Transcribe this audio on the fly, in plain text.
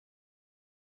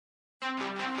On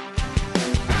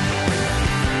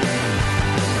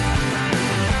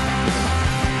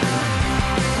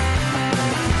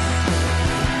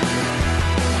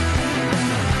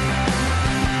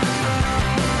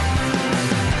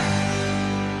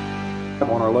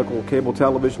our local cable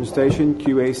television station,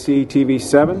 QAC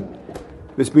TV7.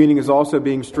 This meeting is also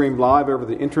being streamed live over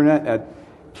the internet at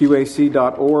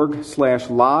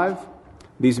qac.org/live.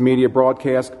 These media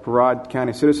broadcasts provide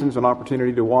county citizens an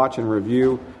opportunity to watch and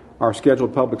review our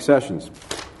scheduled public sessions.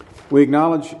 We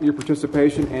acknowledge your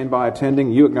participation, and by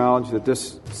attending, you acknowledge that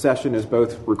this session is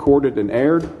both recorded and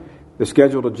aired. The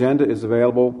scheduled agenda is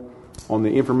available on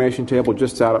the information table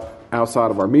just outside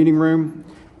of our meeting room.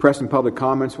 Press and public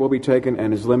comments will be taken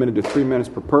and is limited to 3 minutes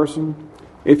per person.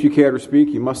 If you care to speak,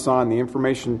 you must sign the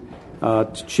information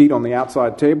sheet on the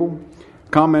outside table.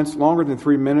 Comments longer than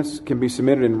 3 minutes can be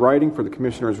submitted in writing for the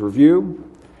Commissioner's review.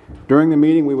 During the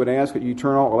meeting, we would ask that you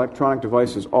turn all electronic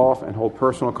devices off and hold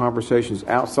personal conversations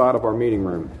outside of our meeting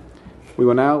room. We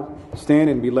will now stand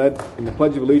and be led in the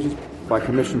Pledge of Allegiance by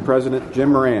Commission President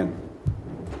Jim Moran.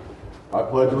 I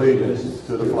pledge allegiance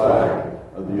to the flag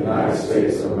of the United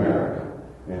States of America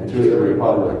and to the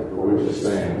republic for which it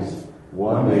stands,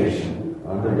 one nation,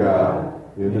 under God,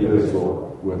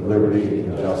 indivisible, with liberty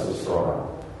and justice for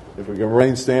all. If we can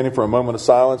remain standing for a moment of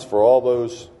silence for all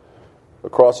those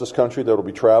across this country that will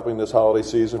be traveling this holiday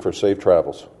season, for safe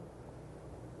travels.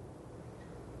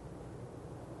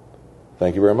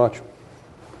 Thank you very much.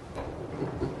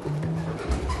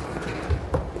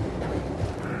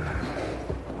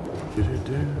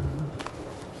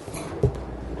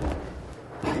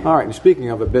 All right, speaking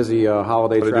of a busy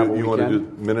holiday travel You weekend, want to do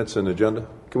minutes and agenda?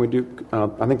 can we do,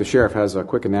 I think the sheriff has a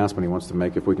quick announcement he wants to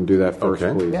make, if we can do that first,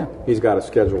 Okay. please. Yeah. He's got a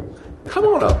scheduled Come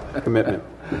on up. commitment.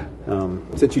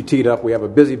 Since you teed up, we have a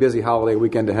busy holiday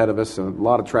weekend ahead of us, and a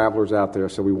lot of travelers out there,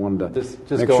 so we wanted to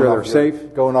Just make going sure off they're your-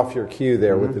 safe. Going off your cue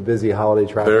there with the busy holiday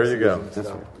traffic. There you go.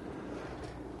 season.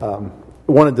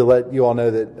 Wanted to let you all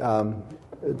know that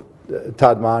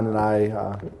Todd Mon and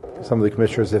I, some of the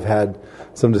commissioners, have had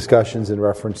some discussions in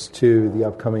reference to the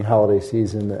upcoming holiday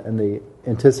season and the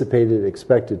anticipated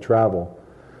expected travel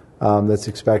that's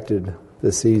expected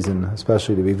this season,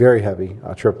 especially to be very heavy.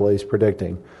 AAA is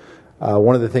predicting.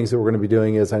 One of the things that we're going to be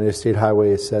doing is, I know State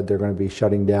Highway has said they're going to be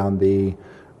shutting down the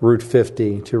Route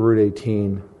 50 to Route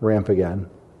 18 ramp again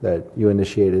that you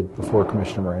initiated before,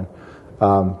 Commissioner Moran,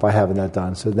 by having that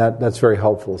done. So that's very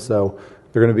helpful. So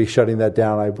they're going to be shutting that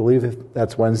down, I believe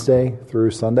that's Wednesday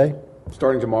through Sunday.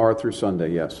 Starting tomorrow through Sunday,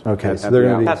 yes. Okay, so they're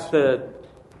going to be...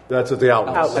 That's at the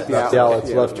outlets. At the The outlets,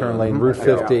 yeah. left turn lane, Route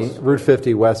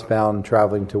 50 westbound,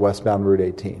 traveling to westbound Route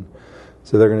 18.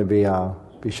 So they're going to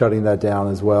be shutting that down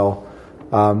as well.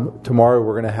 Tomorrow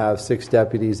we're going to have 6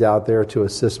 deputies out there to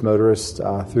assist motorists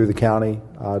through the county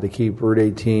to keep Route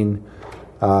 18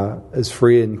 as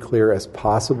free and clear as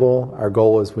possible. Our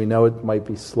goal is, we know it might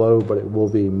be slow, but it will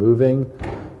be moving.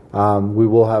 We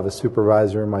will have a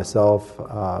supervisor and myself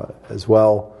as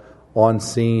well on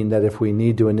scene, that if we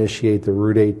need to initiate the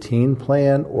Route 18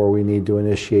 plan or we need to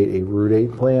initiate a Route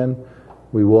 8 plan,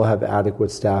 we will have adequate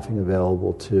staffing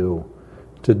available to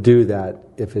do that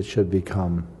if it should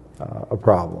become a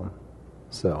problem.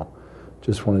 So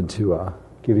just wanted to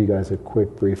give you guys a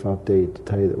quick, brief update to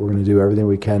tell you that we're going to do everything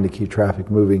we can to keep traffic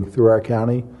moving through our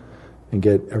county and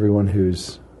get everyone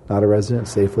who's not a resident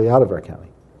safely out of our county.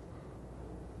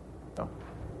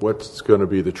 What's going to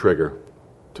be the trigger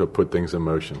to put things in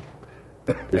motion?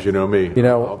 Because you know me,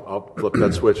 I'll flip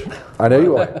that switch. I know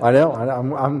you are. I know.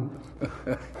 I'm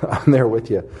there with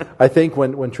you. I think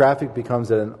when traffic becomes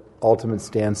at an ultimate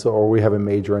standstill, or we have a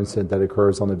major incident that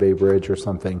occurs on the Bay Bridge or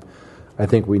something, I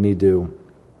think we need to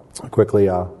quickly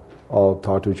all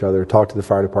talk to each other, talk to the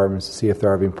fire departments to see if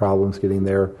they're having problems getting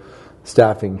their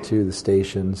staffing to the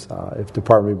stations. If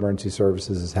Department of Emergency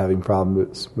Services is having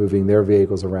problems moving their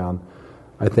vehicles around,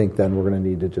 I think then we're going to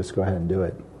need to just go ahead and do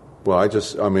it. Well,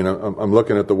 I'm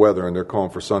looking at the weather, and they're calling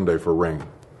for Sunday for rain.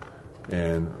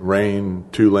 And rain,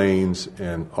 2 lanes,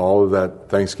 and all of that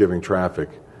Thanksgiving traffic.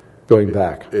 Going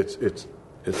back. It's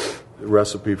a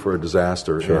recipe for a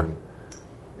disaster. Sure.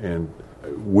 And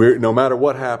no matter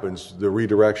what happens, the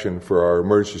redirection for our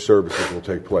emergency services will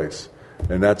take place.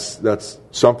 And that's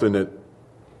something that,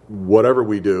 whatever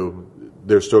we do,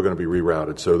 they're still going to be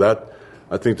rerouted. So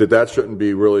I think that shouldn't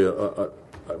be really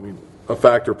a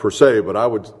factor per se, but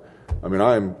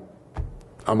I'm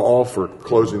all for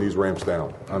closing these ramps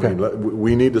down.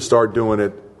 We need to start doing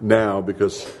it now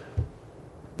because,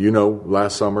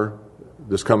 last summer,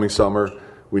 this coming summer,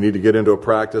 we need to get into a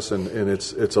practice, and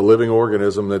it's a living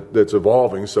organism that's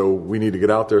evolving. So we need to get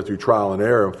out there through trial and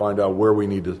error and find out where we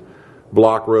need to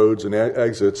block roads and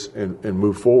exits and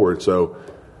move forward. So,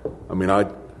 I mean,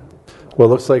 well,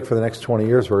 it looks like for the next 20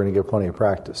 years we're going to get plenty of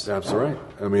practice. That's right.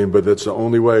 I mean, but that's the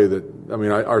only way that, I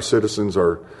mean, our citizens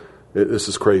are, this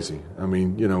is crazy. I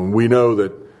mean, you know, we know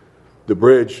that the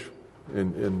bridge,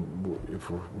 and if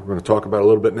we're going to talk about it a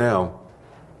little bit now,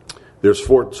 there's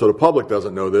four, so the public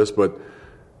doesn't know this, but,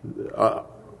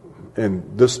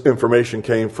 and this information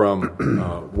came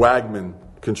from Wagman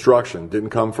Construction, didn't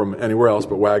come from anywhere else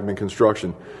but Wagman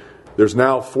Construction. There's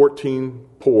now 14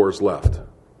 pours left.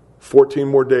 14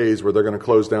 more days where they're going to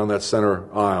close down that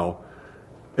center aisle,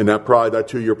 and that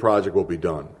 2-year project will be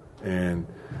done. And,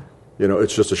 you know,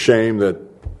 it's just a shame that,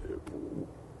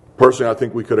 personally, I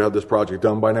think we could have had this project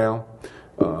done by now.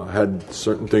 Had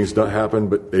certain things happen,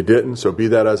 but they didn't. So be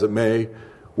that as it may,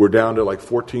 we're down to like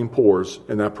 14 pours,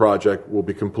 and that project will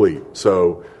be complete.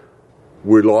 So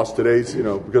we lost today's, you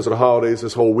know, because of the holidays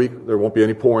this whole week, there won't be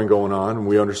any pouring going on, and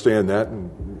we understand that,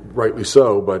 and rightly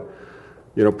so. But,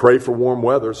 you know, pray for warm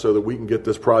weather so that we can get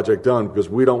this project done, because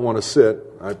we don't want to sit.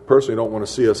 I personally don't want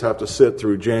to see us have to sit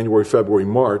through January, February,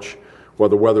 March while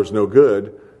the weather's no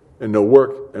good and no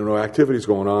work and no activities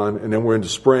going on, and then we're into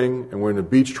spring and we're into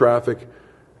beach traffic,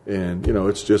 and, you know,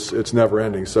 it's never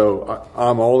ending. So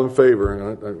I'm all in favor,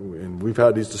 and we've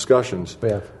had these discussions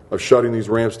of shutting these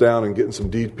ramps down and getting some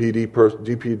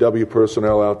DPW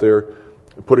personnel out there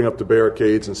and putting up the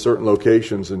barricades in certain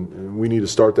locations, and we need to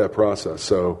start that process.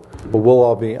 So, but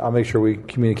I'll make sure we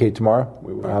communicate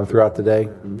tomorrow throughout the day.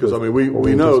 Because, I mean,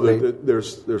 we know that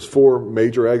there's 4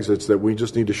 major exits that we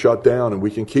just need to shut down, and we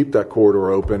can keep that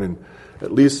corridor open, and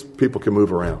at least people can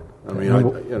move around. I mean,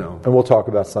 you know. And we'll talk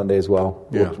about Sunday as well.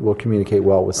 Yeah. We'll communicate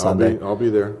well with Sunday. I'll be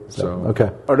there. So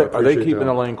okay. Are they keeping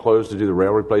the lane closed to do the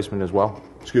rail replacement as well?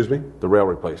 Excuse me? The rail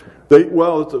replacement. The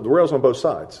rail's on both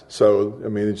sides. So, I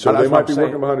mean, they might be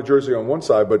working behind New Jersey on one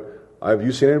side, but have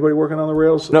you seen anybody working on the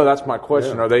rails? No, that's my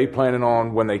question. Yeah. Are they planning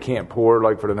on, when they can't pour,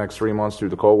 like for the next 3 months through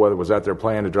the cold weather, was that their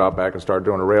plan to drop back and start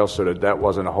doing the rails so that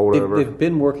wasn't a holdover? They've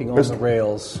been working on the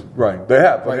rails. Right. They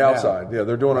have on the now. outside. Yeah,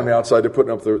 they're doing on the outside. They're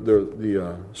putting up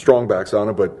the strong backs on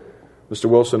it, but Mr.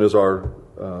 Wilson is our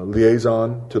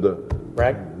liaison to the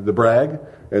Bragg,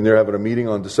 and they're having a meeting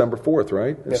on December 4th,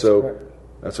 right? And Yes, so correct.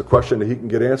 That's a question that he can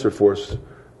get answered for us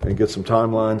and get some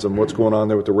timelines on what's going on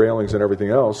there with the railings and everything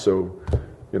else. So,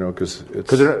 you know, because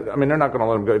they're not going to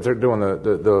let them go. If they're doing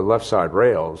the left side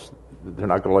rails, they're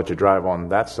not going to let you drive on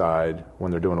that side when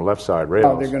they're doing the left side rails.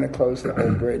 Oh, they're going to close the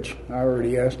whole bridge. I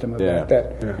already asked them about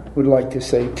that. Yeah. Would like to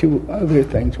say 2 other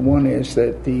things. One is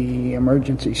that the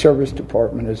Emergency Service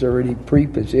Department has already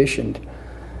pre-positioned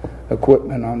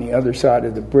equipment on the other side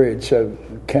of the bridge, so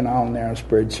Canal Narrows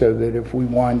Bridge, so that if we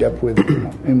wind up with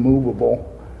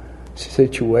immovable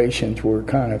situations, we're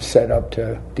kind of set up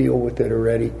to deal with it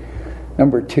already.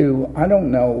 Number 2, I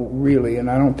don't know really, and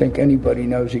I don't think anybody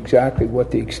knows exactly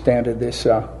what the extent of this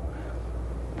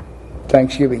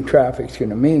Thanksgiving traffic is going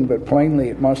to mean, but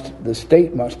plainly the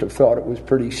state must have thought it was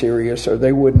pretty serious, or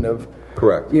they wouldn't have,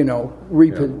 correct, you know,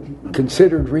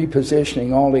 considered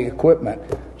repositioning all the equipment.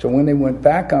 So when they went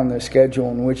back on the schedule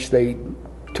in which they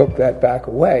took that back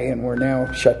away and we're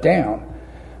now shut down,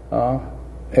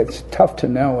 it's tough to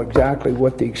know exactly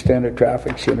what the extent of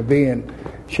traffic is going to be. And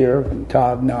Sheriff and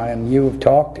Todd and I and you have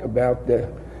talked about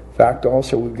the fact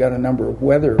also we've got a number of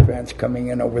weather events coming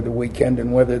in over the weekend,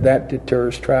 and whether that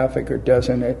deters traffic or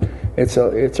doesn't, it's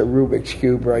a Rubik's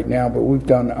Cube right now. But we've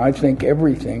done, I think,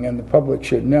 everything, and the public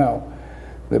should know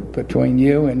that between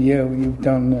you and you've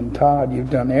done, and Todd, you've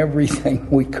done everything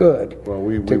we could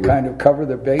to kind of cover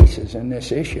the bases in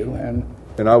this issue.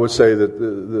 And I would say that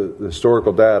the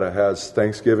historical data has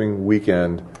Thanksgiving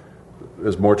weekend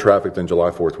is more traffic than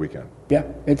July 4th weekend. Yeah,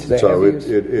 it's the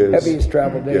heaviest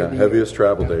travel day. Yeah, heaviest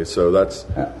travel day. So that's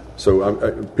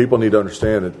people need to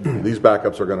understand that these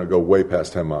backups are going to go way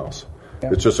past 10 miles.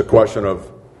 Yeah. It's just a question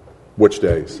of which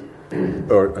days,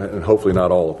 and hopefully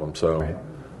not all of them.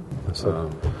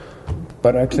 So,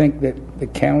 but I think that the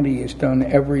county has done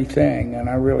everything, and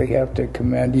I really have to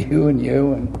commend you and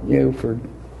you for,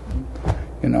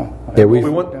 you know. Yeah, we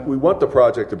want the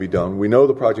project to be done. We know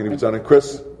the project needs to be done, and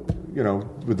Chris, you know,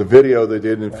 with the video they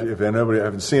did, and if anybody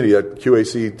haven't seen it yet,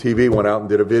 QAC TV went out and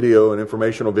did a video, an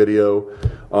informational video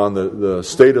on the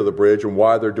state of the bridge and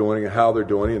why they're doing it, how they're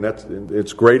doing it, and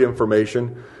it's great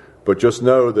information. But just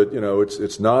know that, you know,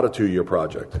 it's not a 2-year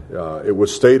project. It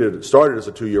was started as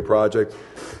a 2-year project,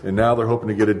 and now they're hoping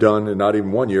to get it done in not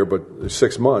even 1 year, but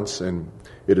 6 months. And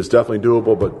it is definitely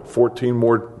doable, but 14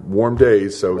 more warm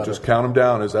days. So just count them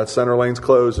down as that center lane's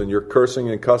closed and you're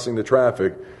cursing and cussing the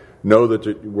traffic. know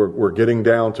that we're getting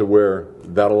down to where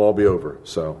that'll all be over.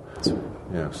 So,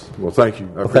 yes. Well, thank you.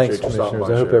 I appreciate Thanks, you stopping Commissioners.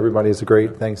 by, I hope Sheriff. everybody has a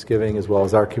great Thanksgiving as well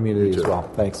as our community as well.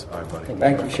 Thanks. All right, buddy.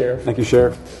 Thank you, Sheriff. Thank you,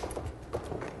 Sheriff.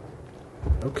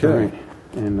 Okay.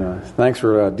 And thanks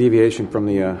for deviation from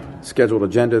the scheduled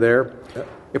agenda there.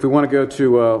 If we want to go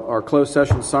to our closed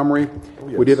session summary,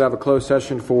 we did have a closed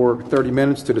session for 30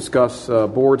 minutes to discuss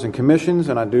boards and commissions,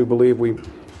 and I do believe we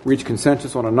reached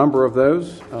consensus on a number of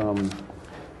those.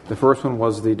 The first one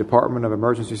was the Department of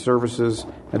Emergency Services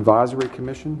Advisory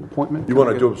Commission appointment. You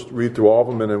want to read through all of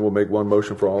them, and then we'll make one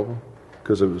motion for all of them?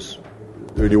 Because it was...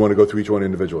 Or do you want to go through each one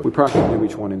individually? We probably can do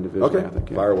each one individually, Okay. I think.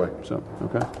 Yeah. Fire away. So,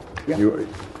 okay. You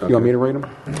You want me to read them?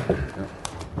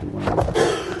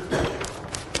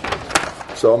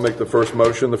 So I'll make the first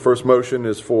motion. The first motion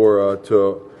is for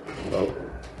to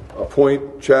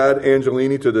appoint Chad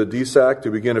Angelini to the DSAC to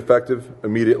begin effective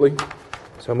immediately.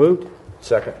 So moved.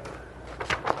 Second.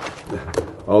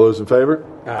 All those in favor?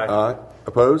 Aye. Aye.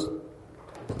 Opposed?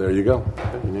 There you go.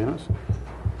 Unanimous.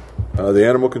 The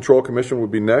Animal Control Commission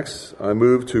would be next. I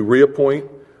move to reappoint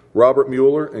Robert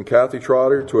Mueller and Kathy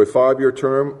Trotter to a 5-year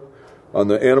term on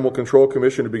the Animal Control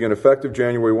Commission to begin effective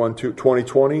January 1,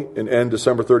 2020 and end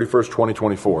December 31st,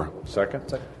 2024.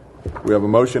 Second. We have a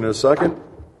motion and a second.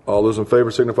 All those in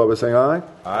favor signify by saying aye.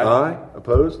 Aye. Aye.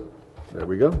 Opposed? There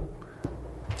we go.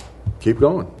 Keep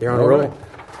going. You're on a All roll.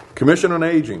 right. Commission on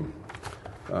Aging.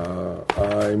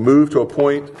 I move to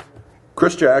appoint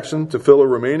Chris Jackson to fill a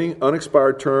remaining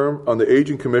unexpired term on the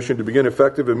Aging Commission to begin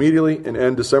effective immediately and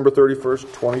end December 31st,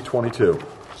 2022.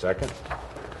 Second.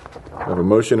 I have a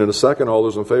motion and a second. All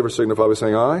those in favor signify by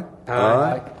saying aye.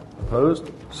 Aye.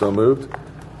 Opposed? So moved.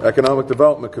 Economic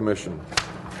Development Commission.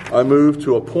 I move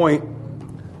to appoint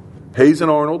Hazen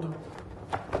Arnold,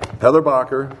 Heather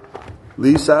Bacher,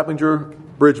 Lee Sappinger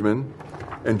Bridgman,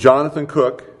 and Jonathan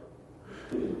Cook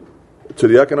to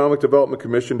the Economic Development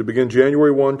Commission to begin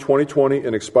January 1, 2020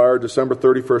 and expire December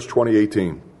 31st,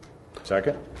 2018.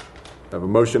 Second. I have a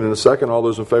motion and a second. All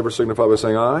those in favor signify by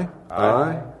saying aye.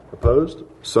 Aye. Opposed?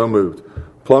 So moved.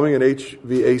 Plumbing and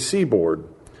HVAC Board.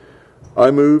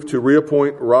 I move to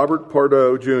reappoint Robert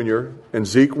Pardo Jr. and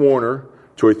Zeke Warner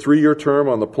to a 3-year term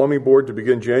on the Plumbing Board to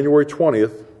begin January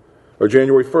 20th or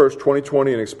January 1st,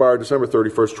 2020 and expire December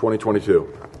 31st,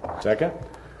 2022. Second.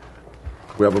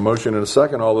 We have a motion and a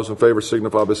second. All those in favor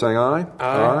signify by saying aye.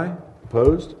 Aye.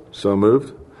 Opposed? So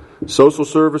moved. Social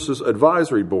Services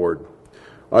Advisory Board.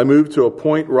 I move to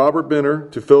appoint Robert Binner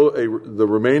to fill the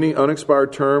remaining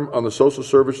unexpired term on the Social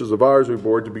Services Advisory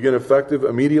Board to begin effective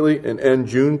immediately and end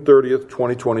June 30th,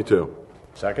 2022.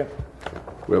 Second.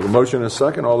 We have a motion and a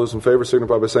second. All those in favor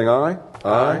signify by saying aye.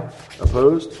 Aye.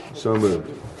 Opposed? So moved.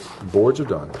 Boards are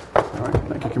done. All right.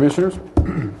 Thank you, Commissioners.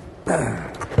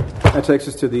 That takes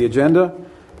us to the agenda.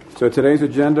 So today's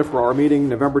agenda for our meeting,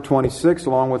 November 26th,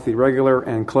 along with the regular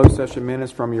and closed session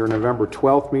minutes from your November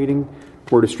 12th meeting,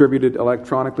 were distributed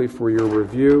electronically for your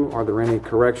review. Are there any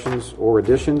corrections or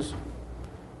additions?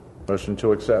 Motion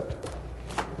to accept.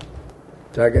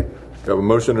 Second. We have a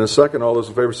motion and a second. All those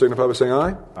in favor signify by saying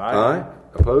aye. Aye.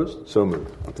 Opposed? So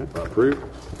moved. Okay. Approved.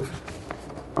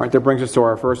 All right, that brings us to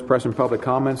our first press and public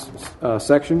comments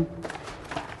section.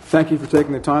 Thank you for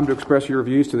taking the time to express your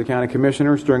views to the County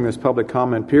Commissioners during this public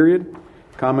comment period.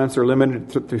 Comments are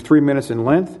limited to 3 minutes in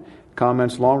length.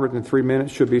 Comments longer than 3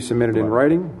 minutes should be submitted in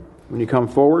writing. When you come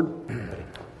forward,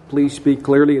 please speak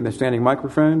clearly in the standing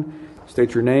microphone.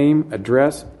 State your name,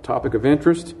 address, topic of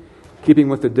interest. Keeping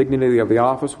with the dignity of the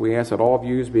office, we ask that all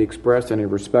views be expressed in a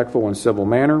respectful and civil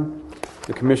manner.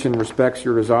 The Commission respects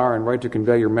your desire and right to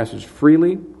convey your message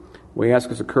freely. We ask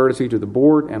as a courtesy to the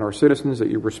Board and our citizens that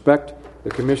you respect the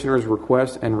Commissioner's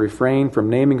request and refrain from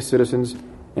naming citizens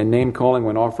and name-calling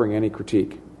when offering any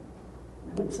critique.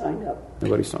 Nobody signed up.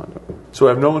 Nobody signed up. So I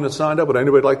have no one that signed up. Would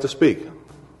anybody like to speak?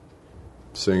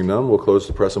 Seeing none, we'll close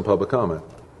the press and public comment.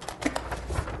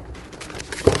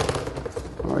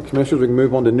 All right, Commissioners, we can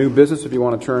move on to new business. If you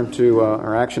want to turn to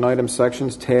our action items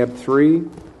sections, tab 3.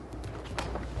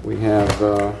 We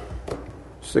have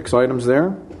 6 items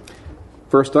there.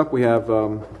 First up, we have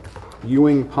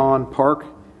Ewing Pond Park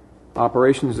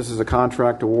operations. This is a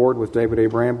contract award with David A.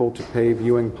 Bramble to pave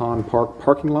Ewing Pond Park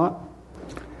parking lot.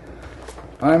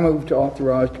 I move to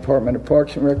authorize Department of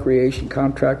Parks and Recreation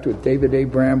contract with David A.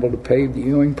 Bramble to pave the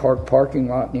Ewing Park parking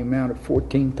lot in the amount of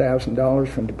 $14,000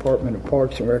 from Department of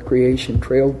Parks and Recreation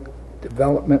Trail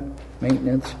Development,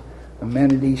 Maintenance,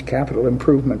 Amenities, Capital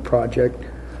Improvement Project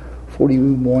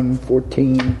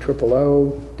 4114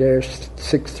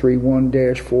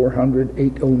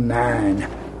 000-631-400-809.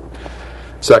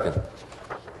 Second.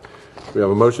 We have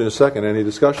a motion and a second. Any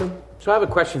discussion? So I have a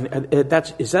question.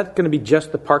 Is that going to be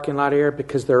just the parking lot area?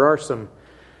 Because there are some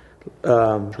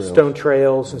stone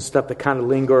trails and stuff that kind of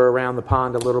linger around the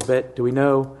pond a little bit. Do we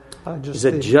know? Is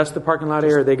it just the parking lot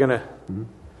area? Or are they going to?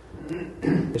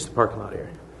 Just the parking lot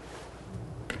area.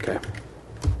 Okay.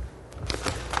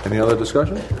 Any other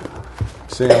discussion?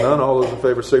 Seeing none, all those in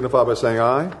favor signify by saying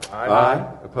aye. Aye.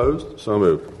 Opposed? So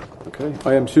moved. Okay.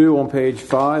 Item 2 on page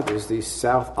 5 is the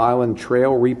South Island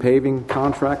Trail repaving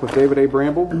contract with David A.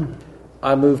 Bramble.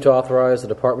 I move to authorize the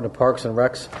Department of Parks and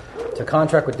Recs to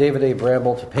contract with David A.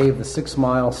 Bramble to pave the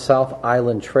 6-mile South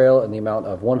Island Trail in the amount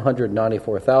of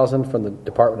 $194,000 from the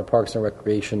Department of Parks and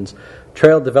Recreation's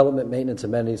Trail Development Maintenance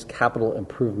Amenities Capital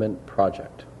Improvement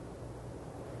Project.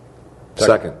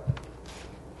 Second.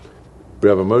 We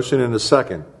have a motion and a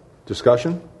second.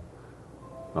 Discussion?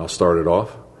 I'll start it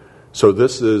off. So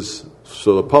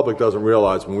the public doesn't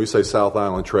realize when we say South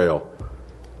Island Trail,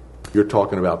 you're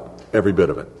talking about every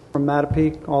bit of it. From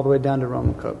Mattapique all the way down to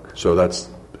Roman Coke. So that's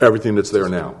everything that's there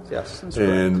now. Yes, that's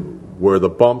and where the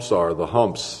bumps are, the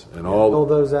humps, and all. Pull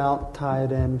those out, tie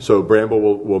it in. So Bramble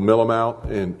will mill them out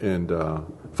and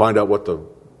find out what the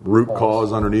root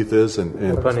cause underneath is, and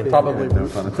probably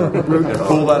and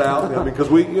pull that out, because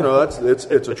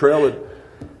it's a trail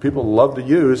that people love to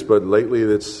use, but lately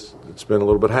it's been a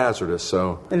little bit hazardous.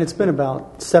 So and it's been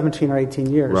about 17 or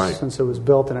 18 years right. since it was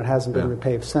built, and it hasn't been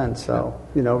repaved since. So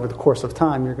over the course of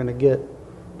time, you're going to get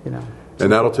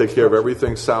and that'll take care of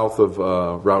everything south of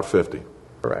Route 50.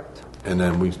 Correct. And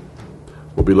then we'll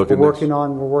be looking. We're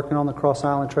working on the Cross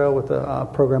Island Trail with the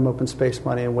program open space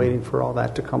money and waiting for all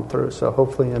that to come through. So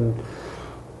hopefully in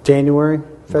January,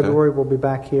 February, we'll be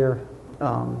back here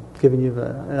giving you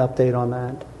an update on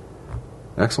that.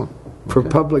 Excellent. For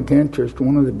public interest,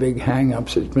 one of the big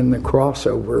hang-ups has been the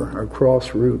crossover or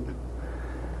cross route.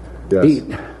 Yes.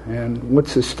 And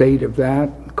what's the state of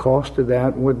that, cost of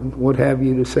that? What have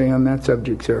you to say on that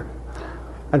subject, sir?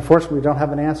 Unfortunately, we don't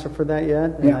have an answer for that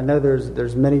yet. And I know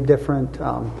there's many different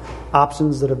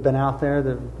options that have been out there.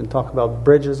 They've been talking about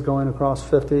bridges going across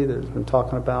 50. There's been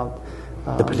talking about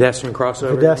the pedestrian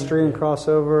crossover.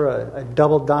 Crossover, a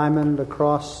double diamond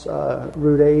across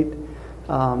Route 8.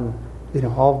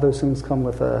 All of those things come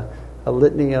with a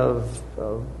litany of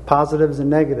positives and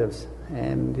negatives.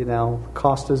 And,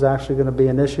 cost is actually going to be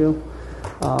an issue.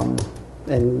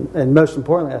 And most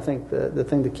importantly, I think the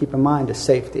thing to keep in mind is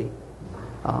safety.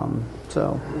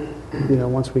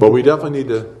 Once we... But we definitely need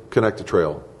to connect the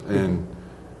trail. And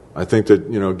I think that,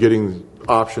 getting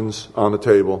options on the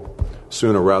table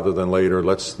sooner rather than later,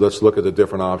 let's look at the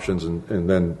different options and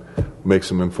then make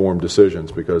some informed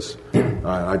decisions, because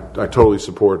I totally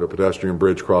support a pedestrian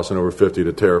bridge crossing over 50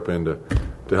 to Terrapin to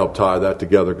help tie that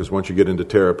together, because once you get into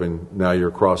Terrapin, now you're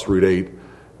across Route 8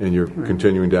 and you're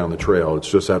continuing down the trail. It's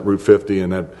just that Route 50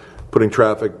 and that putting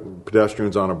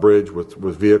pedestrians on a bridge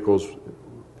with vehicles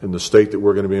in the state that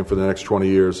we're going to be in for the next 20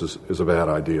 years is a bad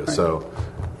idea. Right. So,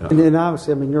 and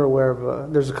obviously, you're aware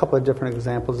of there's a couple of different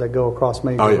examples that go across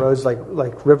major roads,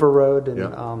 like River Road in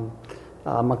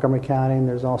Montgomery County, and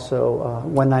there's also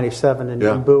 197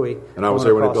 in Bowie. And I was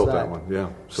there when they built that one. Yeah.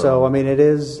 So it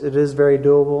is very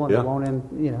doable, and it won't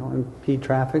impede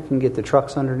traffic. You can get the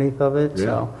trucks underneath of it. Yeah.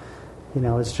 So,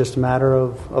 it's just a matter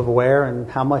of where and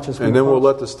how much it's going to cost. And then we'll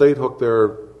let the state hook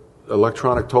their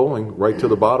electronic tolling right to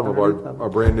the bottom of our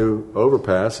brand new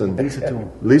overpass and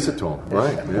lease it to them.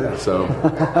 Right. Yeah. So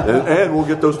and we'll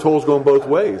get those tolls going both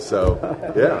ways. So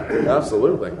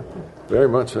absolutely, very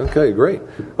much. Okay, great.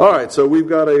 All right. So we've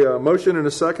got a motion and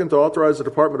a second to authorize the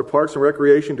Department of Parks and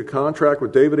Recreation to contract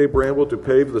with David A. Bramble to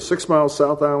pave the 6-mile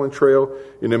South Island Trail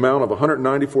in the amount of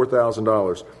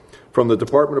 $194,000 from the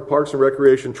Department of Parks and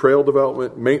Recreation Trail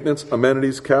Development Maintenance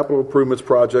Amenities Capital Improvements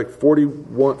Project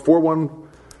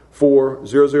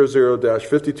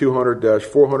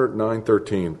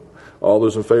 414-000-5200-40913. All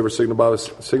those in favor signify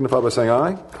by saying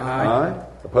aye. Aye.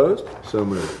 Opposed? So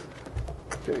moved.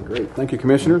 Okay, great. Thank you,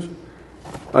 Commissioners.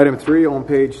 Item 3 on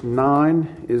page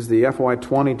 9 is the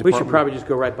FY20 We should probably just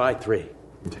go right by 3.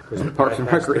 Parks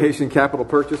and Recreation capital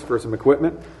purchase for some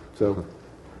equipment. So,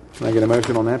 can I get a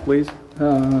motion on that, please?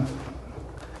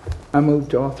 I move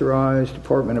to authorize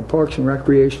Department of Parks and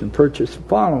Recreation to purchase the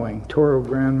following: Toro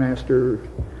Groundmaster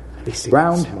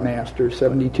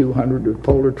 7200 with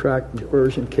Polar Track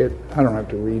diversion kit. I don't have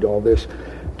to read all this.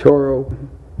 Toro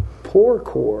Pour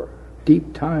Core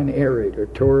Deep Tine Aerator,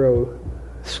 Toro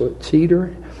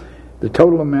Cedar. The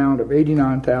total amount of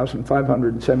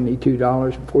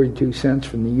 $89,572.42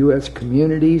 from the U.S.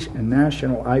 Communities and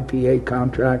National IPA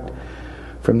contract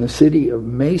from the City of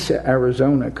Mesa,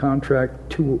 Arizona, contract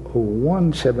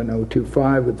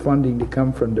 2017025 with funding to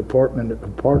come from Department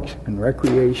of Parks and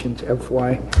Recreation's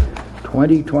FY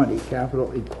 2020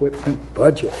 capital equipment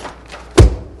budget.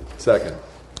 Second.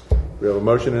 We have a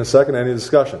motion and a second. Any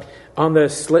discussion? On the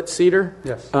slit seater,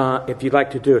 Yes. If you'd like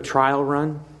to do a trial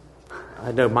run,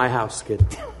 I know my house could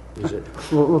use it.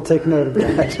 We'll take note of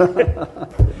that.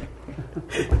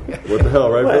 What the hell,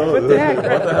 right, Bill? What the heck?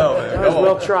 What the hell, man? That was Come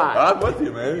well on. tried. I'm with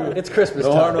you, man. It's Christmas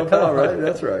No harm, time. no foul, right?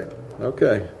 That's right.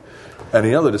 Okay.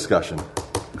 Any other discussion?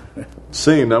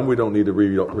 Seeing none, we don't need to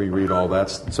reread all that.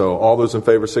 So all those in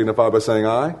favor signify by saying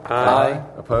aye. Aye.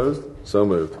 Opposed? So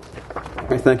moved.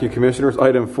 Okay, thank you, Commissioners.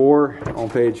 Item 4 on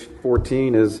page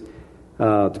 14 is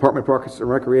Department of Parks and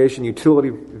Recreation utility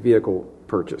vehicle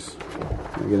purchase.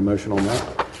 Can I get a motion on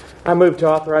that? I move to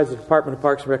authorize the Department of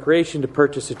Parks and Recreation to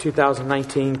purchase a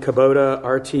 2019 Kubota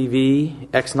RTV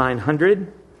X900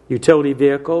 utility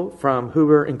vehicle from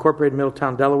Hoover Incorporated,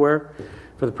 Middletown, Delaware,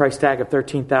 for the price tag of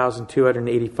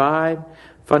 $13,285.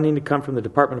 Funding to come from the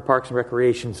Department of Parks and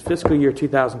Recreation's fiscal year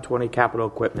 2020 capital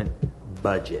equipment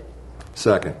budget.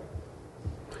 Second.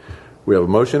 We have a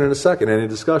motion and a second. Any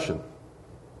discussion?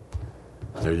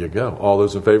 There you go. All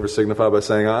those in favor signify by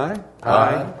saying aye.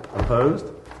 Aye. Opposed?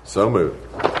 So moved.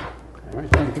 All right,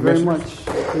 thank you very much.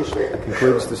 That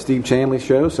concludes the Steve Chanley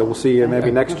Show, so we'll see you maybe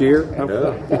next year.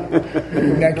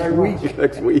 Next week.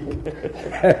 Next week.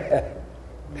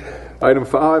 Item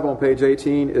 5 on page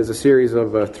 18 is a series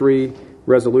of 3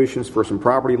 resolutions for some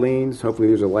property liens. Hopefully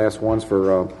these are the last ones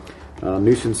for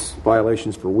nuisance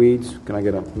violations for weeds. Can I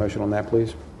get a motion on that,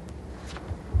 please?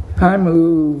 I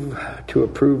move to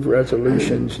approve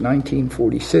resolutions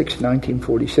 1946,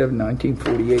 1947,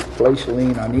 1948, place a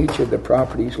lien on each of the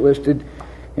properties listed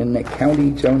in the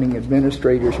County Zoning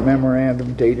Administrator's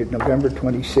Memorandum dated November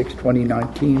 26,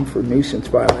 2019 for nuisance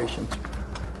violations.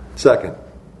 Second.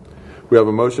 We have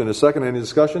a motion and a second. Any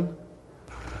discussion?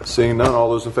 Seeing none, all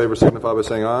those in favor signify by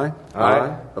saying aye.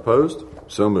 Aye. Opposed?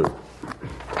 So moved. All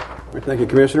right, thank you,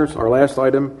 Commissioners. Our last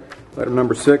item, item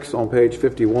number 6 on page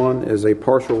 51, is a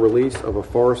partial release of a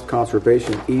forest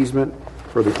conservation easement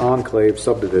for the Enclave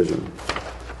subdivision.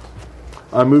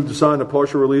 I move to sign a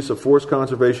partial release of forest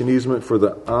conservation easement for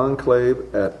the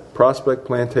Enclave at Prospect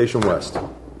Plantation West.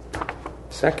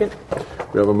 Second?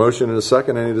 We have a motion and a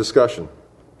second. Any discussion?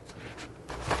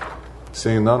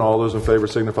 Seeing none, all those in favor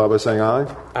signify by saying aye.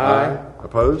 Aye.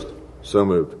 Opposed? So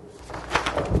moved.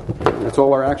 That's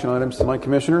all our action items tonight,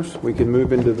 Commissioners. We can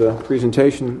move into the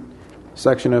presentation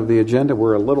section of the agenda.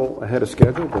 We're a little ahead of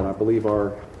schedule, but I believe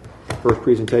our first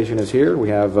presentation is here. We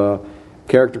have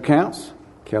character counts.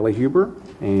 Kelly Huber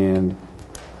and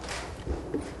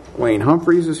Wayne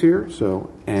Humphreys is here,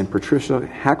 and Patricia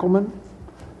Hackelman.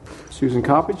 Susan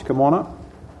Coppage, come on up.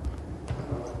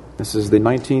 This is the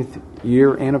 19th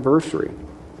year anniversary.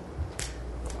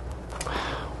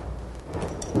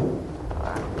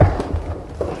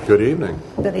 Good evening.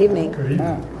 Good evening.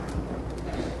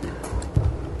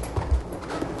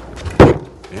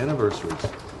 Anniversaries.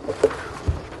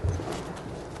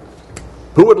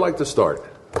 Who would like to start?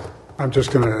 I'm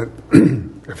just going to,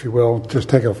 if you will, just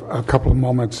take a couple of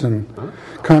moments and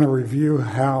kind of review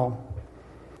how,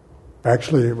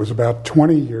 actually it was about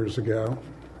 20 years ago,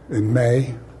 in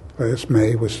May, last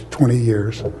May was 20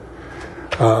 years,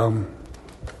 there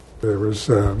was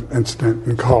an incident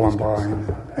in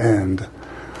Columbine, and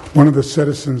one of the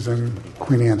citizens in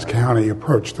Queen Anne's County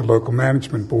approached the local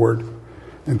management board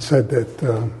and said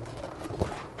that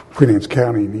Queen Anne's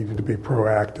County needed to be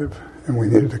proactive and we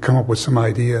needed to come up with some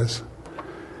ideas.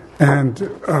 And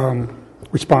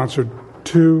we sponsored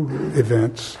 2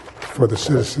 events for the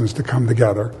citizens to come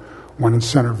together, one in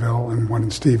Centerville and one in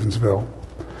Stevensville.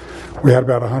 We had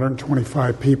about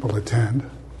 125 people attend.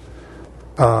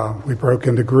 We broke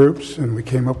into groups and we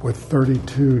came up with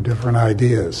 32 different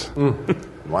ideas.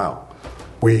 Wow.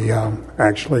 We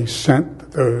actually sent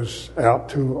those out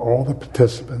to all the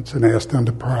participants and asked them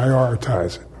to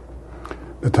prioritize it.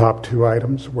 The top 2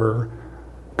 items were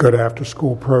good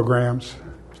after-school programs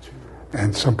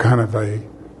and some kind of a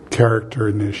character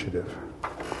initiative.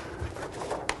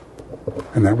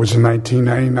 And that was in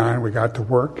 1999. We got to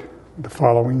work. The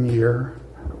following year,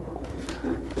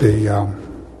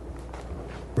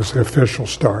 was the official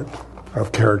start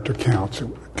of character counts.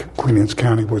 Queen Anne's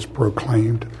County was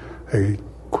proclaimed a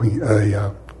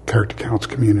character counts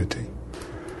community.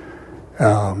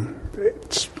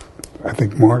 I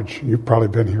think, Marge, you've probably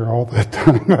been here all the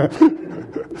time.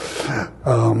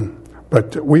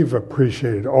 But we've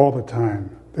appreciated all the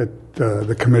time that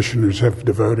the commissioners have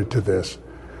devoted to this.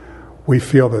 We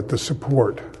feel that the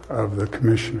support of the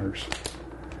commissioners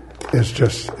is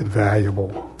just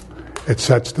invaluable. It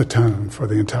sets the tone for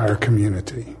the entire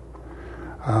community.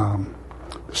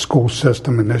 The school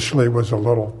system initially was a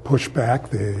little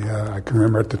pushback. I can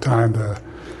remember at the time the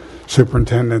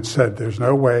superintendent said, there's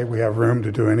no way we have room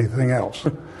to do anything else.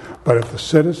 But if the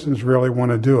citizens really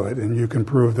want to do it, and you can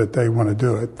prove that they want to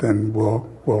do it, then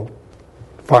we'll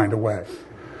find a way.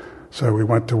 So we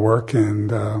went to work,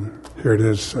 and here it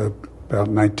is about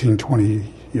 19,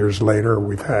 20 years later.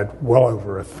 We've had well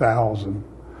over 1,000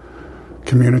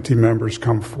 community members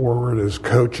come forward as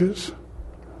coaches.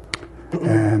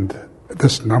 And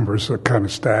this number is kind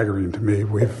of staggering to me.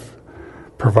 We've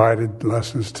provided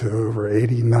lessons to over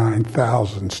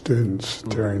 89,000 students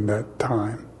during that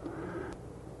time.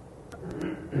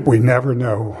 We never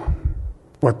know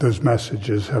what those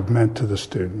messages have meant to the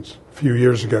students. A few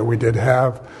years ago, we did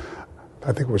have,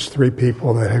 I think it was 3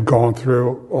 people that had gone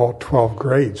through all 12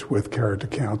 grades with character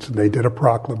counts, and they did a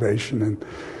proclamation, and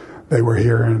they were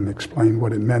here and explained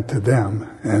what it meant to them.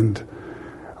 And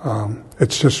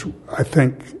it's just, I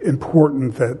think,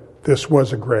 important that this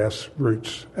was a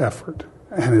grassroots effort,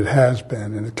 and it has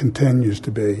been, and it continues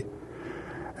to be.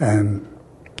 And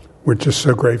we're just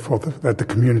so grateful that the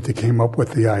community came up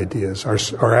with the ideas.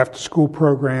 Our after-school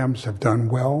programs have done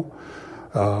well.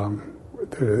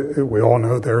 We all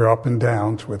know there are up and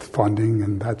downs with funding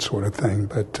and that sort of thing,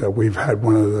 but we've had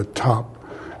one of the top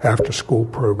after-school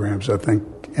programs, I think,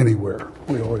 anywhere.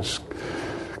 We always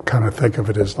kind of think of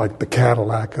it as like the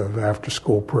Cadillac of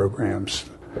after-school programs.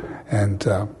 And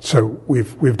so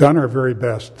we've done our very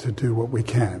best to do what we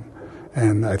can.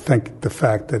 And I think the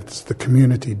fact that it's the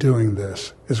community doing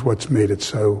this is what's made it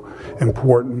so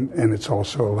important, and it's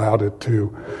also allowed it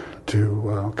to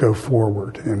go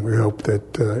forward. And we hope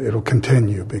that it'll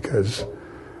continue, because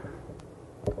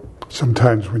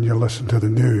sometimes when you listen to the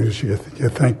news, you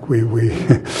think we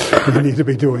need to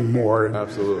be doing more. And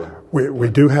absolutely. We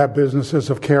do have businesses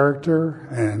of character,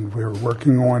 and we're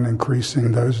working on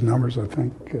increasing those numbers. I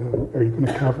think, are you going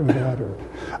to cover that? Or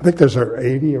I think there's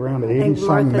around 80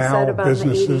 some now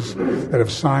businesses that have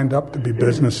signed up to be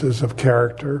businesses of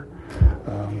character.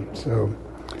 So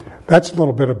that's a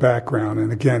little bit of background.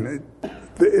 And again,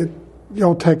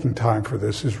 taking time for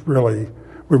this is we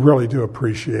really do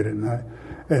appreciate it.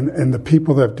 And the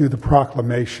people that do the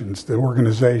proclamations, the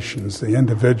organizations, the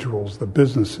individuals, the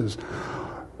businesses,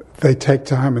 they take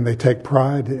time and they take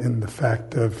pride in the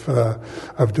fact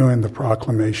of doing the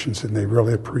proclamations, and they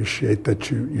really appreciate that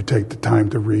you take the time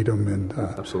to read them. And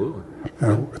absolutely.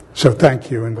 So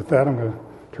thank you. And with that, I'm going to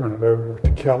turn it over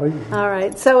to Kelly. All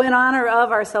right. So in honor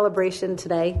of our celebration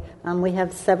today, we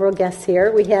have several guests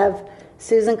here. We have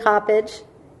Susan Coppage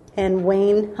and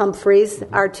Wayne Humphreys,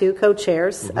 our 2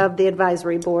 co-chairs of the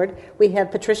advisory board. We have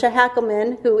Patricia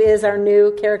Hackelman, who is our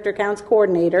new Character Counts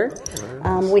coordinator.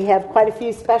 We have quite a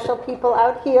few special people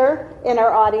out here in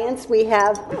our audience. We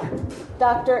have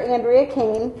Dr. Andrea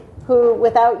Kane, who,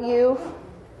 without you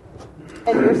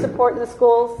and your support in the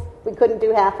schools, we couldn't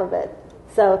do half of it.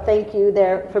 So thank you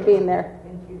there for being there.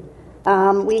 Thank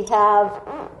you. We have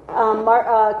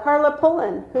Carla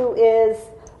Pullen, who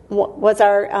was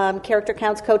our Character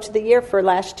Counts Coach of the Year for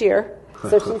last year.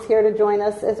 So she's here to join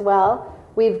us as well.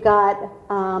 We've got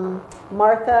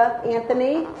Martha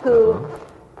Anthony, who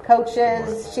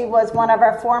coaches. She was one of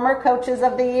our former Coaches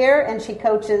of the Year, and she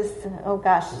coaches, 5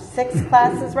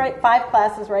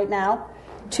 classes right now.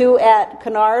 2 at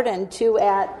Kennard and 3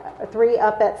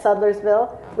 up at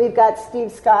Sudlersville. We've got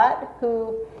Steve Scott,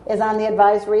 who is on the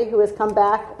advisory, who has come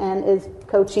back and is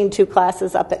coaching 2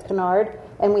 classes up at Kennard.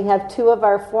 And we have 2 of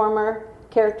our former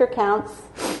Character Counts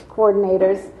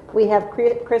coordinators. We have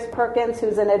Chris Perkins,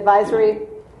 who's an advisory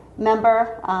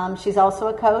member. She's also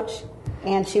a coach,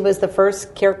 and she was the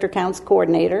first Character Counts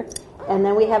coordinator. And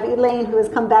then we have Elaine, who has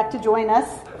come back to join us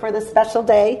for this special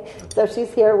day. So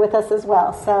she's here with us as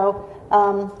well. So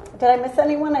did I miss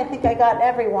anyone? I think I got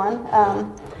everyone.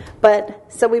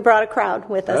 So we brought a crowd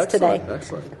with us today.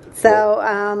 Excellent.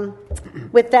 So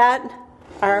with that,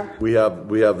 we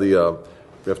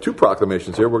have 2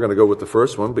 proclamations here. We're going to go with the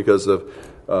first one because of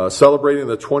celebrating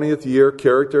the 20th year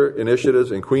Character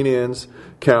Initiatives in Queen Anne's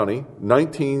County,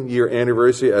 19-year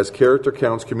anniversary as Character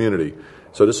Counts Community.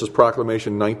 So this is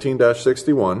Proclamation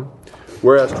 19-61.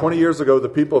 Whereas 20 years ago, the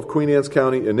people of Queen Anne's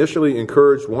County initially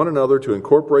encouraged one another to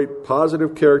incorporate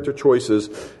positive character choices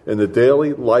in the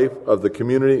daily life of the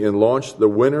community and launched the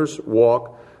Winners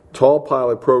Walk Tall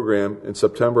Pilot program in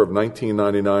September of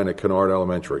 1999 at Kennard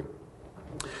Elementary.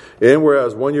 And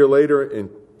whereas 1 year later,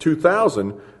 in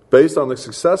 2000, based on the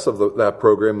success of that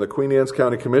program, the Queen Anne's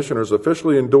County Commissioners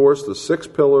officially endorsed the 6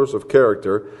 pillars of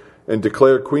character and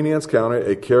declared Queen Anne's County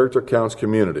a Character Counts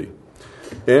community.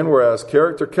 And whereas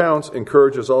Character Counts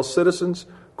encourages all citizens,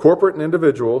 corporate and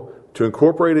individual, to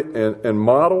incorporate and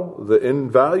model the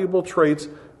invaluable traits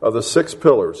of the 6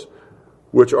 pillars,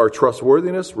 which are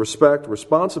trustworthiness, respect,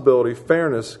 responsibility,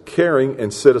 fairness, caring,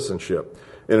 and citizenship,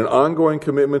 and an ongoing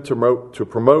commitment to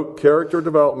promote character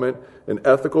development and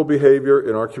ethical behavior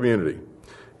in our community.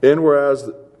 And whereas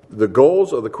the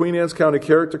goals of the Queen Anne's County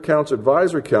Character Counts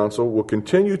Advisory Council will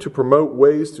continue to promote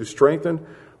ways to strengthen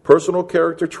personal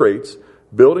character traits,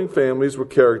 building families with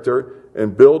character,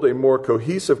 and build a more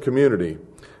cohesive community.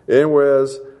 And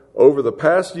whereas over the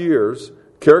past years,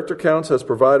 Character Counts has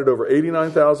provided over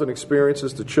 89,000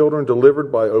 experiences to children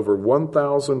delivered by over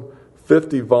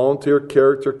 1,050 volunteer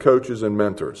character coaches and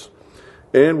mentors.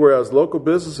 And whereas local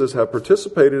businesses have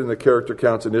participated in the Character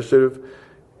Counts initiative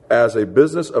as a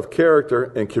business of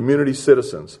character and community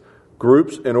citizens,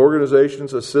 groups and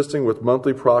organizations assisting with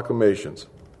monthly proclamations.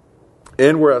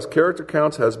 And whereas Character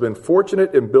Counts has been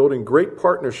fortunate in building great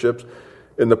partnerships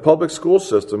in the public school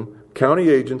system, county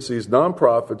agencies,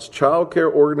 nonprofits, child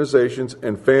care organizations,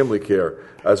 and family care,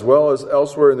 as well as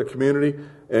elsewhere in the community,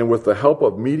 and with the help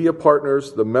of media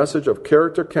partners, the message of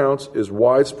Character Counts is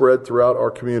widespread throughout our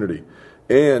community.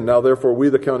 And now, therefore, we,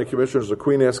 the County Commissioners of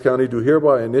Queen Anne's County, do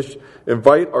hereby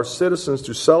invite our citizens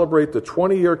to celebrate the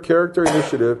 20-year Character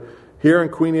Initiative here in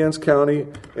Queen Anne's County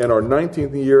and our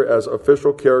 19th year as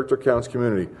official Character Counts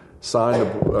community. Signed,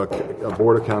 the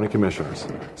Board of County Commissioners.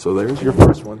 So there's your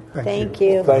first one. Thank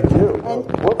you. Thank you.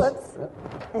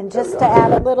 And just to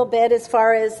add a little bit as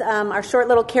far as our short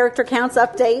little Character Counts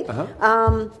update,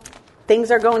 things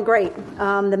are going great.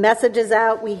 The message is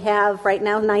out. We have right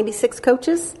now 96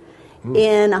 coaches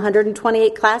in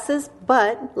 128 classes,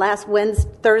 but last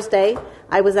Thursday,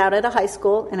 I was out at a high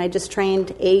school and I just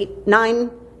trained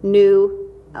 9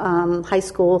 new high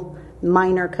school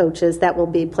minor coaches that will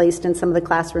be placed in some of the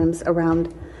classrooms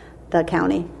around the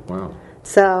county. Wow.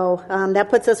 So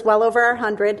that puts us well over our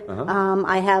 100.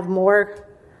 I have more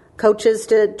coaches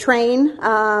to train.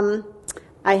 I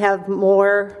have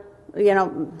more,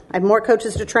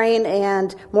 coaches to train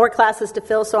and more classes to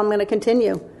fill, so I'm going to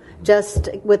continue just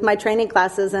with my training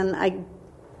classes, and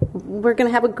we're going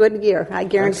to have a good year. I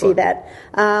guarantee that.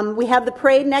 We have the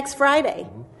parade next Friday.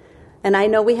 And I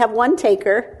know we have one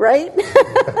taker, right?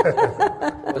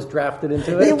 Was drafted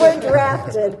into it? You were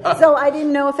drafted. So I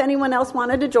didn't know if anyone else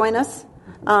wanted to join us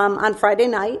on Friday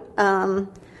night.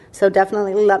 So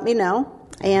definitely let me know.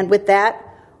 And with that,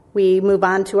 we move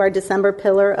on to our December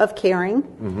Pillar of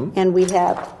Caring. And we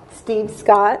have Steve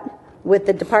Scott with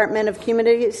the Department of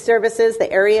Community Services,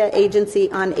 the Area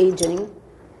Agency on Aging,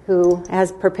 who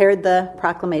has prepared the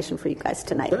proclamation for you guys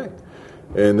tonight. Okay.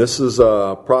 And this is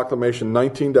Proclamation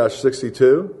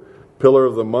 19-62, Pillar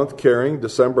of the Month Caring,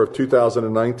 December of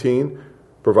 2019,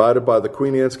 provided by the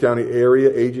Queen Anne's County Area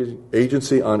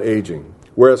Agency on Aging.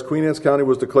 Whereas Queen Anne's County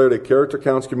was declared a Character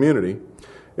Counts community,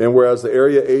 and whereas the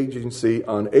Area Agency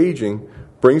on Aging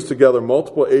brings together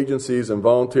multiple agencies and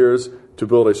volunteers to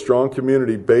build a strong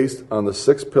community based on the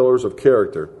 6 pillars of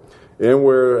character, and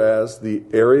whereas the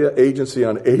Area Agency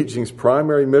on Aging's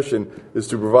primary mission is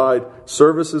to provide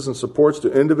services and supports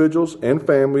to individuals and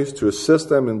families to assist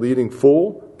them in leading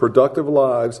full, productive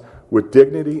lives with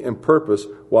dignity and purpose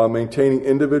while maintaining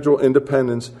individual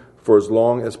independence for as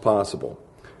long as possible.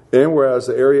 And whereas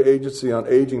the Area Agency on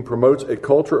Aging promotes a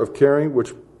culture of caring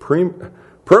which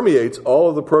permeates all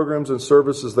of the programs and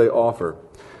services they offer.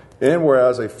 And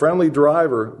whereas a friendly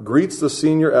driver greets the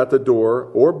senior at the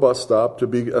door or bus stop to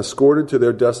be escorted to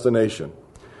their destination.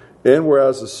 And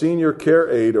whereas the senior care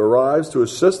aide arrives to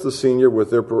assist the senior with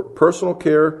their personal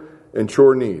care and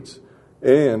chore needs.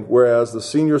 And whereas the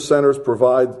senior centers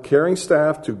provide caring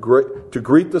staff to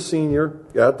greet the senior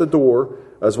at the door,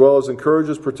 as well as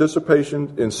encourages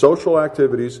participation in social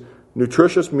activities,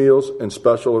 nutritious meals, and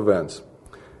special events.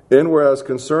 And whereas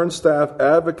concerned staff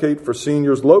advocate for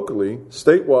seniors locally,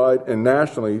 statewide, and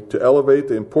nationally to elevate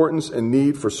the importance and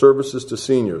need for services to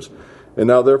seniors. And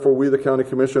now, therefore, we, the County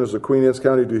Commissioners of Queen Anne's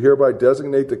County, do hereby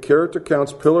designate the Character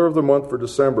Counts Pillar of the Month for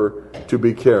December to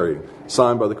be carried.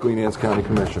 Signed by the Queen Anne's County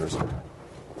Commissioners.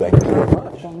 Thank you very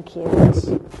much. Thank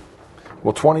you.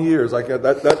 Well, 20 years,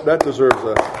 that deserves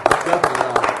a definitely.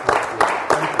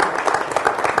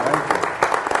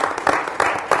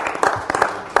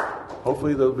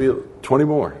 Hopefully there'll be 20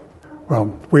 more.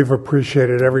 Well, we've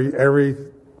appreciated every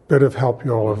bit of help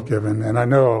you all have given, and I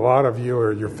know a lot of you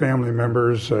or your family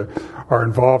members are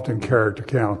involved in Character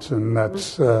Counts, and that's...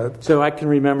 So I can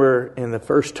remember in the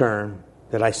first term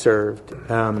that I served,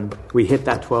 we hit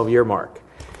that 12-year mark,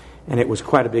 and it was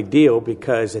quite a big deal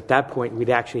because at that point we'd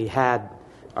actually had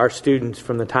our students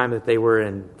from the time that they were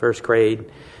in first grade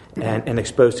and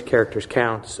exposed to characters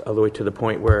counts all the way to the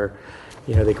point where,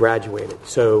 they graduated.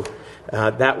 So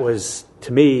that was,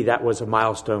 to me, that was a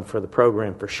milestone for the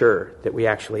program for sure, that we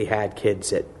actually had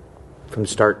kids that from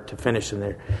start to finish in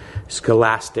their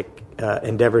scholastic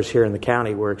endeavors here in the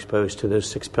county were exposed to those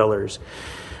 6 pillars.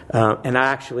 And I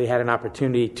actually had an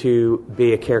opportunity to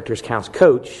be a characters counts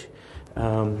coach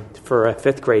for a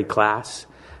 5th grade class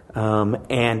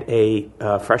and a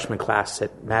freshman class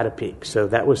at Mattapique. So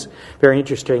that was very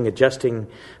interesting, adjusting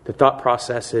the thought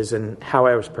processes and how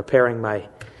I was preparing my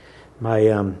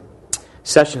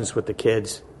sessions with the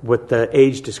kids with the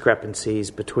age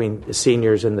discrepancies between the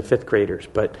seniors and the 5th graders.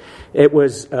 But it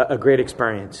was a great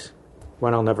experience,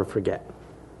 one I'll never forget.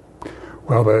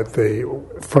 Well,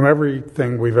 from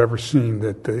everything we've ever seen,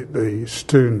 that the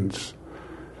students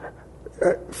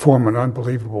form an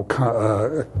unbelievable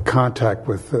contact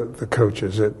with the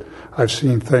coaches. I've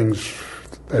seen things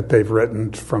that they've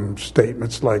written, from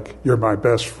statements like "You're my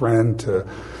best friend" to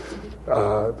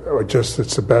or just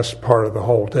 "It's the best part of the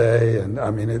whole day," and I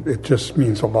mean it just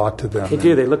means a lot to them. They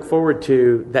do. They look forward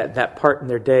to that part in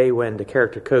their day when the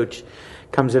character coach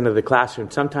comes into the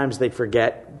classroom. Sometimes they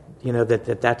forget,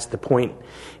 that's the point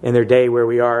in their day where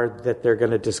we are, that they're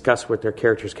going to discuss with their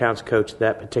characters counts coach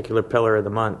that particular pillar of the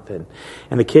month, and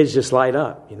the kids just light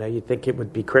up. You'd think it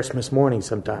would be Christmas morning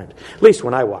sometimes, at least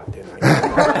when I walked in.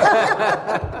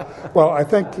 Well, I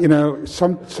think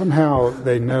somehow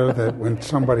they know that when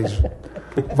somebody's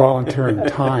volunteering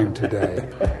time today,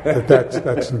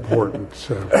 that's important.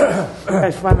 So you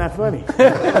guys find that funny?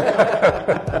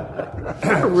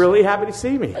 They're really happy to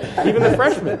see me, even the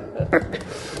freshmen.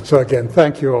 So again,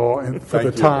 thank you all for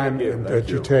the time that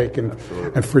you take and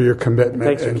for your commitment.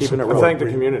 Thanks for keeping it rolling. Thank the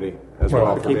community as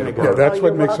well. For keeping it going. Yeah, that's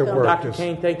what makes it work. Dr.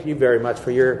 Kane, thank you very much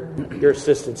for your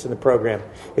assistance in the program.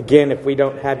 Again, if we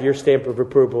don't have your stamp of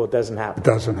approval, it doesn't happen. It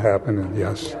doesn't happen, and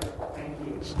yes.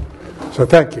 So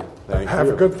thank you. Have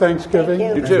a good Thanksgiving.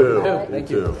 Thank you. You too. Thank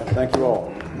you. Thank you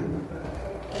all.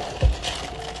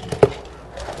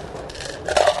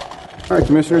 All right,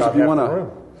 Commissioners, if you want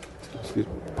to... Excuse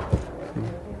me.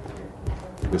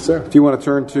 Yes, sir. If you want to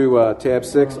turn to tab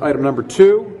 6, item number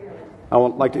 2, I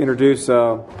would like to introduce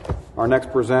our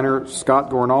next presenter, Scott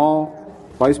Gornall,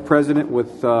 Vice President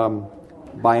with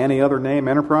By Any Other Name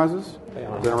Enterprises.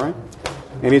 Is that right?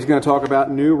 And he's going to talk about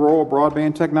new rural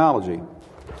broadband technology.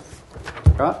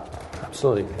 Scott?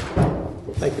 Absolutely.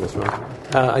 Thank you, Mr.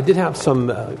 Rowe. I did have some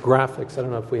graphics. I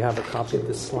don't know if we have a copy of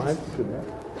this slide.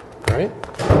 All right.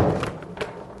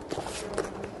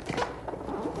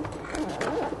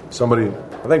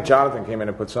 I think Jonathan came in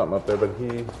and put something up there, but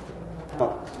he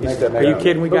stepped Are you out.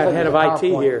 kidding? We got head of IT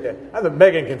here. Yeah. I bet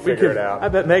Megan can figure it out. I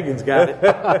bet Megan's got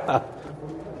it.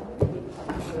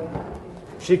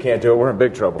 She can't do it. We're in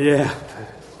big trouble. Yeah.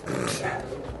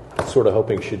 Sort of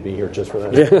hoping she'd be here just for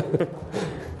that. Yeah.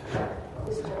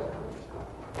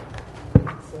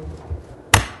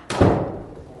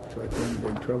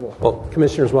 Well,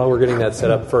 Commissioners, while we're getting that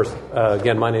set up, first,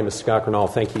 again, my name is Scott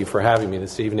Gornall. Thank you for having me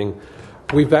this evening.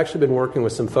 We've actually been working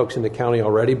with some folks in the county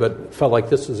already, but felt like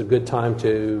this was a good time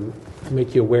to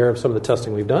make you aware of some of the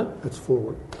testing we've done. That's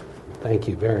forward. Thank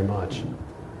you very much.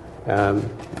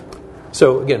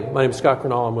 So, again, my name is Scott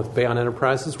Gornall. I'm with Bayonne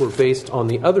Enterprises. We're based on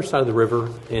the other side of the river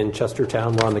in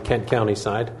Chestertown. We're on the Kent County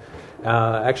side.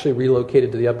 Actually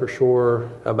relocated to the Upper Shore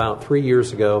about 3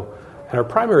 years ago. And our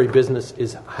primary business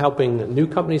is helping new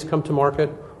companies come to market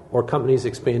or companies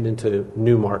expand into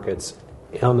new markets.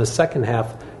 On the second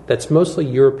half, that's mostly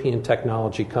European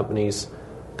technology companies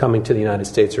coming to the United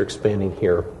States or expanding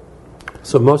here.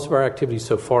 So most of our activity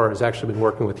so far has actually been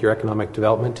working with your economic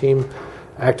development team,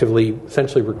 actively,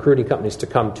 essentially recruiting companies to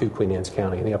come to Queen Anne's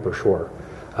County in the Upper Shore.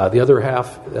 The other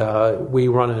half, we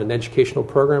run an educational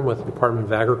program with the Department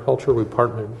of Agriculture. We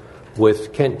partnered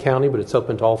with Kent County, but it's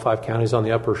open to all 5 counties on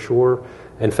the Upper Shore.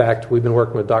 In fact, we've been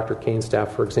working with Dr. Kane's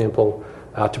staff, for example,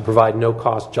 to provide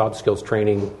no-cost job skills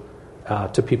training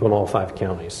to people in all 5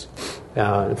 counties.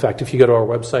 In fact, if you go to our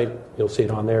website, you'll see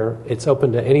it on there. It's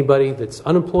open to anybody that's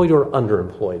unemployed or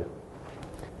underemployed.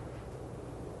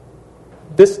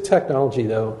 This technology,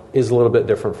 though, is a little bit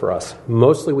different for us.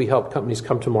 Mostly we help companies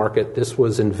come to market. This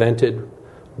was invented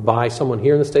by someone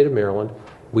here in the state of Maryland.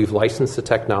 We've licensed the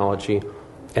technology,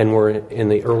 and we're in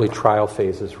the early trial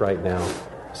phases right now.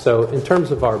 So in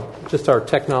terms of our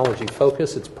technology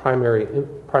focus, it's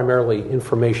primarily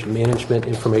information management,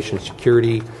 information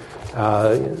security,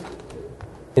 and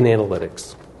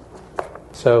analytics.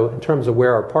 So in terms of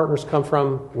where our partners come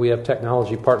from, we have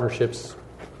technology partnerships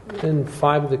in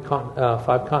 5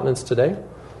 continents today.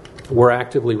 We're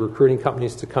actively recruiting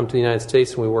companies to come to the United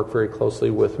States, and we work very closely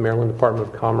with Maryland Department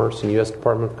of Commerce and U.S.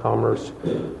 Department of Commerce,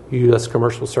 U.S.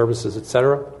 Commercial Services,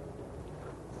 etc.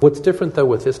 What's different, though,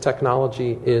 with this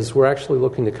technology is we're actually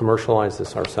looking to commercialize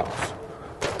this ourselves.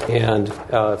 And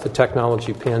if the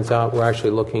technology pans out, we're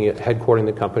actually looking at headquartering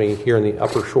the company here in the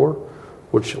Upper Shore,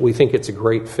 which we think it's a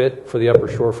great fit for the Upper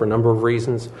Shore for a number of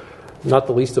reasons, not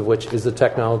the least of which is the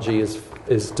technology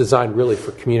is designed really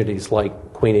for communities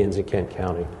like Queen Anne's and Kent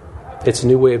County. It's a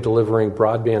new way of delivering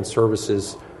broadband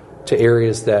services to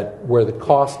areas where the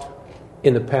cost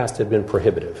in the past had been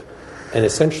prohibitive. And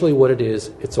essentially what it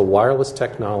is, it's a wireless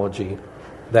technology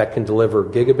that can deliver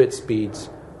gigabit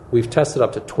speeds. We've tested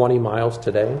up to 20 miles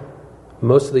today.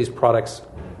 Most of these products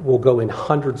will go in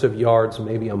hundreds of yards,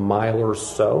 maybe a mile or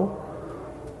so.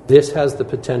 This has the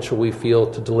potential, we feel,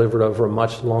 to deliver it over a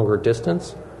much longer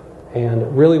distance.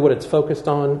 And really what it's focused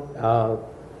on,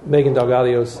 Megan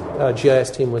Delgadio's GIS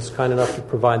team was kind enough to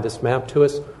provide this map to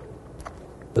us.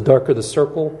 The darker the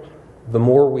circle, the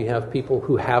more we have people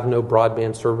who have no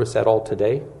broadband service at all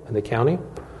today in the county.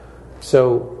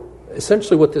 So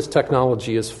essentially what this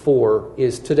technology is for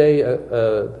is today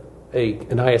an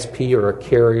ISP or a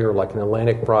carrier like an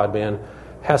Atlantic Broadband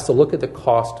has to look at the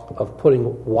cost of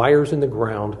putting wires in the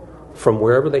ground from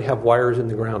wherever they have wires in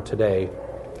the ground today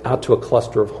out to a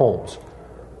cluster of homes.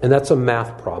 And that's a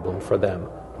math problem for them.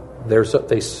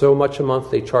 They so much a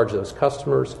month they charge those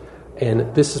customers,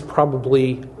 and this is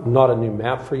probably not a new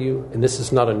map for you, and this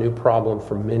is not a new problem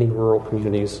for many rural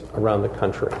communities around the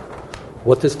country.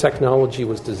 What this technology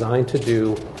was designed to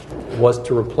do was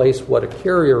to replace what a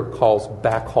carrier calls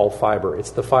backhaul fiber. It's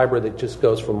the fiber that just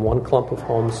goes from one clump of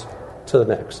homes to the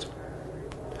next.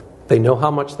 They know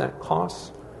how much that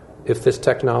costs. If this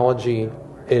technology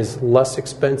is less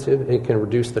expensive, it can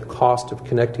reduce the cost of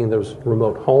connecting those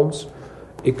remote homes.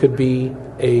 It could be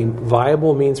a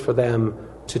viable means for them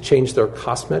to change their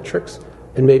cost metrics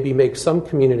and maybe make some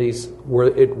communities where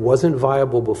it wasn't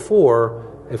viable before,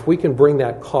 if we can bring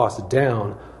that cost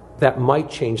down, that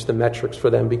might change the metrics for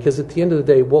them, because at the end of the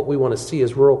day, what we want to see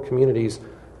is rural communities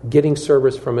getting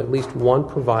service from at least one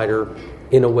provider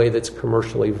in a way that's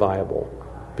commercially viable.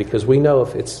 Because we know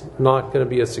if it's not going to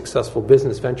be a successful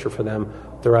business venture for them,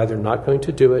 they're either not going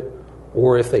to do it,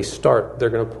 or if they start,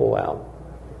 they're going to pull out.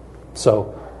 So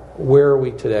where are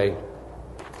we today?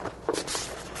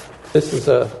 This is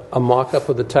a mock-up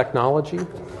of the technology.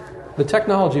 The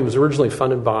technology was originally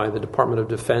funded by the Department of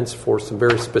Defense for some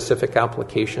very specific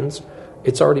applications.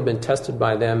 It's already been tested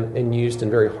by them and used in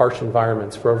very harsh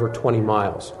environments for over 20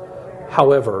 miles.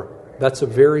 However, that's a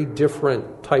very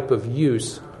different type of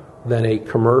use than a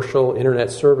commercial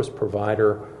internet service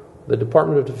provider. The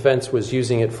Department of Defense was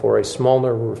using it for a small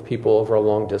number of people over a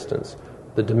long distance.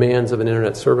 The demands of an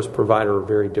internet service provider are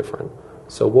very different.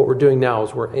 So what we're doing now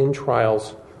is we're in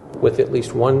trials with at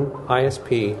least one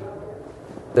ISP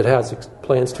that has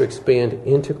plans to expand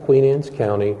into Queen Anne's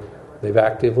County. They've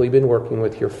actively been working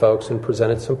with your folks and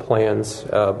presented some plans.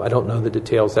 I don't know the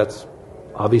details. That's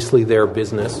obviously their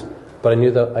business. But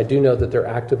I do know that they're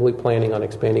actively planning on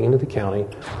expanding into the county.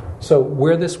 So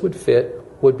where this would fit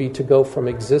would be to go from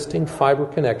existing fiber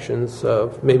connections,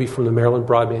 maybe from the Maryland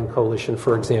Broadband Coalition,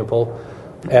 for example,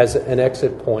 as an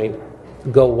exit point,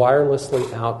 go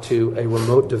wirelessly out to a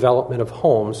remote development of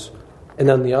homes.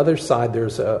 And on the other side,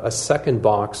 there's a second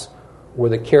box where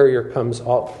the carrier comes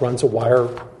up, runs a wire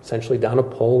essentially down a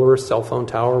pole or a cell phone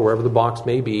tower, wherever the box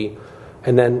may be,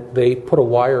 and then they put a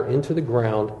wire into the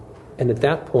ground, and at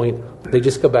that point, they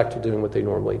just go back to doing what they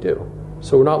normally do.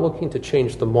 So we're not looking to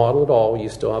change the model at all. You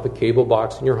still have a cable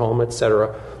box in your home,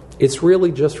 etc. It's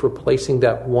really just replacing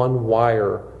that one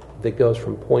wire that goes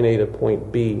from point A to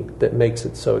point B that makes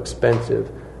it so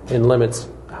expensive and limits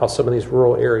how some of these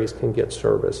rural areas can get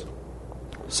service.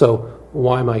 So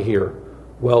why am I here?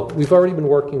 Well, we've already been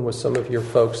working with some of your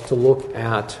folks to look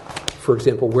at, for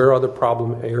example, where are the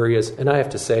problem areas? And I have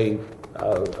to say,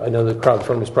 I know the crowd in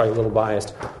front of me is probably a little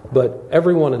biased, but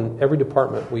everyone in every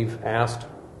department we've asked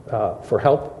for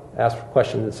help, asked for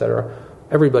questions, etc.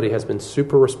 Everybody has been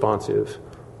super responsive,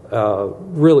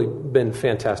 really been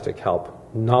fantastic help.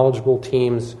 Knowledgeable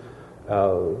teams,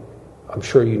 I'm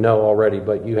sure you know already,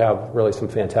 but you have really some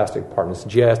fantastic partners.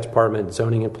 GIS department,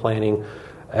 zoning and planning,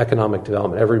 economic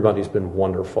development, everybody's been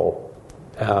wonderful.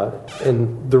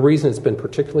 And the reason it's been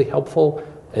particularly helpful,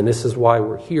 and this is why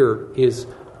we're here, is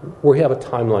we have a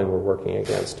timeline we're working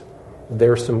against.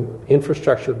 There are some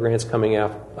infrastructure grants coming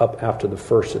up after the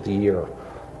first of the year.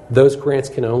 Those grants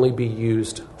can only be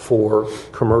used for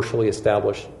commercially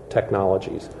established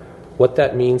technologies. What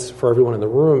that means for everyone in the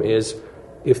room is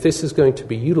if this is going to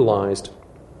be utilized,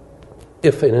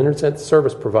 if an internet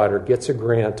service provider gets a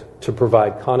grant to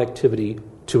provide connectivity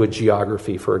to a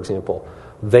geography, for example,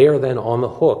 they are then on the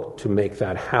hook to make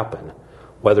that happen,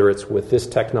 whether it's with this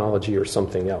technology or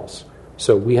something else.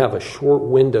 So we have a short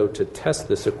window to test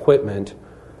this equipment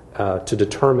to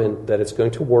determine that it's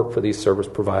going to work for these service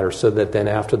providers, so that then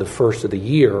after the first of the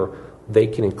year, they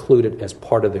can include it as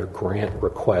part of their grant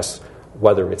requests,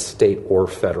 whether it's state or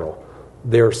federal.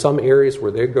 There are some areas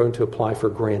where they're going to apply for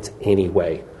grants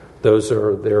anyway. There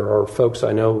are folks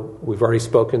I know, we've already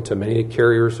spoken to many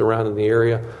carriers around in the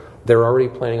area. They're already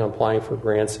planning on applying for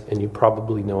grants, and you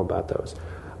probably know about those.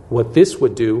 What this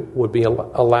would do would be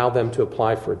allow them to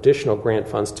apply for additional grant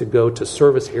funds to go to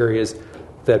service areas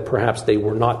that perhaps they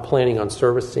were not planning on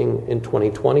servicing in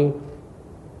 2020,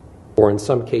 or in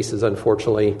some cases,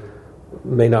 unfortunately,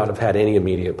 may not have had any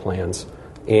immediate plans.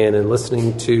 And in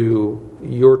listening to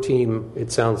your team,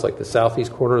 it sounds like the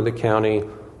southeast corner of the county,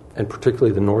 and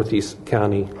particularly the northeast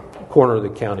corner of the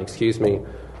county,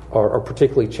 are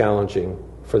particularly challenging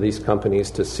for these companies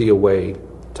to see a way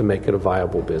to make it a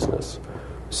viable business.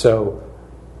 So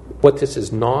what this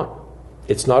is not,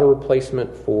 it's not a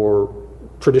replacement for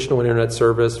traditional internet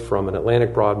service from an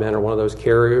Atlantic Broadband or one of those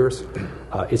carriers.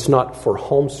 It's not for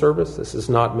home service. This is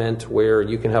not meant where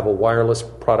you can have a wireless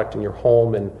product in your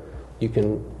home and you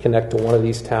can connect to one of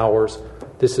these towers.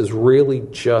 This is really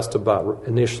just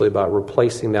initially about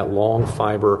replacing that long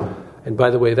fiber. And by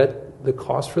the way, the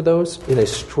cost for those in a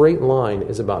straight line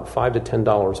is about $5 to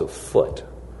 $10 a foot.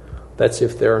 That's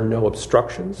if there are no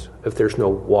obstructions, if there's no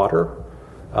water,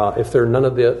 if there are none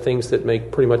of the things that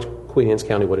make pretty much Queen Anne's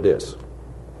County what it is.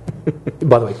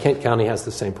 By the way, Kent County has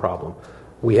the same problem.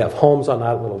 We have homes on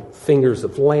that little fingers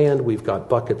of land. We've got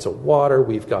buckets of water.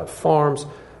 We've got farms.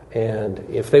 And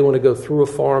if they want to go through a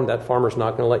farm, that farmer's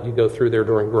not going to let you go through there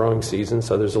during growing season,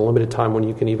 so there's a limited time when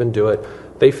you can even do it.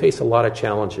 They face a lot of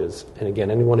challenges. And again,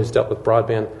 anyone who's dealt with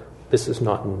broadband, this is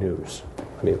not news.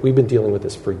 I mean, we've been dealing with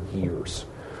this for years.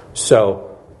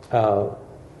 So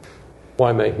why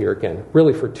am I here again?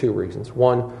 Really for two reasons.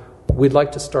 One, we'd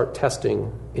like to start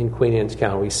testing in Queen Anne's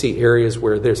County. We see areas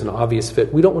where there's an obvious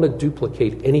fit. We don't want to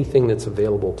duplicate anything that's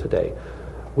available today.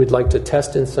 We'd like to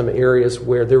test in some areas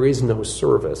where there is no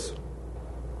service.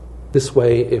 This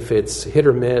way, if it's hit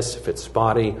or miss, if it's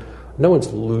spotty, no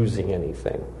one's losing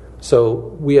anything. So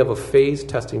we have a phased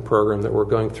testing program that we're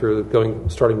going through,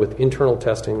 starting with internal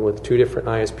testing with 2 different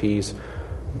ISPs.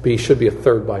 Should be a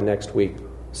third by next week.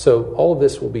 So all of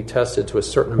this will be tested to a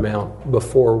certain amount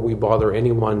before we bother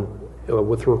anyone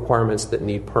with requirements that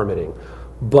need permitting.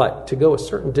 But to go a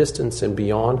certain distance and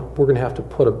beyond, we're going to have to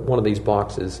put one of these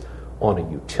boxes on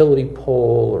a utility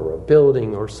pole or a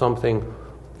building or something.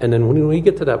 And then when we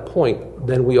get to that point,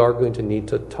 then we are going to need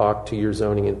to talk to your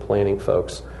zoning and planning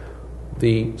folks.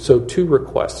 So 2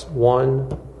 requests. One,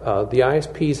 the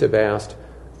ISPs have asked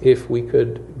if we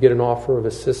could get an offer of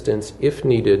assistance, if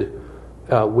needed,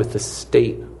 with the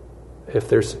state, if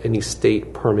there's any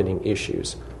state permitting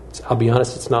issues. I'll be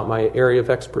honest, it's not my area of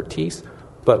expertise,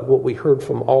 but what we heard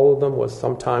from all of them was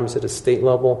sometimes at a state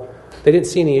level, they didn't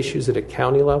see any issues at a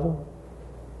county level.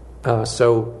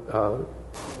 So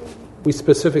we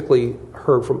specifically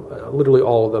heard from literally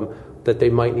all of them that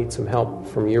they might need some help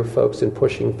from your folks in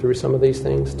pushing through some of these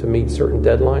things to meet certain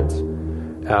deadlines.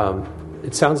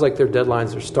 It sounds like their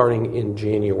deadlines are starting in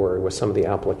January with some of the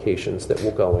applications that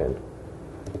will go in.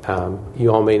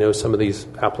 You all may know some of these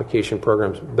application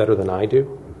programs better than I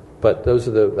do, but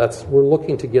we're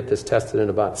looking to get this tested in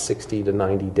about 60 to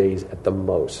 90 days at the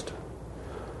most.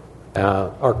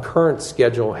 Our current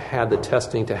schedule had the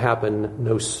testing to happen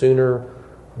no sooner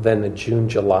than the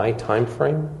June-July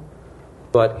timeframe,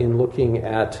 but in looking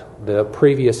at the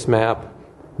previous map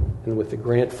and with the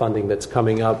grant funding that's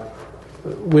coming up,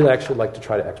 we'd actually like to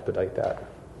try to expedite that.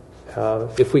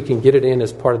 If we can get it in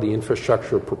as part of the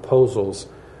infrastructure proposals,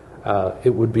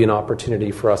 it would be an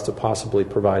opportunity for us to possibly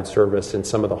provide service in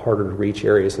some of the harder to reach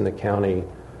areas in the county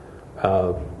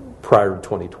prior to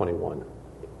 2021.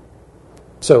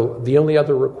 So the only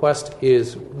other request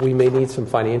is we may need some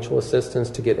financial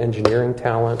assistance to get engineering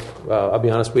talent. I'll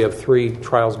be honest, we have 3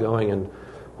 trials going and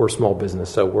we're a small business,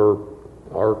 so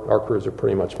our crews are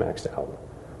pretty much maxed out.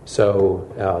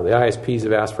 So the ISPs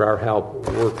have asked for our help.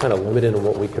 We're kind of limited in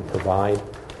what we could provide.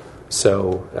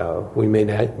 So we may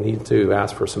need to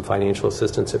ask for some financial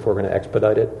assistance if we're going to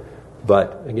expedite it.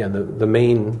 But again, the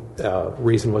main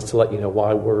reason was to let you know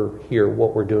why we're here,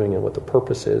 what we're doing, and what the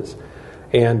purpose is.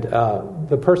 And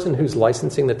the person who's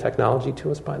licensing the technology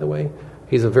to us, by the way,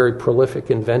 he's a very prolific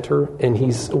inventor, and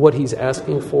what he's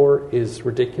asking for is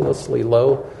ridiculously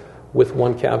low, with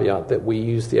one caveat that we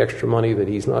use the extra money that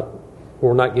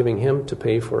we're not giving him to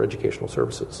pay for educational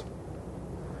services.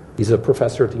 He's a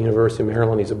professor at the University of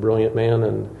Maryland. He's a brilliant man,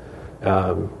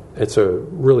 and it's a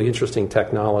really interesting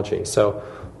technology. So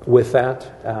with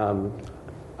that,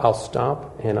 I'll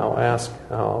stop and I'll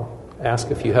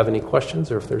ask if you have any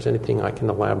questions or if there's anything I can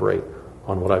elaborate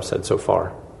on what I've said so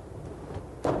far.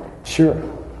 Sure.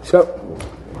 So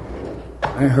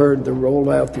I heard the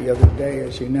rollout the other day,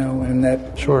 as you know, and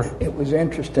that Sure. It was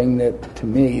interesting that to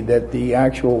me that the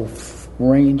actual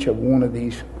range of one of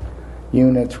these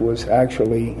units was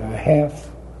actually a half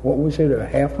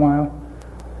mile?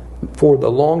 For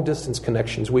the long distance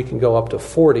connections, we can go up to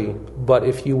 40, but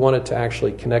if you wanted to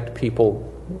actually connect people,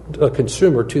 a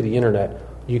consumer, to the internet,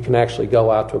 you can actually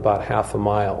go out to about half a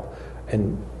mile.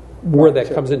 And where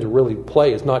that comes into really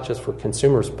play is not just for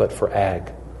consumers, but for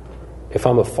ag. If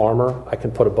I'm a farmer, I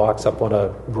can put a box up on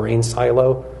a grain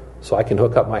silo, so I can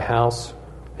hook up my house.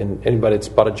 And anybody that's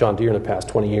bought a John Deere in the past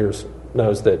 20 years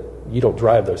knows that you don't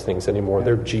drive those things anymore.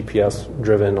 They're GPS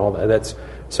driven, all that.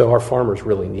 So our farmers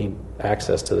really need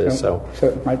access to this. So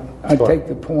I take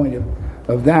the point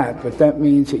of that, but that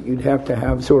means that you'd have to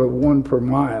have sort of one per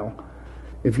mile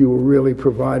if you were really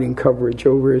providing coverage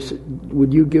over.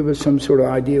 Would you give us some sort of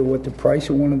idea what the price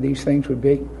of one of these things would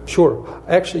be? Sure.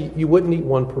 Actually, you wouldn't need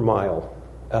one per mile.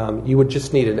 You would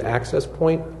just need an access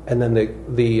point, and then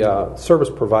the service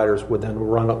providers would then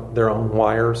run up their own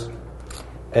wires,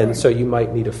 and so you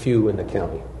might need a few in the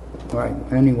county. Right.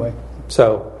 Anyway.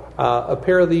 So a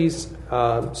pair of these.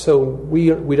 So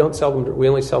we don't sell them. We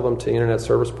only sell them to internet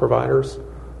service providers.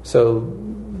 So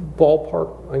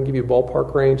ballpark, I can give you a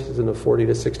ballpark range is in the 40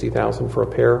 to 60,000 for a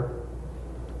pair.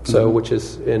 So which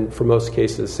is for most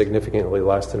cases significantly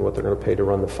less than what they're going to pay to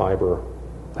run the fiber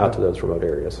out to those remote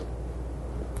areas.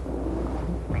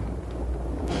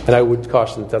 And I would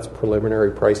caution that that's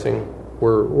preliminary pricing.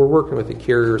 We're working with the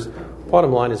carriers.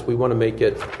 Bottom line is we want to make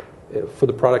it, for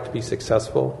the product to be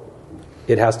successful,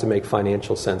 it has to make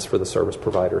financial sense for the service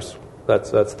providers.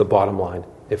 That's the bottom line.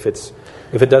 If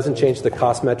it doesn't change the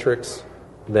cost metrics,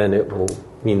 then it will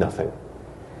mean nothing.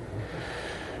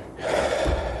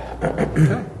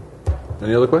 Okay.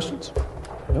 Any other questions?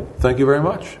 No. Thank you very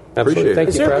much. Absolutely.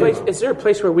 Appreciate it. Is there a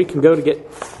place where we can go to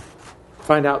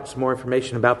find out some more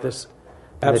information about this?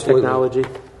 Absolutely. The technology?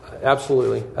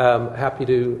 Absolutely. Happy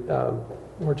to.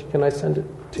 Margie, can I send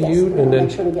it to you? And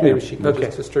then maybe she can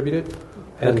just distribute it?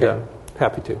 And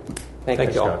happy to.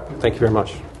 Thank you all. Scott. Thank you very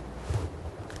much.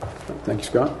 Thank you,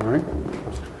 Scott. All right.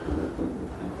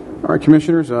 All right,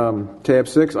 Commissioners, tab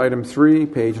 6, item 3,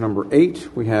 page number 8.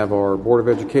 We have our Board of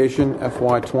Education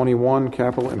FY21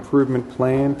 Capital Improvement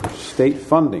Plan for state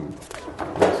funding.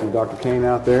 I see Dr. Kane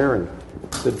out there, and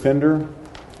Sid Pinder,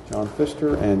 John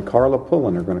Pfister, and Carla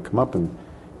Pullen are going to come up and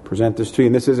present this to you.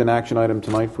 And this is an action item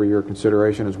tonight for your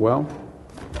consideration as well.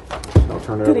 So I'll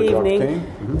turn it over to Dr. Kane.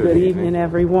 Mm-hmm. Good evening,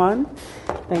 everyone.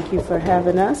 Thank you for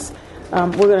having us.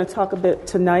 We're going to talk a bit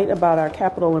tonight about our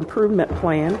capital improvement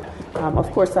plan. Of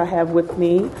course, I have with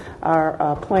me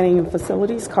our planning and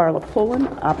facilities, Carla Pullen,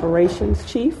 operations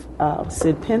chief,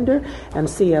 Sid Pinder, and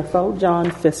CFO, John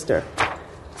Pfister.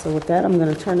 So with that, I'm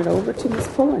going to turn it over to Ms.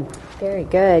 Pullen. Very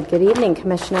good. Good evening,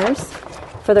 Commissioners.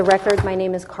 For the record, my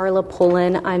name is Carla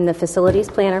Pullen. I'm the facilities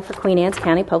planner for Queen Anne's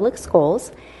County Public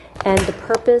Schools. And the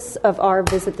purpose of our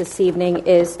visit this evening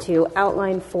is to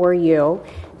outline for you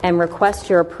and request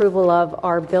your approval of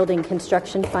our building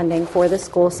construction funding for the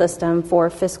school system for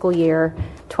fiscal year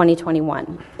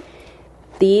 2021.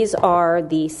 These are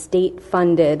the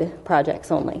state-funded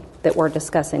projects only that we're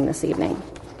discussing this evening.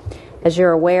 As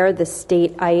you're aware, the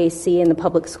state IAC and the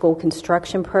public school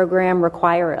construction program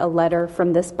require a letter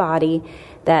from this body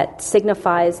that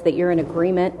signifies that you're in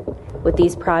agreement with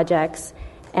these projects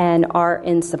and are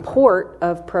in support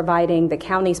of providing the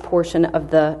county's portion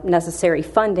of the necessary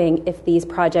funding if these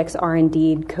projects are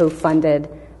indeed co-funded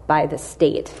by the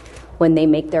state when they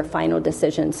make their final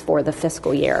decisions for the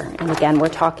fiscal year. And again, we're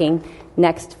talking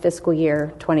next fiscal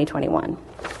year, 2021.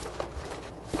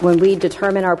 When we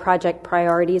determine our project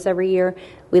priorities every year,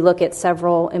 we look at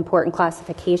several important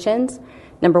classifications.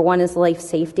 Number one is life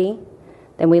safety.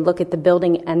 Then we look at the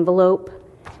building envelope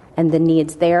and the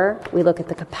needs there. We look at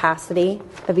the capacity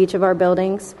of each of our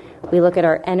buildings. We look at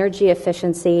our energy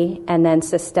efficiency and then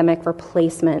systemic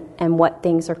replacement and what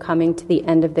things are coming to the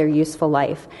end of their useful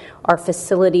life. Our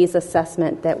facilities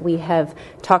assessment that we have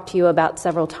talked to you about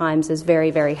several times is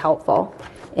very, very helpful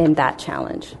in that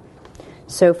challenge.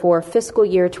 So for fiscal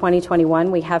year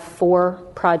 2021, we have 4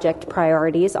 project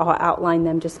priorities. I'll outline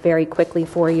them just very quickly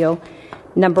for you.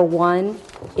 Number 1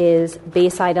 is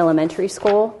Bayside Elementary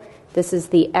School. This is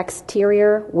the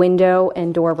exterior window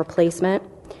and door replacement.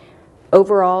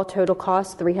 Overall, total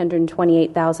cost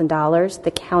 $328,000.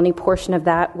 The county portion of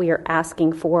that, we are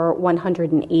asking for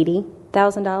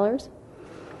 $180,000.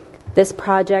 This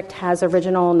project has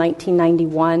original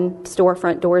 1991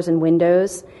 storefront doors and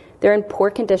windows. They're in poor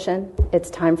condition. It's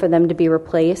time for them to be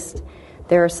replaced.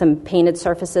 There are some painted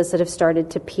surfaces that have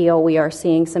started to peel. We are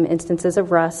seeing some instances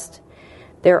of rust.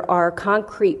 There are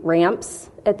concrete ramps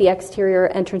at the exterior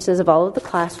entrances of all of the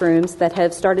classrooms that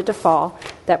have started to fall.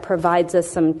 That provides us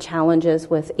some challenges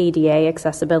with ADA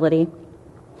accessibility.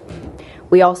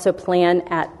 We also plan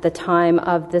at the time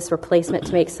of this replacement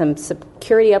to make some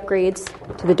security upgrades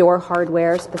to the door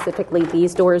hardware. Specifically,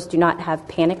 these doors do not have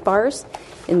panic bars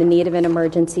in the need of an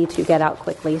emergency to get out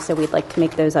quickly, so we'd like to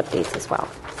make those updates as well.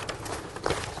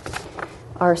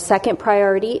 Our second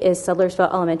priority is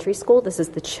Sudlersville Elementary School. This is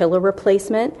the chiller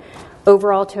replacement.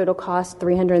 Overall total cost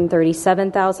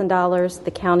 $337,000.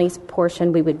 The county's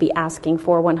portion we would be asking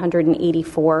for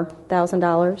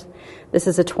 $184,000. This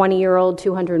is a 20-year-old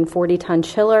 240-ton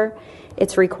chiller.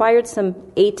 It's required some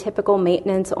atypical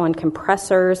maintenance on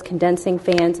compressors, condensing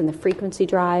fans, and the frequency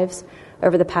drives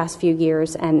over the past few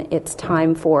years, and it's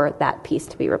time for that piece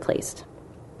to be replaced.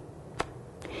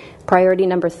 Priority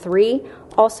number 3,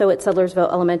 also at Sudlersville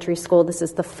Elementary School, this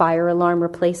is the fire alarm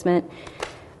replacement.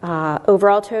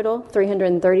 Overall total,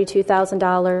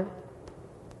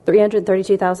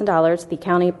 $332,000. The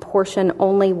county portion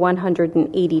only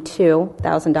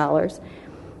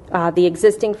 $182,000. The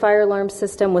existing fire alarm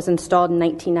system was installed in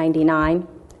 1999,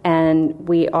 and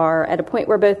we are at a point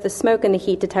where both the smoke and the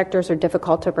heat detectors are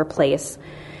difficult to replace.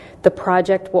 The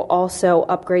project will also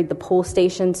upgrade the pull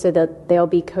station so that they'll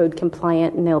be code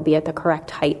compliant and they'll be at the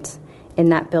correct height in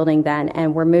that building then.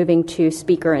 And we're moving to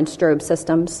speaker and strobe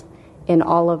systems in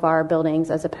all of our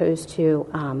buildings as opposed to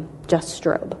just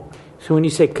strobe. So when you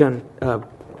say code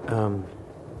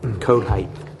height,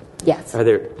 yes, are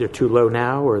they're too low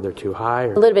now, or they're too high?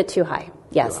 Or? A little bit too high.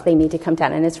 Yes, they need to come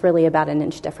down, and it's really about an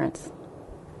inch difference.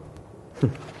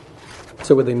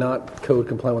 So were they not code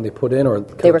compliant when they put in, or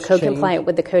they were code compliant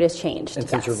when the code has changed? And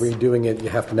since you're redoing it, you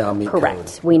have to now meet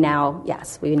correct. Code. We now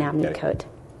meet code.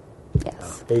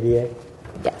 Yes. ADA.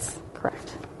 Yes,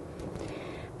 correct.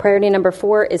 Priority number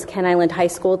 4 is Kent Island High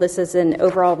School. This is an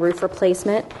overall roof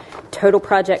replacement. Total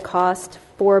project cost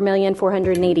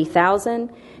 $4,480,000.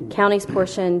 County's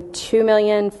portion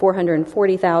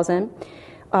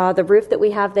 $2,440,000. The roof that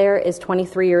we have there is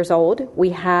 23 years old.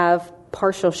 We have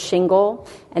partial shingle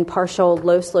and partial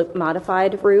low slope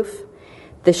modified roof.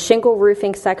 The shingle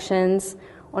roofing sections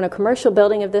on a commercial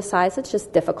building of this size, it's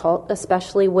just difficult,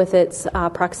 especially with its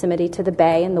proximity to the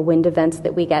bay and the wind events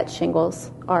that we get.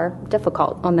 Shingles are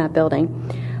difficult on that building.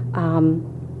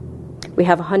 We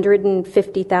have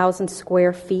 150,000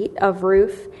 square feet of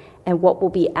roof, and what we'll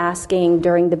be asking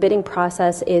during the bidding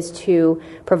process is to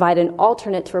provide an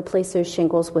alternate to replace those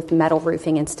shingles with metal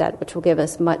roofing instead, which will give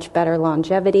us much better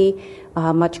longevity,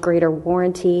 much greater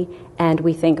warranty, and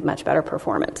we think much better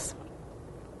performance.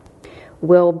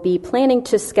 We'll be planning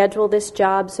to schedule this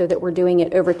job so that we're doing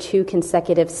it over 2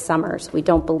 consecutive summers. We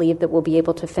don't believe that we'll be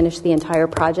able to finish the entire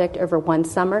project over one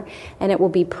summer, and it will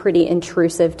be pretty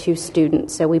intrusive to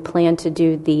students. So we plan to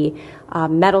do the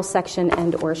metal section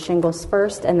and or shingles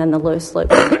first, and then the low slope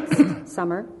next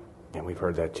summer. And we've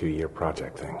heard that 2-year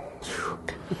project thing.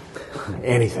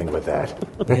 Anything with that.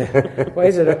 Why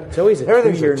is it? It's always a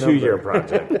Everything's two-year a 2-year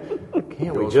project.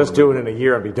 Can't we just do it in a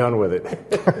year and be done with it?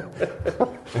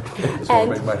 Just want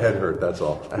to make my head hurt, that's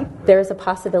all. There's a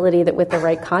possibility that with the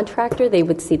right contractor, they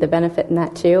would see the benefit in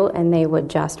that too, and they would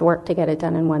just work to get it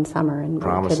done in one summer. And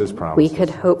promises. We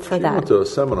could hope for She that. went to a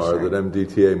seminar that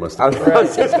MDTA must have. I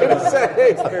was just going to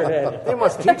say, they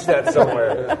must teach that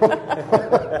somewhere.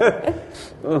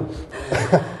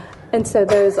 And so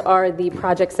those are the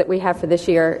projects that we have for this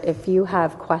year. If you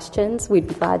have questions, we'd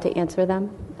be glad to answer them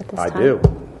at this time. I do.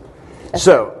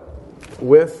 So,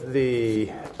 with the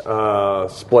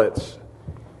splits,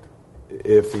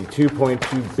 if the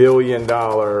 $2.2 billion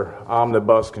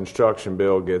omnibus construction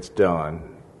bill gets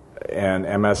done and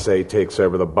MSA takes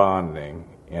over the bonding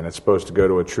and it's supposed to go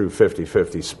to a true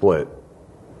 50-50 split,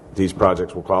 these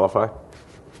projects will qualify?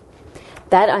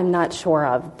 That I'm not sure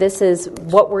of. This is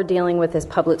what we're dealing with is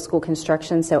public school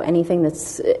construction, so anything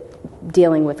that's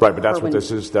dealing with right, but that's what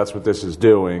this is. That's what this is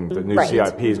doing. The new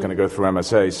CIP is going to go through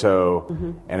MSA,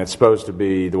 so and it's supposed to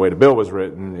be the way the bill was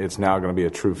written. It's now going to be a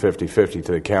true 50-50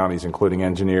 to the counties, including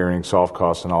engineering, soft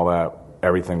costs, and all that.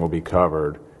 Everything will be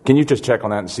covered. Can you just check on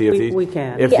that and see if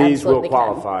these will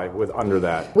qualify with under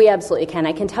that? We absolutely can.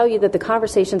 I can tell you that the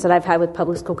conversations that I've had with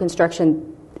public school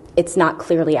construction, it's not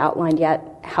clearly outlined yet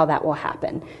how that will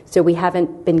happen. So we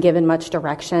haven't been given much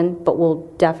direction, but we'll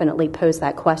definitely pose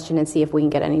that question and see if we can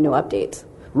get any new updates.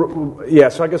 Yeah,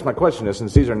 so I guess my question is,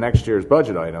 since these are next year's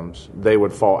budget items, they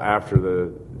would fall after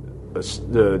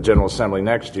the General Assembly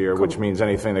next year, which means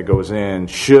anything that goes in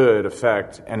should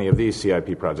affect any of these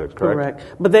CIP projects, correct?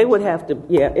 But they would have to,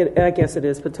 I guess it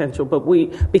is potential, but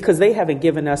because they haven't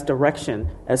given us direction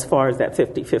as far as that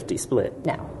 50-50 split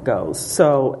goes.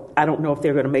 So I don't know if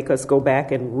they're going to make us go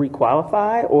back and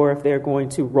requalify or if they're going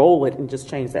to roll it and just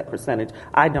change that percentage.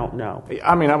 I don't know.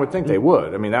 I mean, I would think they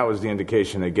would. I mean, that was the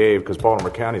indication they gave because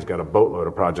Baltimore County's got a boatload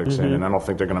of projects in, and I don't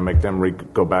think they're going to make them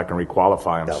go back and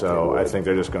requalify them. So I think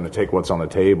they're just going to take what's on the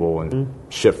table and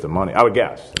shift the money. I would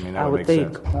guess. I mean, that would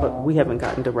make sense. But we haven't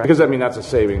gotten direction. Because, I mean, that's a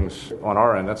savings on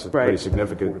our end. That's pretty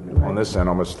significant on this end,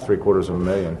 almost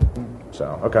 $750,000.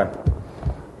 So, okay.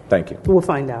 Thank you. We'll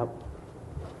find out.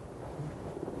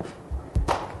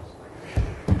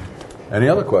 Any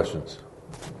other questions?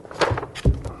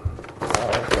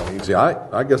 That's easy.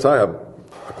 I guess I have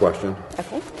a question.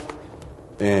 Okay.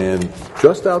 And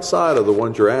just outside of the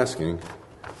ones you're asking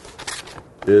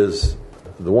is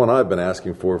the one I've been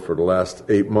asking for the last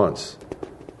 8 months.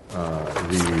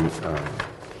 The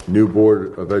new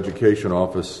Board of Education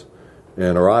office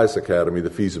and our ICE Academy, the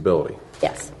feasibility.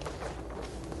 Yes.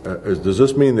 Does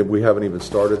this mean that we haven't even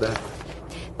started that?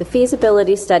 The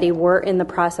feasibility study, we're in the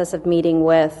process of meeting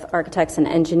with architects and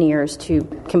engineers to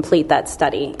complete that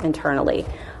study internally.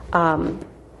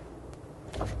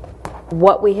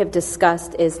 What we have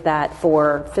discussed is that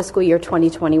for fiscal year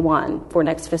 2021, for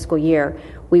next fiscal year,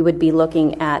 we would be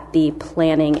looking at the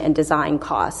planning and design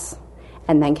costs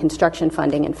and then construction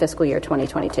funding in fiscal year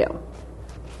 2022.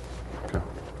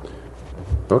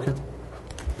 Okay.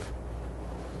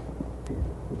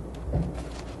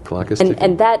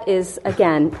 And that is,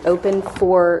 again, open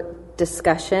for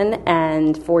discussion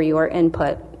and for your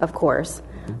input, of course.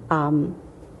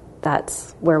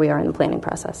 That's where we are in the planning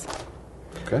process.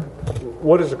 Okay.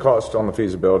 What is the cost on the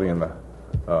feasibility and the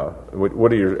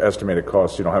what are your estimated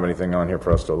costs? You don't have anything on here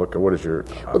for us to look at. What is your?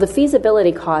 Well, the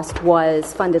feasibility cost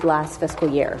was funded last fiscal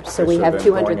year, so we have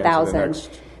 $200,000.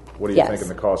 What are you thinking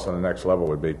the cost on the next level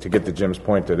would be to get the gyms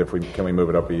pointed? Can we move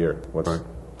it up a year?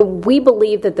 We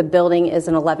believe that the building is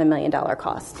an $11 million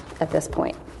cost at this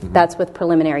point. That's with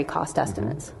preliminary cost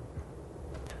estimates.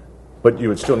 But you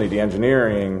would still need the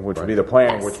engineering, which would be the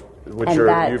planning, which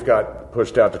you've got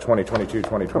pushed out to 2022,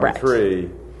 2023.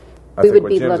 Correct. I think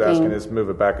what Jim's asking is move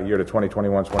it back a year to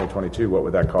 2021, 2022. What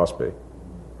would that cost be?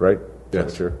 Right?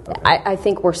 Yes. Sure. Okay. I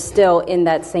think we're still in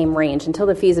that same range. Until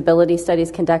the feasibility study is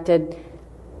conducted,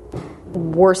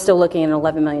 we're still looking at an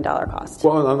 $11 million cost.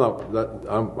 Well,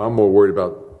 I'm more worried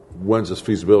about when's this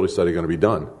feasibility study going to be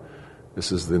done.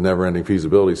 This is the never-ending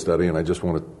feasibility study, and I just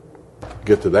want to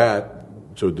get to that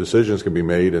so decisions can be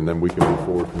made, and then we can move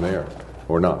forward from there,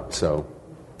 or not. So,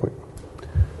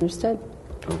 understood.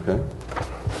 Okay.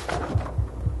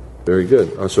 Very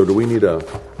good. So, do we need a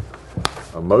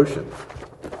motion?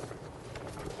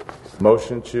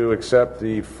 Motion to accept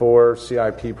the 4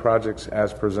 CIP projects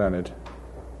as presented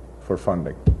for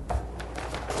funding.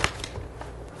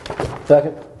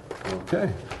 Second.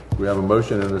 Okay. We have a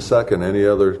motion and a second. Any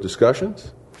other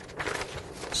discussions?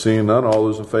 Seeing none, all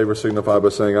those in favor signify by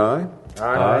saying aye.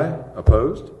 Aye.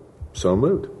 Opposed? So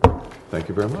moved. Thank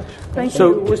you very much.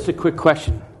 So, just a quick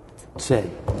question, Sid.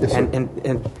 Yes, sir.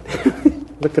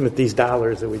 And looking at these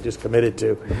dollars that we just committed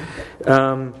to,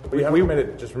 we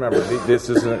committed. Just remember, this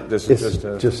isn't. This is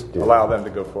just to allow them to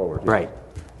go forward. Right.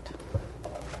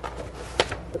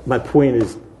 My point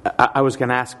is, I was going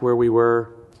to ask where we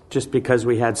were, just because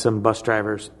we had some bus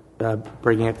drivers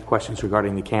bringing up questions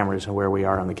regarding the cameras and where we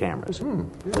are on the cameras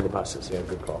for the buses. Yeah,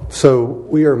 good call. So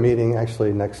we are meeting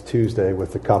actually next Tuesday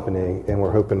with the company, and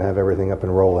we're hoping to have everything up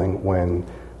and rolling when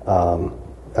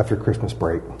after Christmas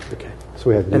break. Okay. So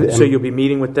we have. So you'll be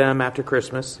meeting with them after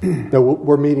Christmas? No,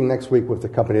 we're meeting next week with the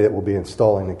company that will be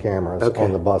installing the cameras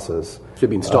on the buses. Should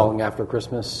be installing after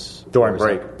Christmas during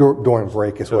break. During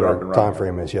break is what our time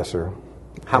frame is. Yes, sir.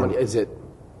 How many is it?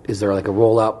 Is there like a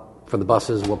rollout for the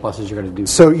buses? What buses you're going to do?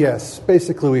 So yes,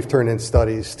 basically we've turned in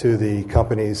studies to the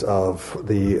companies of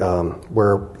the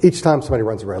where each time somebody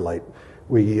runs a red light,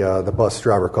 the bus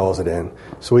driver calls it in.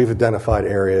 So we've identified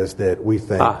areas that we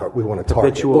think we want to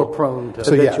target. More prone to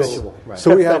habitual. Right.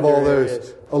 So we have all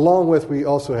those. Along with, we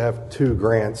also have 2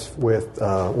 grants with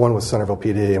one with Centerville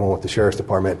PD and one with the Sheriff's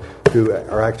Department, who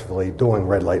are actively doing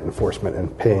red light enforcement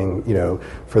and paying,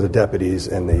 for the deputies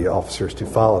and the officers to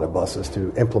follow the buses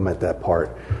to implement that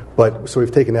part. But so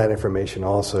we've taken that information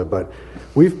also. But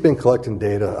we've been collecting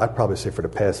data, I'd probably say for the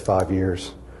past 5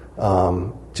 years.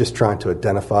 just trying to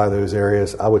identify those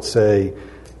areas. I would say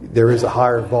there is a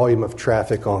higher volume of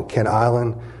traffic on Kent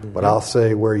Island, but I'll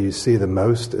say where you see the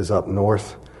most is up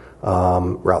north.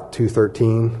 Route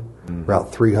 213,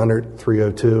 Route 300,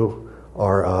 302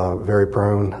 are very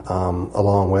prone,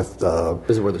 along with...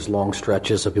 This is where there's long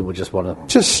stretches, so people just want to...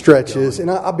 Just stretches, and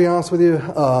I'll be honest with you,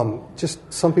 just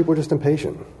some people are just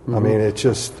impatient. I mean, it's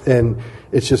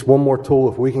just one more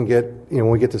tool. If we can get, when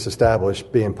we get this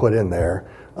established, being put in there,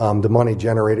 the money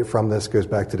generated from this goes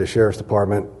back to the sheriff's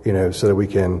department, so that we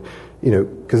can,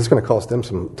 because it's going to cost them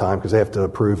some time because they have to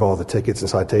approve all the tickets and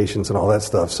citations and all that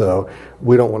stuff. So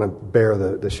we don't want to bear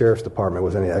the sheriff's department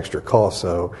with any extra cost.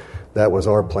 So that was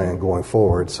our plan going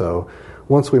forward. So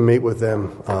once we meet with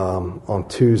them on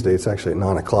Tuesday, it's actually at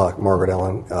 9 o'clock, Margaret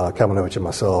Ellen, Kalmanovich, and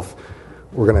myself,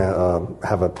 we're going to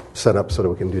have a set up so that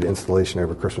we can do the installation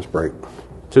over Christmas break.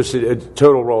 So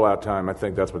total rollout time, I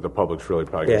think that's what the public's really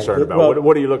probably concerned about. Well,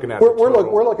 what are you looking at?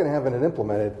 We're looking at having it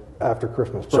implemented after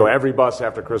Christmas break. So every bus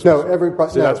after Christmas? No, every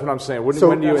bus. See, that's what I'm saying.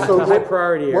 When do you... So high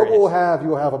priority areas. What we'll have,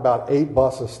 you'll have about 8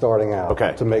 buses starting out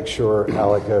to make sure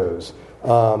how it goes.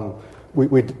 You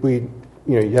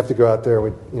have to go out there.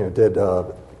 We did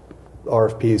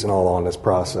RFPs and all on this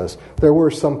process. There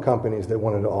were some companies that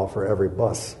wanted to offer every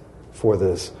bus for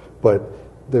this, but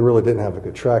they really didn't have a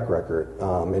good track record.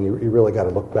 And you really got to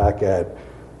look back at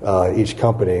each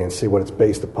company and see what it's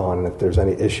based upon and if there's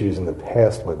any issues in the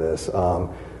past with this.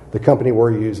 The company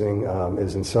we're using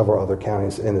is in several other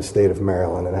counties in the state of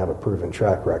Maryland and have a proven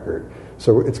track record.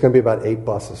 So it's going to be about 8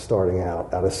 buses starting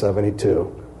out of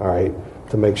 72, all right,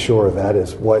 to make sure that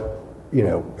is what,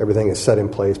 everything is set in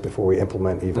place before we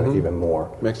implement even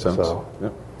more. Makes sense. So,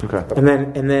 okay.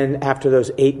 And then after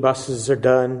those 8 buses are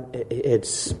done,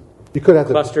 it's... You could have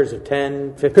clusters of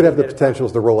 10, 15. Could have the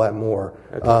potentials to roll out more.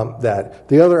 That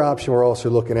the other option we're also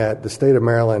looking at, the state of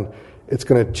Maryland, it's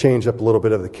going to change up a little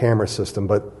bit of the camera system,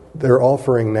 but they're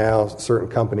offering now certain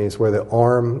companies where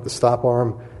the stop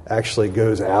arm, actually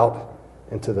goes out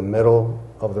into the middle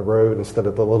of the road instead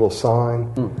of the little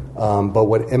sign. But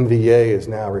what MVA is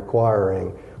now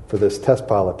requiring for this test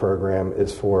pilot program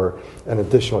is for an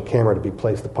additional camera to be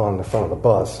placed upon the front of the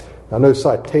bus. Now, no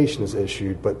citation is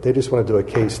issued, but they just want to do a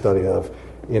case study of,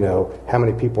 how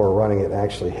many people are running it and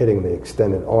actually hitting the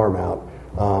extended arm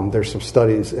out. There's some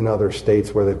studies in other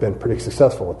states where they've been pretty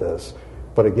successful with this.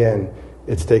 But again,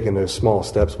 it's taking those small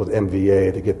steps with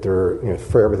MVA to get their,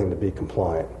 for everything to be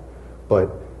compliant. But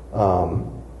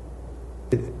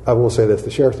I will say this,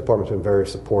 the Sheriff's Department's been very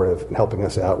supportive in helping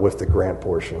us out with the grant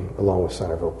portion, along with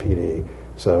Centerville PD.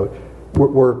 So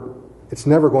it's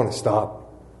never going to stop.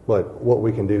 But what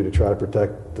we can do to try to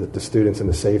protect the students and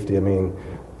the safety, I mean,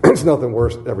 it's nothing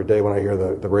worse every day when I hear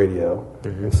the radio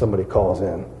and somebody calls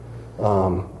in.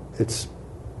 It's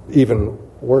even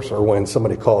worse when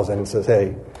somebody calls in and says,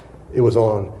 hey, it was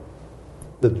on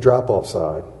the drop-off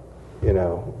side,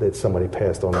 that somebody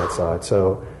passed on that side.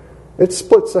 So it's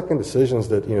split-second decisions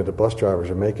that, the bus drivers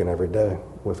are making every day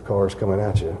with cars coming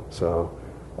at you. So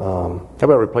how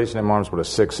about replacing them arms with a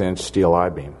 6-inch steel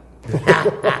I-beam?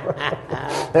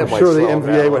 I'm sure the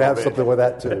MVA would have something with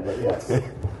that too, but yes.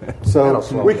 So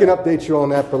we can update you on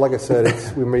that, but like I said,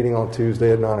 we're meeting on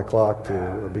Tuesday at 9 o'clock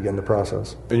to begin the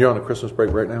process. And you're on a Christmas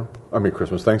break right now?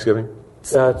 Thanksgiving?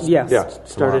 Yes.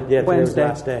 Started Wednesday.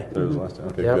 Last day. It was last day.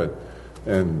 Okay, good.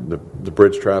 And the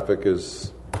bridge traffic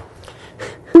is...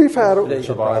 We've had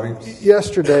surviving.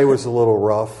 Yesterday was a little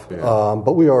rough,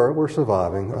 but we're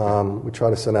surviving. We try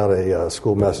to send out a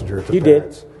school messenger to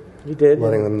parents. You did.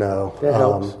 Letting them know. That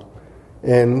helps.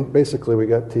 And basically, we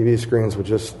got TV screens with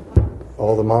just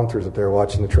all the monitors up there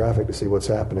watching the traffic to see what's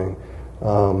happening.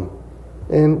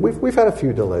 And we've had a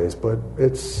few delays, but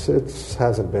it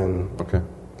hasn't been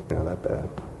that bad.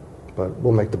 But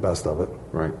we'll make the best of it.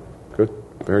 Right. Good.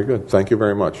 Very good. Thank you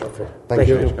very much. Thank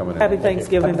you. For coming in. Happy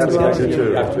Thanksgiving to all of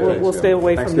you. We'll stay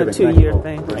away from the 2-year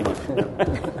thing.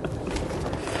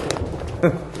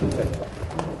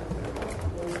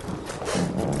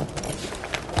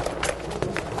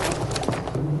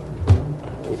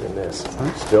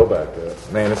 Still backed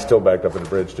up. Man, it's still backed up at the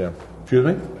bridge, Jim. Excuse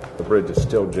me? The bridge is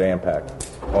still jam-packed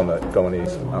on the going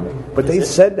east. But they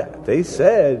said that. They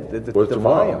said that the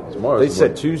tomorrow. They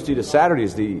said Tuesday to Saturday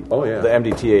is the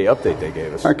MDTA update they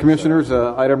gave us. All right, Commissioners,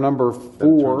 item number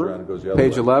 4,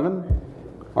 page 11,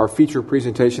 our feature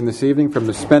presentation this evening from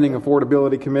the Spending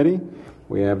Affordability Committee.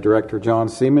 We have Director John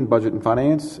Seaman, Budget and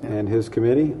Finance, and his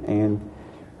committee, and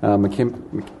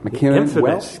McKinnon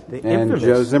Welch, and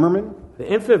Joe Zimmerman. The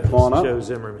infamous Joe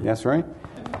Zimmerman. That's right.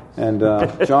 And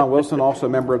John Wilson, also a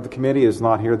member of the committee, is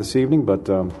not here this evening, but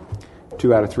 2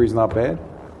 out of 3 is not bad.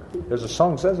 There's a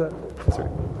song that says that. That's right.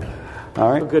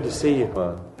 All right. Well, good to see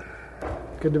you.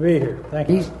 Good to be here. Thank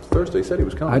you. Thursday he said he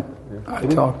was coming. I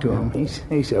talked to him.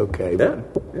 He's okay. Yeah,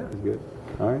 he's good.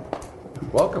 All right.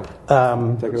 Welcome.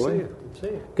 Take it away.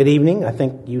 Good evening. I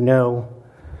think you know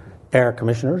our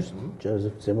commissioners,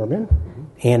 Joseph Zimmerman,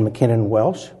 Ann McKinnon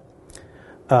Welsh,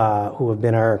 who have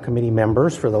been our committee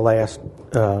members for the last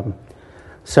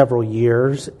several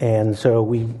years. And so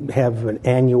we have an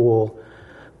annual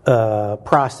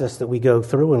process that we go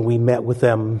through, and we met with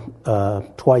them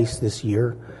twice this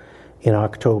year in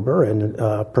October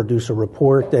and produce a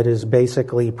report that is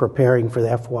basically preparing for the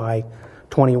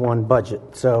FY21 budget.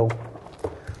 So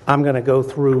I'm going to go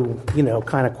through,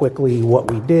 kind of quickly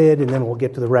what we did, and then we'll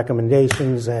get to the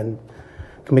recommendations, and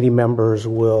committee members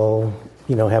will,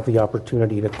 have the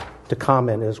opportunity to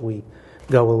comment as we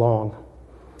go along.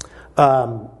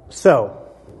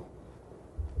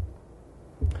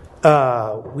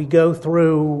 We go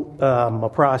through a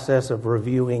process of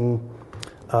reviewing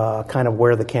kind of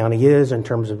where the county is in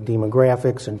terms of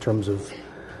demographics, in terms of,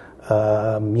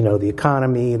 the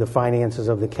economy, the finances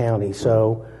of the county.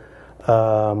 So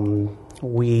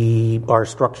we are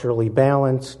structurally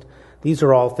balanced. These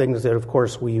are all things that, of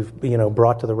course, we've,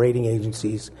 brought to the rating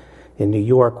agencies in New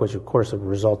York, which, of course, have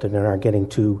resulted in our getting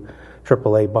 2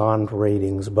 AAA bond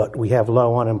ratings. But we have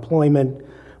low unemployment.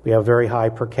 We have very high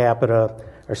per capita.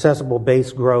 Our assessable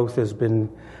base growth has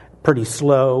been pretty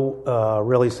slow,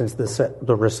 really, since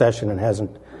the recession, and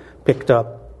hasn't picked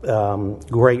up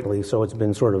greatly. So it's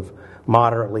been sort of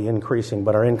moderately increasing.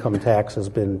 But our income tax has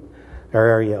been our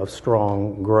area of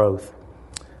strong growth.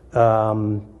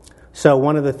 So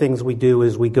one of the things we do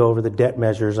is we go over the debt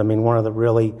measures. I mean, one of the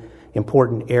really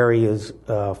important areas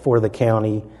for the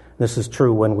county, this is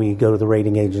true when we go to the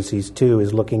rating agencies too,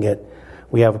 is looking at,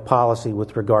 we have a policy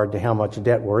with regard to how much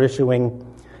debt we're issuing.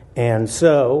 And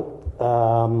so,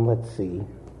 let's see.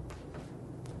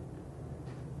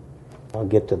 I'll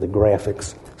get to the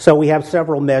graphics. So we have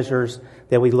several measures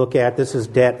that we look at. This is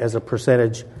debt as a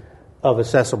percentage of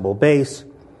assessable base.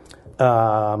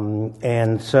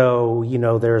 And so,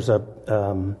 there's a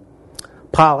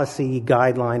policy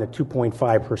guideline of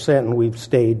 2.5%, and we've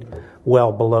stayed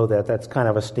well below that. That's kind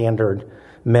of a standard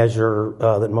measure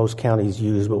that most counties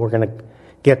use, but we're going to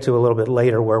get to a little bit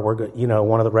later where we're,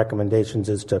 one of the recommendations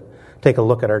is to take a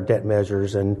look at our debt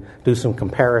measures and do some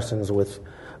comparisons with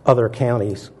other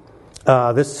counties.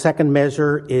 This second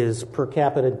measure is per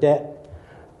capita debt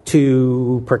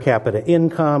to per capita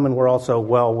income, and we're also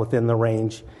well within the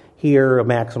range here, a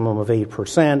maximum of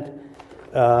 8%.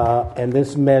 And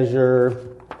this measure,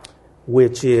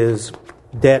 which is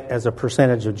debt as a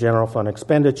percentage of general fund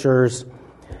expenditures,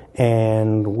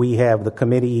 and we have the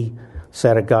committee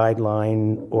set a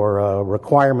guideline or a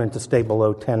requirement to stay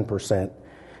below 10%.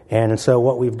 And so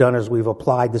what we've done is we've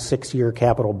applied the 6-year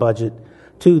capital budget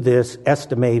to this,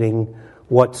 estimating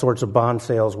what sorts of bond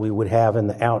sales we would have in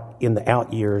the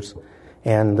out years,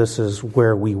 and this is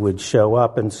where we would show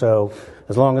up. And so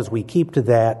as long as we keep to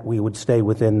that, we would stay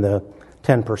within the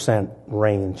 10%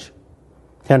 range,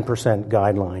 10%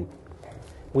 guideline.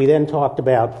 We then talked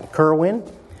about Kerwin,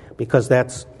 because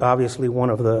that's obviously one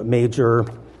of the major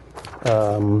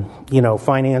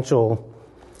financial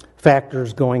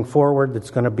factors going forward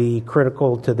that's going to be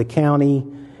critical to the county.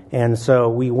 And so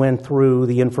we went through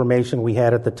the information we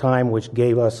had at the time, which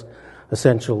gave us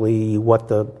essentially what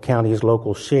the county's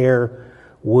local share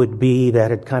would be that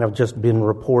had kind of just been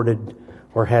reported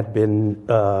or had been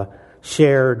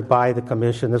shared by the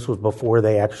commission. This was before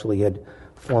they actually had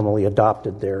formally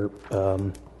adopted their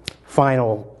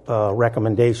final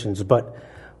recommendations. But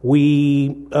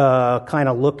we kind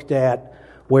of looked at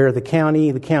where the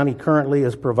county currently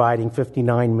is providing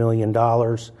 $59 million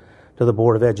to the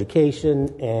Board of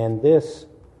Education, and this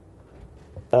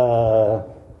kind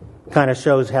of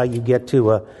shows how you get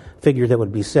to a figure that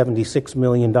would be $76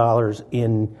 million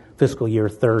in fiscal year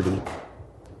 30.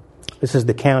 This is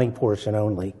the county portion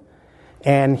only.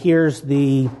 And here's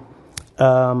the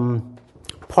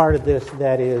part of this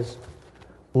that is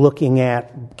looking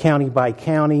at county by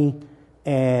county,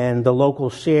 and the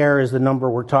local share is the number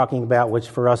we're talking about, which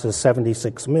for us is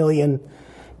 $76 million.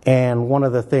 And one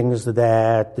of the things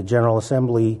that the General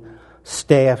Assembly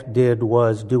staff did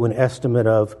was do an estimate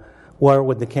of where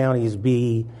would the counties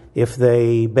be if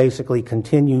they basically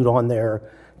continued on their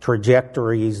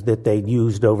trajectories that they'd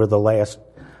used over the last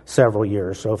several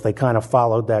years. So if they kind of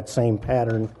followed that same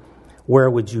pattern, where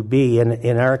would you be? And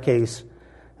in our case,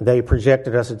 they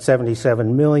projected us at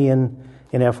 $77 million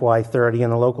in FY30,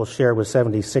 and the local share was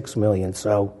 $76 million.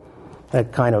 So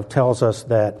that kind of tells us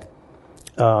that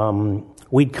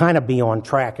we'd kind of be on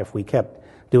track if we kept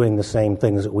doing the same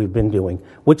things that we've been doing,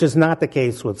 which is not the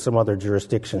case with some other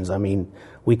jurisdictions. I mean,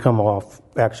 we come off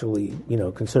actually,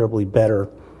 considerably better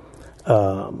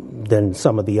than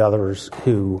some of the others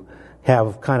who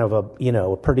have kind of a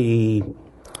pretty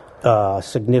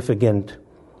significant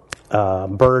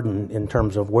burden in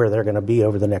terms of where they're going to be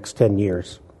over the next 10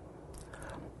 years.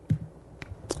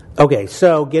 Okay,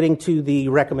 so getting to the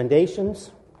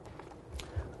recommendations.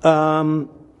 The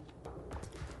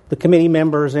committee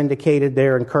members indicated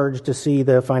they're encouraged to see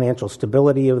the financial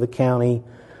stability of the county.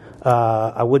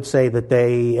 I would say that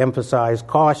they emphasize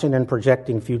caution in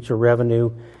projecting future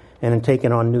revenue and in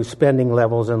taking on new spending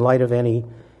levels in light of any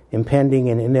impending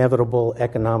and inevitable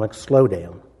economic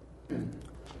slowdown.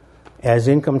 As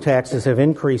income taxes have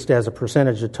increased as a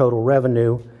percentage of total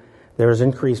revenue, there is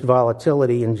increased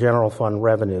volatility in general fund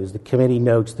revenues. The committee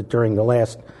notes that during the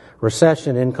last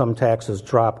recession, income taxes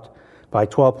dropped by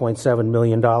 $12.7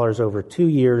 million over 2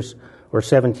 years, or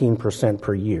 17%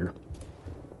 per year.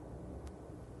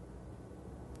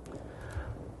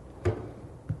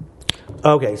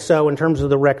 Okay, so in terms of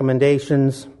the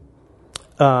recommendations,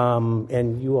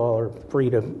 and you all are free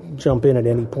to jump in at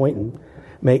any point and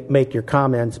make your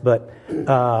comments, but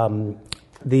the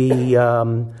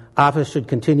office should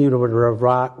continue to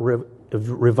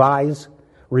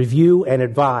review and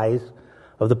advise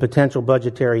of the potential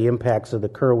budgetary impacts of the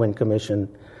Kirwan Commission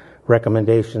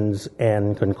recommendations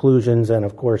and conclusions, and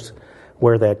of course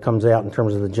where that comes out in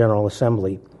terms of the General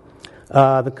Assembly.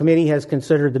 The committee has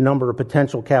considered the number of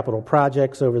potential capital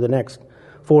projects over the next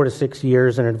 4 to 6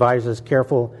 years and advises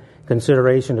careful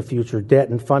consideration of future debt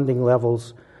and funding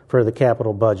levels for the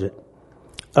capital budget.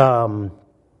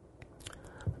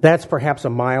 That's perhaps a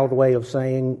mild way of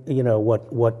saying,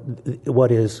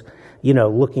 what is,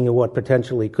 looking at what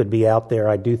potentially could be out there.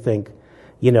 I do think,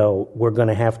 we're going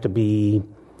to have to be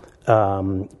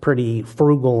pretty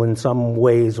frugal in some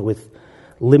ways with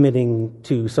limiting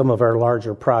to some of our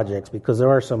larger projects, because there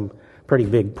are some pretty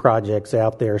big projects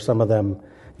out there. Some of them,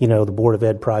 the Board of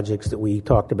Ed projects that we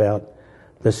talked about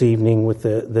this evening with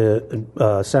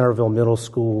the Centerville Middle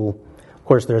School. Of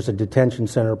course, there's a detention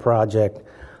center project.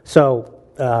 So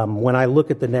when I look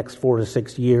at the next 4 to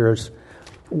 6 years,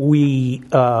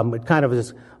 it kind of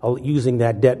is using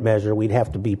that debt measure. We'd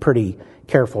have to be pretty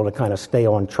careful to kind of stay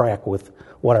on track with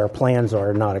what our plans are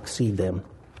and not exceed them.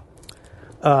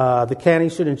 The county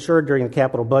should ensure during the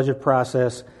capital budget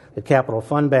process the capital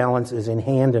fund balance is in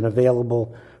hand and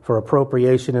available for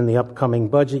appropriation in the upcoming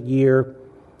budget year,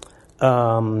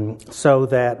 so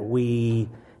that we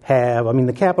have,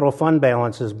 the capital fund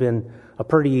balance has been a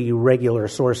pretty regular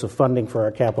source of funding for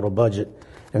our capital budget,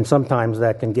 and sometimes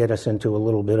that can get us into a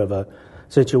little bit of a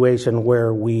situation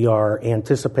where we are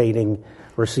anticipating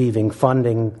receiving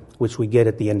funding, which we get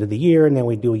at the end of the year, and then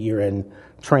we do a year-end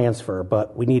transfer.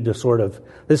 But we need to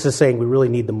this is saying we really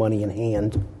need the money in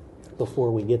hand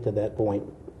before we get to that point.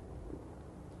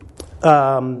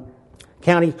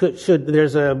 County should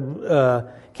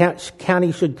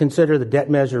consider the debt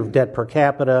measure of debt per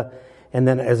capita, and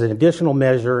then as an additional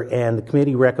measure, and the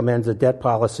committee recommends that debt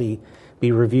policy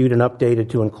be reviewed and updated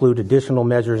to include additional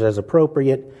measures as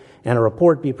appropriate, and a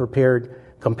report be prepared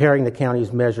comparing the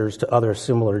county's measures to other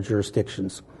similar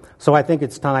jurisdictions. So I think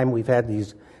it's time. We've had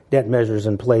these debt measures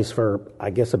in place for, I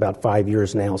guess, about 5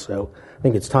 years now, so I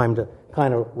think it's time to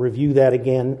kind of review that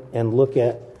again and look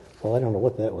at, I don't know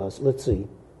what that was. Let's see.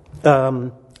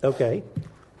 Okay.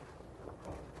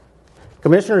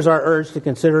 Commissioners are urged to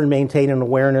consider and maintain an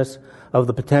awareness of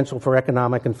the potential for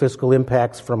economic and fiscal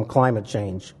impacts from climate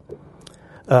change,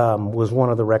 was one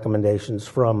of the recommendations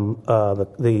from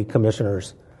the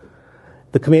commissioners.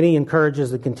 The committee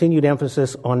encourages the continued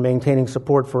emphasis on maintaining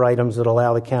support for items that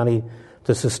allow the county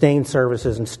to sustain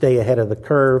services and stay ahead of the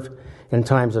curve in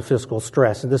times of fiscal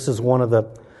stress. And this is one of the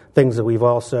things that we've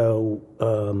also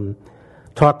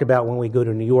talked about when we go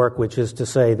to New York, which is to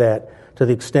say that to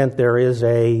the extent there is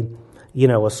a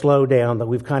slowdown, that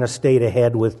we've kind of stayed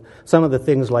ahead with some of the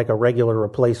things like irregular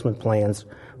replacement plans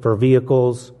for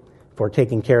vehicles, for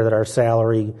taking care that our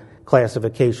salary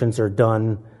classifications are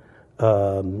done,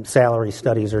 salary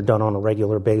studies are done on a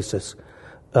regular basis,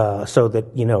 so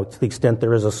that, to the extent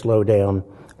there is a slowdown,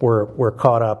 we're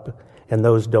caught up and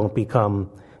those don't become,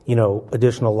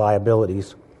 additional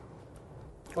liabilities.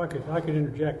 If I could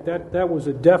interject, that was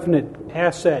a definite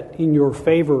asset in your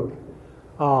favor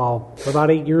about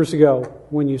 8 years ago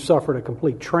when you suffered a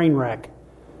complete train wreck.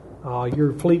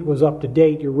 Your fleet was up to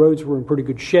date, your roads were in pretty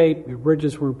good shape, your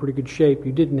bridges were in pretty good shape.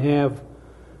 You didn't have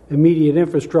immediate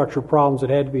infrastructure problems that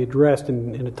had to be addressed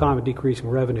in a time of decreasing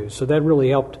revenues. So that really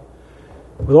helped.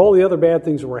 With all the other bad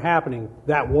things that were happening,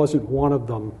 that wasn't one of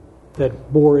them.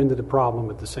 that bore into the problem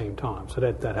at the same time. So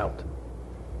that helped.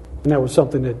 And that was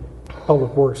something that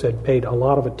Public Works had paid a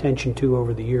lot of attention to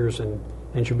over the years and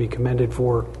should be commended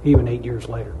for even 8 years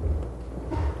later.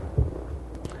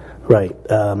 Right.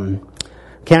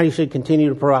 County should continue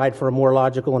to provide for a more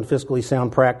logical and fiscally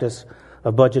sound practice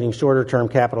of budgeting shorter-term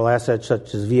capital assets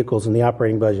such as vehicles in the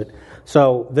operating budget.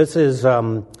 So this is,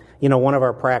 one of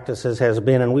our practices has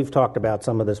been, and we've talked about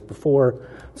some of this before.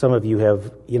 Some of you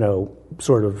have,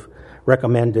 sort of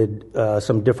recommended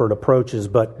some different approaches,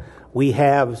 but we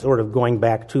have sort of going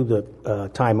back to the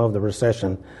time of the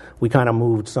recession, we kind of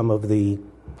moved some of the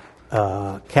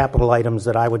capital items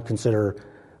that I would consider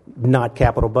not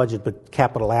capital budget, but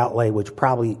capital outlay, which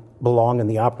probably belong in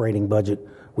the operating budget.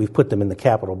 We've put them in the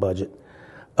capital budget.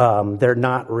 They're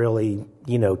not really,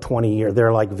 20-year.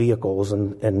 They're like vehicles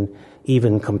and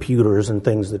even computers and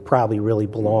things that probably really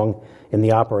belong in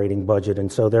the operating budget.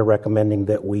 And so they're recommending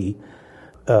that we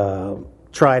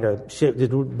try to shift,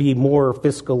 it would be more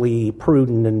fiscally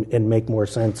prudent and make more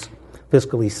sense,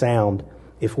 fiscally sound,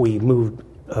 if we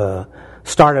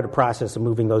started a process of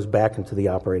moving those back into the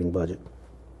operating budget.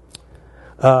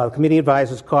 The committee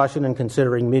advises caution in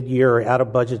considering mid-year or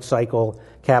out-of-budget cycle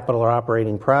capital or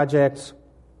operating projects.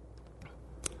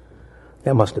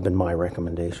 That must have been my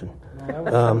recommendation.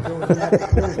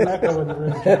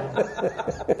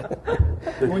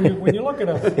 When you look at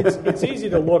it's easy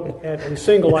to look at a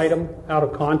single item out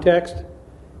of context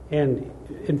and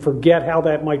forget how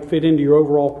that might fit into your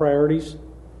overall priorities,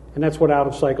 and that's what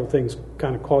out-of-cycle things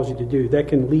kind of cause you to do. That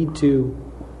can lead to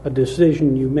a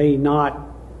decision you may not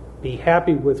be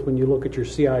happy with when you look at your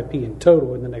CIP in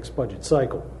total in the next budget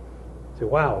cycle. Say,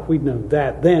 wow, if we'd known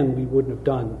that then, we wouldn't have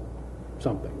done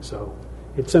something. So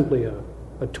it's simply a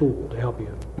tool to help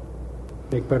you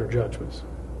make better judgments.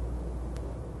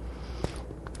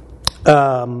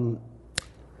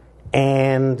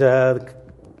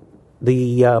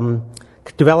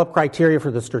 Develop criteria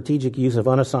for the strategic use of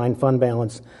unassigned fund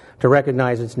balance to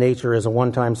recognize its nature as a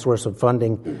one-time source of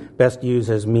funding, best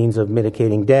used as means of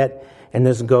mitigating debt. And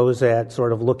this goes at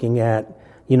sort of looking at,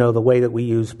 the way that we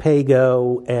use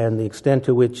PAYGO and the extent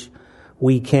to which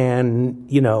we can,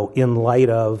 in light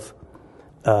of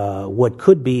what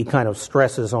could be kind of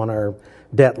stresses on our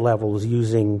debt levels,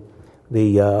 using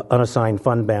the unassigned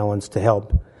fund balance to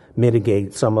help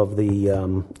mitigate some of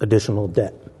the additional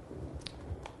debt.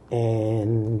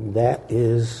 And that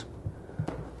is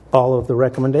all of the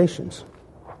recommendations.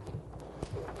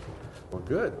 Well,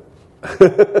 good. I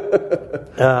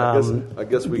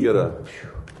guess we get a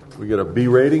B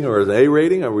rating or an A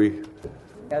rating. Are we? You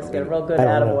guys get a real good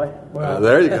attaboy.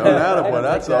 There you go, an attaboy.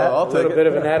 That's all. I'll take it. A little bit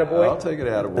of an attaboy. I'll take it,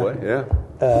 attaboy. Yeah.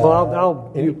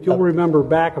 You'll remember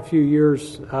back a few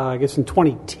years. I guess in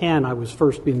 2010, I was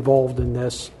first involved in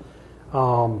this.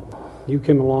 You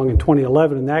came along in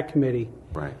 2011 in that committee.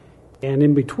 Right. And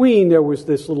in between, there was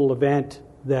this little event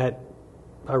that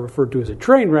I referred to as a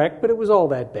train wreck, but it was all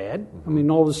that bad. I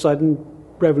mean, all of a sudden,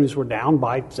 revenues were down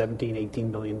by $17, $18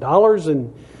 million,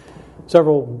 and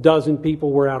several dozen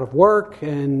people were out of work,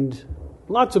 and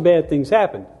lots of bad things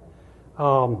happened.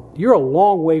 You're a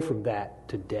long way from that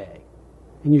today,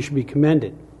 and you should be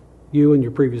commended, you and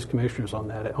your previous commissioners, on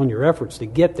that, on your efforts to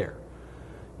get there.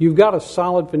 You've got a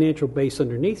solid financial base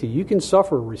underneath you. You can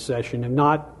suffer a recession and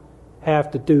not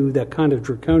have to do that kind of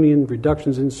draconian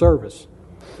reductions in service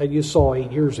that you saw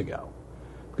 8 years ago.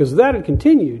 Because if that had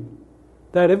continued,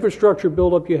 that infrastructure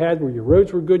buildup you had where your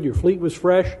roads were good, your fleet was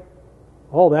fresh,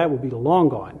 all that would be long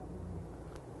gone.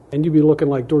 And you'd be looking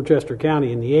like Dorchester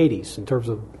County in the 80s in terms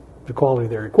of the quality of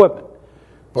their equipment.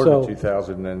 Or the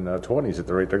 2020s at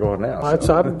the rate they're going now.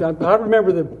 I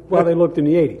remember how they looked in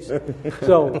the 80s.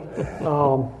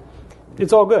 So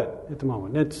it's all good at the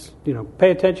moment. It's,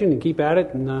 pay attention and keep at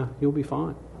it, and you'll be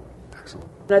fine. Excellent.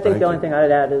 And I think the only thing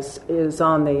I'd add is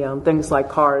on the things like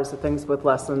cars, the things with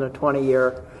less than a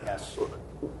 20-year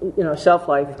shelf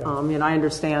life. I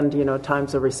understand,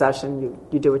 times of recession,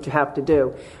 you do what you have to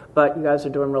do. But you guys are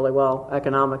doing really well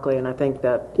economically, and I think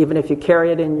that even if you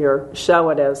carry it in show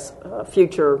it as a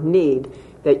future need,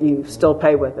 that you still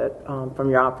pay with it from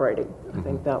your operating. I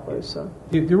think that was...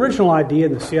 The original idea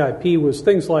in the CIP was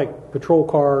things like patrol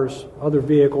cars, other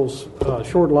vehicles,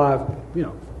 short-lived,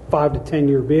 5 to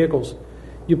 10-year vehicles.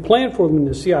 You plan for them in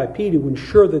the CIP to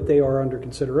ensure that they are under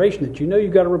consideration, that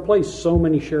you've got to replace so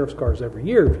many sheriff's cars every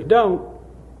year. If you don't,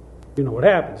 you know what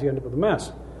happens. You end up with a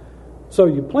mess. So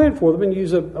you plan for them and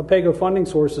use a PAYGO funding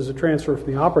source as a transfer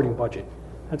from the operating budget.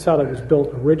 That's how that was built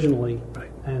originally.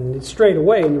 And straight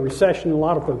away in the recession, a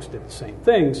lot of folks did the same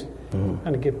things. And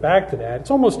to get back to that,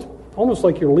 it's almost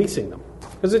like you're leasing them.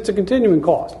 Because it's a continuing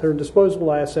cost. They're a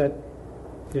disposable asset.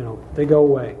 They go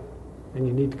away. and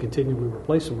you need to continually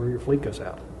replace them or your fleet goes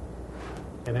out.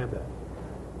 And have that.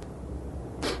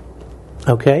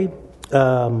 Okay.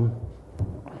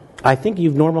 I think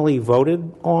you've normally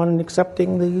voted on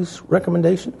accepting these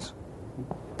recommendations.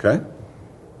 Okay.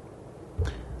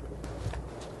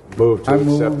 Move to I accept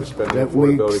the move spending that we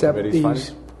affordability accept committee's these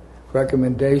findings.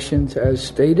 recommendations as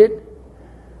stated.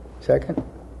 Second.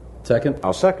 Second.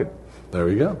 I'll second. There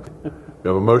we go. We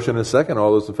have a motion and a second.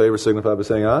 All those in favor signify by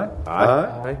saying aye.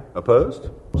 Aye. Opposed?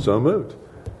 So moved.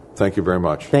 Thank you very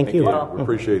much. Thank you. We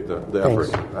appreciate the effort.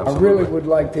 Thanks. Absolutely. I really would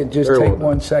like to just Very take well done.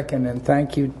 1 second and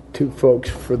thank you two folks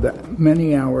for the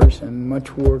many hours and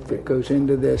much work that goes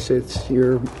into this.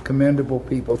 You're commendable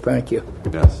people. Thank you.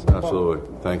 Yes, absolutely.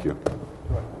 Thank you.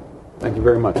 Thank you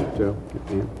very much, Joe.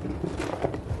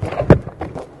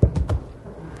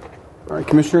 All right,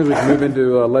 Commissioners, we can move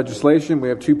into legislation. We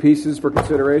have two pieces for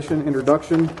consideration.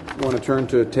 Introduction. I want to turn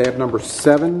to tab number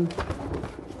 7.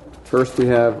 First, we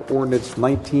have ordinance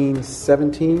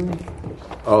 1917.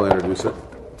 I'll introduce it.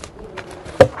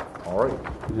 All right.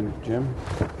 Jim?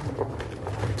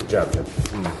 Good job, Jim.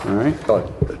 All right.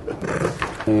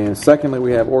 And secondly,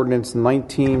 we have ordinance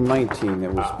 1919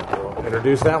 that was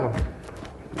Introduce that one.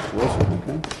 Wilson.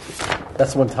 Okay.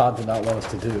 That's the one Todd did not want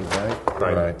us to do, right?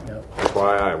 Right. Yep. That's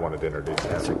why I wanted to introduce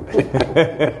that.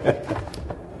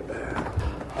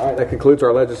 All right, that concludes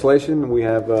our legislation. We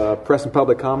have press and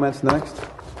public comments next.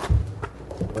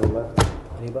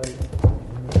 Anybody?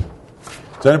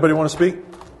 Does anybody want to speak?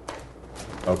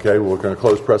 Okay, well, we're going to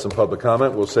close press and public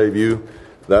comment. We'll save you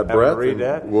that breath. read and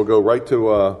that. We'll go right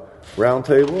to round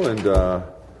table, and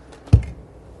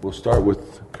we'll start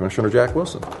with Commissioner Jack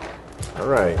Wilson. All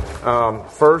right.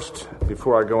 First,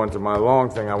 before I go into my long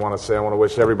thing, I want to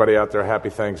wish everybody out there happy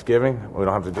Thanksgiving. We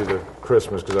don't have to do the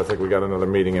Christmas because I think we got another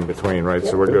meeting in between, right?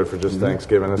 So we're good for just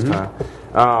Thanksgiving this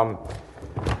time.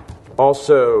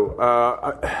 Also,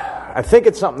 I think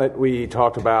it's something that we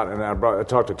talked about, and I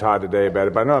talked to Todd today about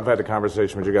it, but I know I've had a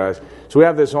conversation with you guys. So we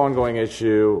have this ongoing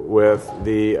issue with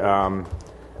the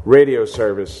radio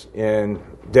service in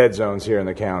dead zones here in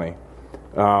the county.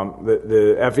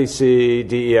 The FEC,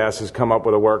 DES has come up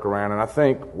with a workaround, and I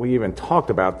think we even talked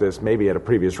about this maybe at a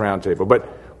previous roundtable, but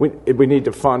we need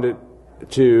to fund it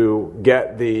to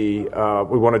get we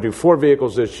want to do 4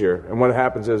 vehicles this year, and what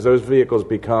happens is those vehicles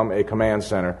become a command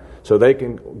center, so they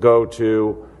can go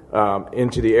to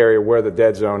into the area where the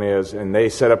dead zone is, and they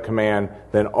set up command,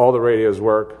 then all the radios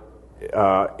work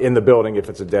in the building if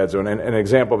it's a dead zone. And an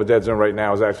example of a dead zone right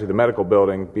now is actually the medical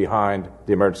building behind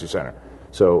the emergency center.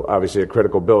 So obviously a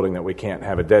critical building that we can't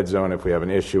have a dead zone if we have an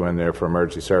issue in there for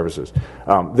emergency services.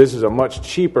 This is a much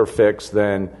cheaper fix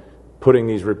than putting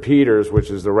these repeaters, which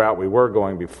is the route we were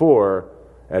going before,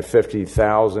 at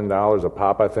 $50,000 a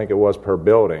pop, I think it was, per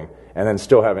building, and then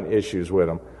still having issues with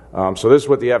them. So this is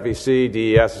what the FEC,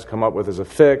 DES has come up with as a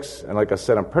fix, and like I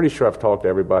said, I'm pretty sure I've talked to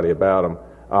everybody about them.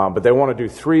 But they want to do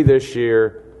 3 this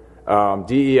year.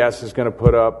 DES is going to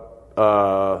put up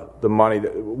the money.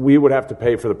 We would have to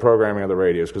pay for the programming of the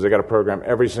radios because they got to program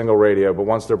every single radio, but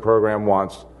once they're programmed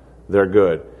once, they're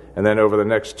good. And then over the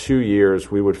next 2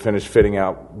 years, we would finish fitting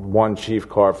out 1 chief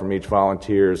car from each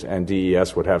volunteers, and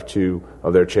DES would have 2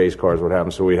 of their chase cars would have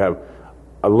them. So we'd have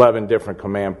 11 different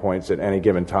command points at any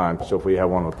given time. So if we have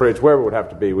one on the bridge, wherever it would have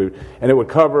to be, and it would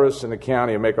cover us in the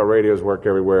county and make our radios work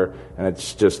everywhere. And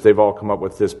it's just, they've all come up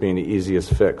with this being the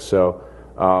easiest fix. So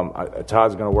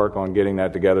Todd's going to work on getting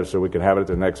that together so we can have it at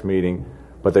the next meeting.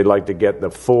 But they'd like to get the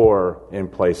 4 in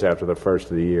place after the first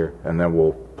of the year, and then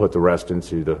we'll put the rest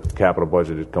into the capital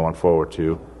budget going forward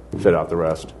to fit out the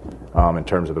rest in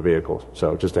terms of the vehicles.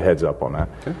 So just a heads up on that.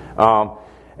 Okay.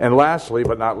 And lastly,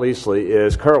 but not leastly,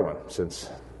 is Kerwin, since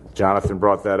Jonathan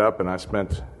brought that up, and I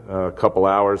spent a couple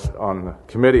hours on the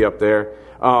committee up there.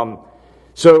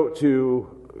 So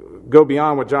to go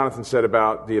beyond what Jonathan said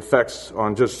about the effects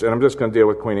on and I'm just going to deal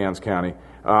with Queen Anne's County.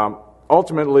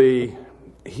 Ultimately,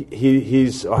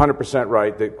 he's 100%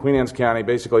 right that Queen Anne's County,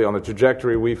 basically on the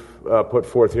trajectory we've put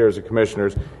forth here as the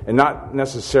commissioners, and not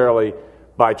necessarily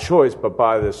by choice, but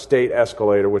by the state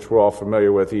escalator, which we're all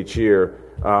familiar with each year,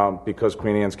 because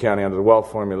Queen Anne's County under the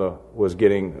wealth formula was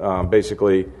getting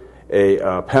basically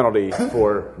a penalty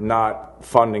for not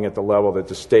funding at the level that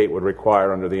the state would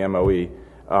require under the MOE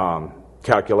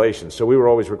calculations. So we were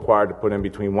always required to put in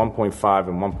between 1.5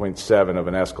 and 1.7 of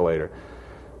an escalator.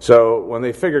 So when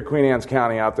they figured Queen Anne's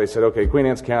County out, they said, okay, Queen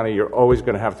Anne's County, you're always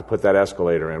going to have to put that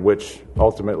escalator in, which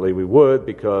ultimately we would,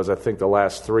 because I think the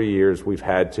last 3 years we've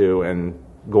had to, and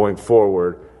going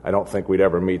forward, I don't think we'd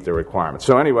ever meet the requirements.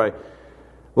 So anyway,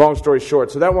 long story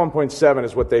short, so that 1.7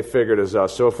 is what they figured as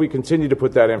us. So if we continue to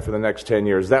put that in for the next 10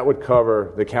 years, that would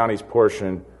cover the county's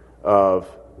portion of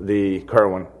the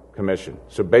Kerwin Commission.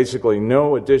 So basically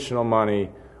no additional money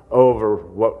over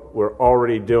what we're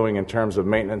already doing in terms of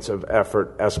maintenance of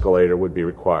effort escalator would be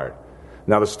required.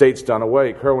 Now the state's done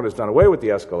away, Kerwin has done away with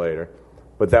the escalator,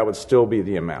 but that would still be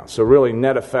the amount. So really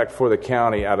net effect for the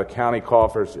county out of county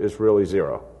coffers is really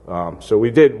zero. So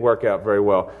we did work out very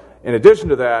well. In addition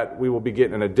to that, we will be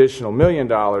getting an additional $1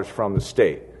 million from the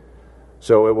state.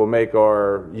 So it will make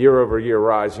our year-over-year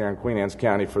rise here in Queen Anne's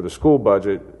County for the school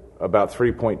budget about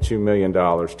 $3.2 million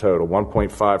total,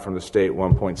 1.5 from the state,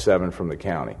 1.7 from the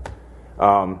county.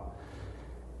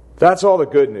 That's all the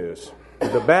good news.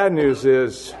 The bad news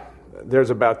is there's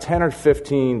about 10 or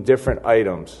 15 different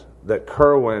items that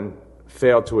Kerwin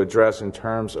failed to address in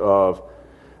terms of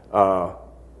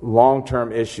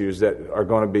long-term issues that are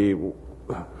going to be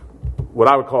what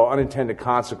I would call unintended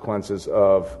consequences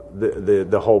of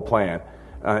the whole plan.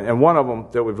 And one of them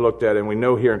that we've looked at, and we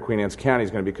know here in Queen Anne's County is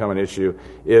going to become an issue,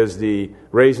 is the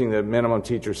raising the minimum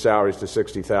teacher salaries to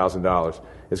 $60,000.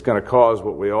 It's going to cause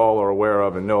what we all are aware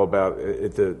of and know about.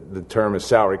 The term is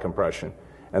salary compression.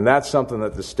 And that's something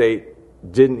that the state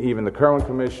didn't even, the Kerwin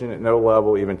Commission at no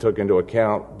level even took into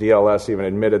account. DLS even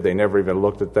admitted they never even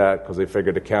looked at that because they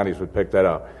figured the counties would pick that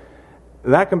up.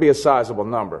 And that can be a sizable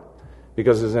number.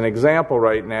 Because as an example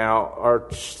right now, our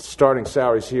starting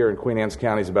salaries here in Queen Anne's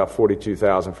County is about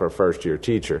 $42,000 for a first-year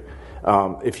teacher.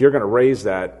 If you're going to raise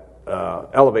that,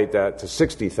 elevate that to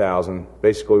 $60,000,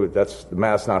 basically that's the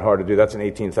math's not hard to do. That's an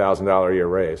 $18,000 a year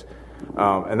raise,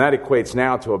 and that equates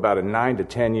now to about a 9 to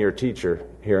 10 year teacher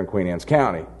here in Queen Anne's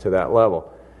County to that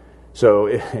level.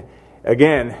 So.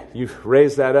 Again, you've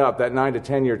raised that up. That 9 to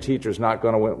 10 year teacher is not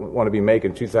going to want to be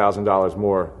making $2,000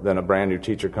 more than a brand new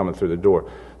teacher coming through the door.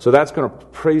 So that's going to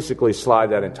basically slide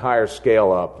that entire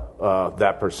scale up,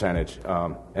 that percentage,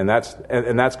 and that's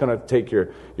going to take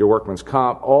your workman's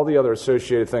comp. All the other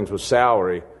associated things with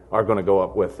salary are going to go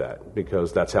up with that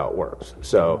because that's how it works.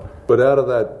 So, but out of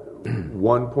that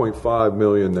 1.5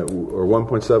 million or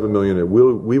 1.7 million that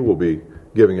we will be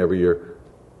giving every year,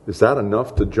 is that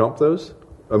enough to jump those?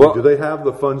 I mean, do they have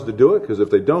the funds to do it? Because if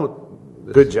they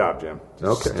don't, good job, Jim.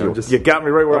 Okay, you got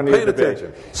me right where I needed to be.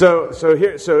 Attention. So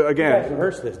again, you guys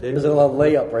rehearsed this, didn't you? There's a little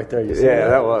layup right there. You see yeah,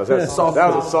 that was a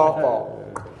softball.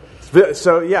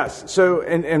 So yes,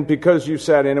 and because you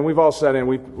sat in, and we've all sat in,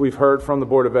 we've heard from the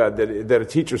Board of Ed that a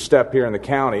teacher's step here in the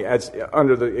county,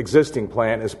 under the existing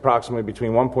plan, is approximately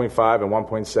between $1.5 and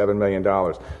 $1.7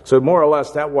 million. So more or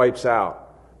less, that wipes out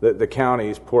the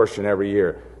county's portion every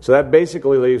year. So that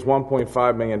basically leaves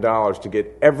 $1.5 million to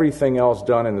get everything else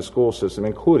done in the school system,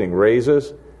 including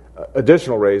raises,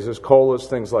 additional raises, COLAs,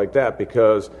 things like that,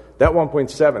 because that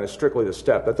 1.7 is strictly the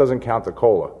step. That doesn't count the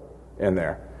COLA in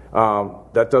there.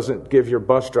 That doesn't give your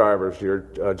bus drivers, your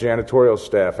janitorial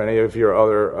staff, any of your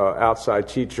other outside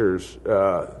teachers.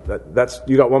 That's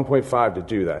you got 1.5 to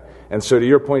do that. And so to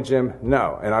your point, Jim,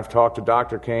 no. And I've talked to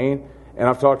Dr. Kane, and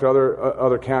I've talked to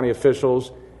other county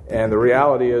officials. And the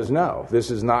reality is, no,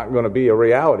 this is not going to be a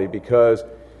reality because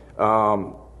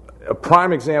a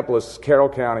prime example is Carroll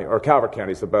County, or Calvert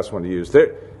County is the best one to use.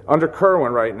 Under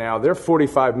Kerwin right now, they're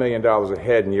 $45 million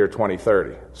ahead in year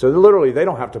 2030. So literally, they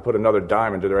don't have to put another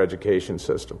dime into their education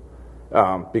system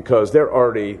because they're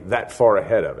already that far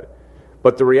ahead of it.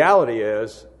 But the reality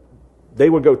is, they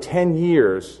would go 10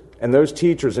 years, and those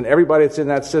teachers and everybody that's in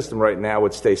that system right now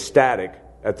would stay static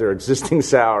at their existing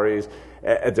salaries,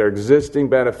 at their existing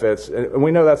benefits, and we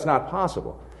know that's not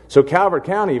possible. So Calvert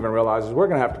County even realizes we're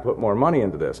going to have to put more money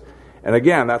into this. And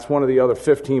again, that's one of the other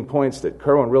 15 points that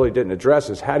Kerwin really didn't address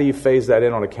is how do you phase that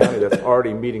in on a county that's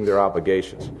already meeting their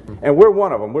obligations? And we're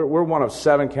one of them. We're one of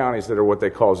 7 counties that are what they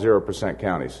call 0%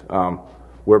 counties.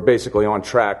 We're basically on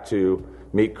track to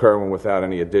meet Kerwin without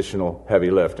any additional heavy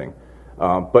lifting.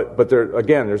 But there,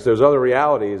 again, there's other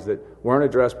realities that weren't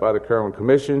addressed by the Kerwin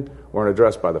Commission, weren't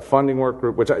addressed by the funding work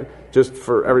group, which just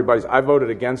for everybody's, I voted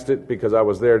against it because I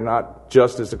was there not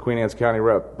just as the Queen Anne's County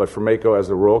rep, but for Mako as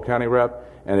the rural county rep.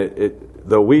 And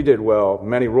though we did well,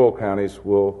 many rural counties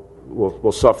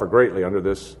will suffer greatly under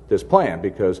this plan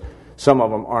because some of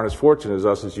them aren't as fortunate as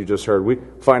us, as you just heard.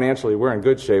 Financially, we're in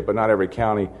good shape, but not every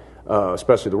county,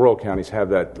 especially the rural counties, have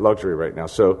that luxury right now.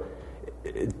 So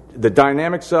the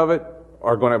dynamics of it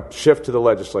are going to shift to the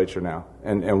legislature now.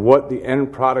 And what the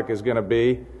end product is going to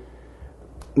be,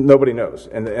 nobody knows.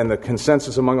 And the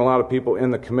consensus among a lot of people in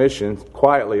the commission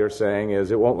quietly are saying is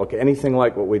it won't look anything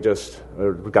like what we just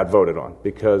got voted on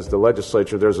because the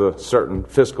legislature, there's a certain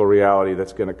fiscal reality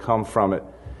that's going to come from it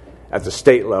at the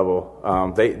state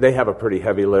level. They have a pretty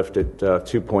heavy lift at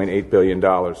 $2.8 billion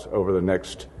over the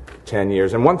next 10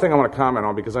 years. And one thing I want to comment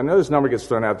on, because I know this number gets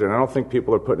thrown out there, and I don't think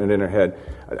people are putting it in their head.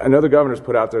 I know the governor's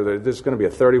put out there that this is going to be a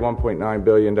 $31.9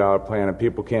 billion plan, and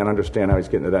people can't understand how he's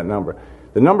getting to that number.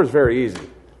 The number's very easy,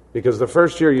 because the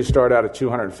first year you start out at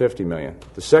 $250 million.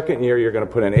 The second year you're going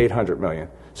to put in $800 million.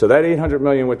 So that $800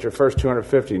 million with your first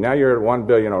 $250, now you're at $1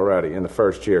 billion already in the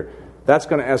first year. That's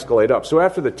going to escalate up. So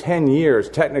after the 10 years,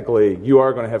 technically, you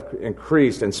are going to have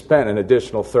increased and spent an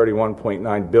additional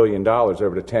 $31.9 billion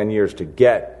over the 10 years to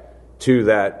get to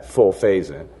that full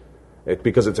phase-in.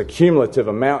 Because it's a cumulative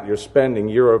amount you're spending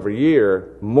year over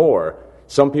year more.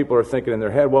 Some people are thinking in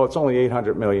their head, well, it's only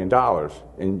 $800 million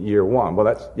in year one. Well,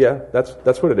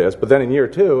 that's what it is. But then in year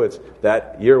two, it's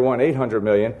that year one $800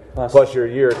 million plus your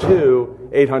year two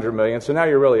 $800 million. So now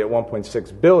you're really at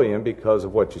 $1.6 billion because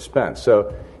of what you spent.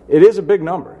 So it is a big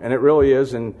number, and it really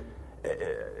is, and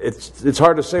it's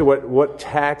hard to say what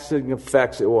taxing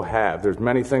effects it will have. There's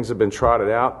many things that have been trotted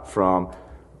out, from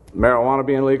marijuana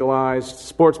being legalized,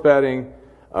 sports betting,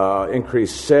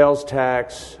 increased sales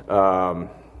tax,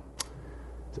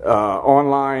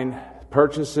 online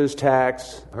purchases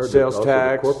tax, sales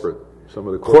tax. Some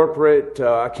of the corporate.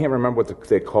 I can't remember what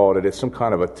they called it. It's some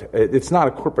kind of it's not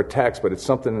a corporate tax, but it's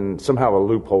something, somehow a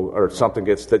loophole or something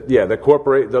gets that. Yeah, the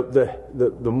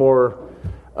more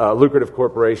lucrative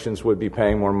corporations would be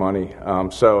paying more money.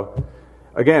 So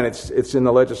again, it's in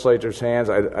the legislature's hands.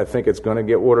 I think it's going to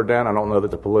get watered down. I don't know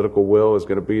that the political will is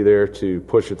going to be there to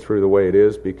push it through the way it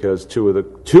is, because two of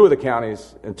the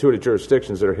counties and two of the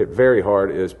jurisdictions that are hit very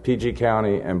hard is PG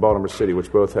County and Baltimore City, which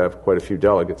both have quite a few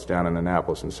delegates down in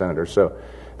Annapolis and senators. So,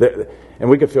 and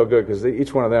we can feel good because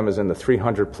each one of them is in the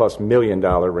 $300+ million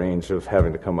range of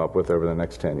having to come up with over the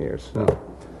next 10 years.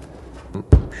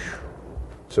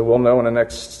 So we'll know in the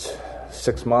next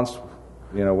 6 months,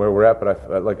 where we're at.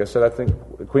 But like I said, I think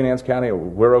Queen Anne's County,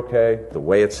 we're okay the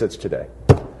way it sits today.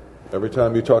 Every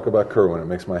time you talk about Kerwin, it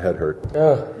makes my head hurt.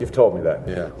 You've told me that.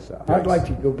 Yeah. So, I'd like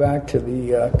to go back to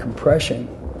the compression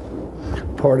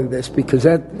part of this, because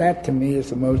that to me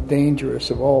is the most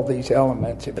dangerous of all these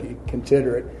elements, if you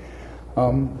consider it.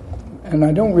 And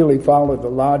I don't really follow the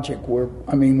logic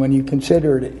when you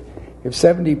consider it, if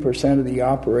 70% of the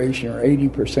operation or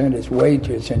 80% is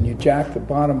wages, and you jack the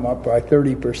bottom up by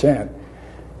 30%,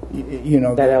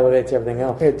 that elevates everything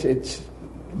else.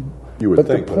 But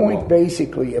the point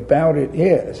basically about it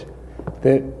is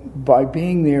that by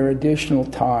being there additional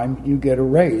time, you get a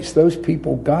raise. Those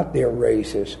people got their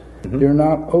raises. Mm-hmm. They're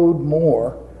not owed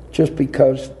more just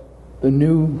because the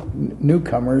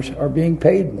newcomers are being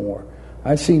paid more.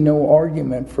 I see no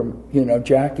argument from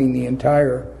jacking the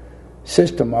entire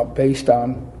system up based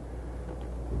on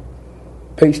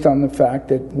the fact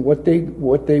that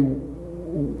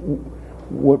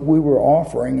what we were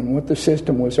offering and what the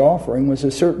system was offering was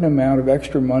a certain amount of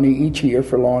extra money each year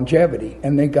for longevity,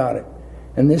 and they got it.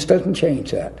 And this doesn't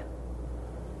change that.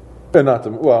 And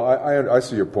I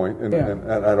see your point, and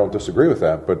I don't disagree with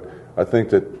that, but I think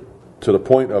that to the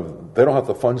point of they don't have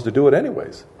the funds to do it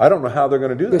anyways. I don't know how they're going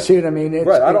to do that. You see what I mean?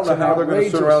 Right. I don't know how they're going to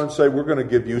sit around and say, we're going to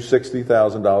give you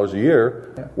 $60,000 a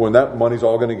year when that money's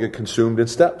all going to get consumed in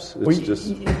steps. It's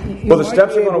the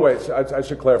steps are going away. I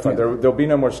should clarify. There'll be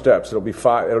no more steps. It'll be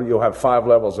you'll have 5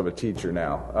 levels of a teacher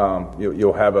now.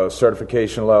 You'll have a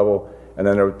certification level, and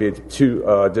then there would be 2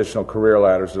 additional career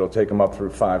ladders that'll take them up through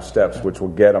 5 steps, which will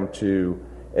get them to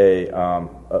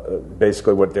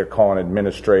basically what they're calling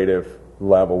administrative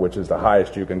level, which is the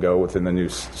highest you can go within the new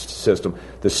system.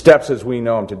 The steps as we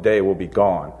know them today will be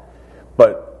gone.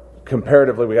 But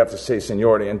comparatively, we have to say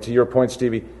seniority. And to your point,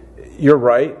 Stevie, you're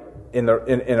right. In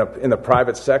the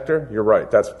private sector, you're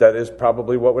right. That is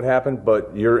probably what would happen.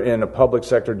 But you're in a public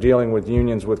sector dealing with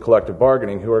unions with collective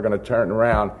bargaining who are going to turn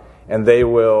around and they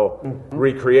will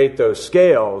recreate those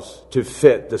scales to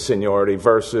fit the seniority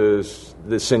versus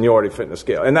the seniority fit in the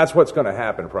scale. And that's what's going to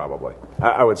happen probably.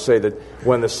 I would say that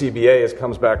when the CBA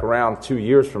comes back around 2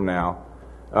 years from now,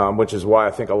 which is why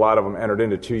I think a lot of them entered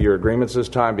into 2-year agreements this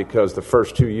time, because the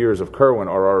first 2 years of Kerwin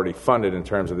are already funded in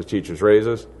terms of the teachers'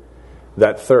 raises.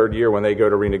 That third year when they go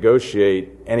to renegotiate,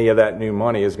 any of that new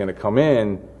money is going to come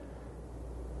in.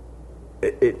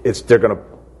 They're going to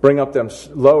bring up them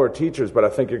lower teachers, but I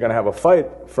think you're going to have a fight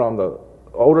from the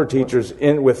older teachers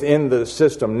within the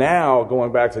system now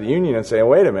going back to the union and saying,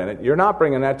 wait a minute, you're not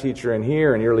bringing that teacher in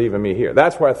here and you're leaving me here.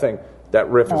 That's where I think that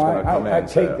riff is going to come in. I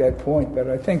take that point, but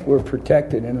I think we're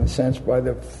protected in a sense by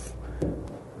the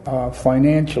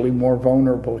financially more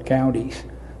vulnerable counties.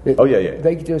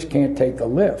 They just can't take the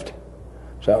lift.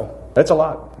 So that's a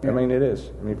lot. Yeah. I mean, it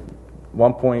is. I mean,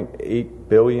 $1.8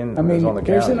 billion is on the counties.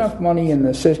 There's enough money in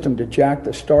the system to jack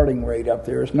the starting rate up.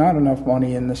 There's not enough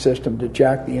money in the system to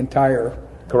jack the entire.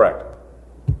 Correct.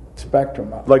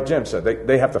 spectrum of it. Like Jim said,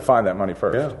 they have to find that money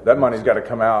first. Yeah. That money's got to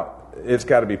come out. It's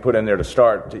got to be put in there to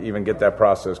start to even get that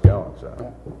process going.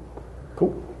 So.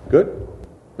 Cool. Good.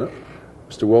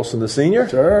 Mr. Wilson, the senior?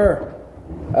 Sir.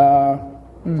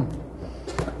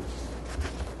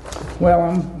 Well,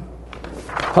 I'm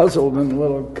puzzled and a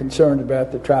little concerned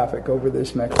about the traffic over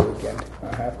this next weekend,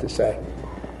 I have to say.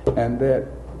 And that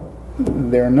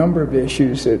there are a number of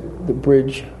issues that the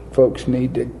bridge folks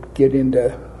need to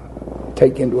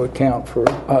take into account for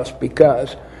us,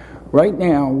 because right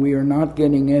now we are not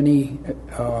getting any,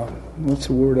 what's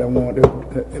the word I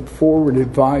want, forward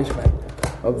advisement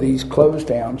of these close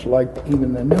downs like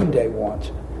even the noonday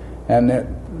ones. And that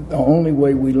the only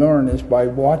way we learn is by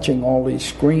watching all these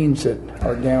screens that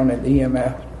are down at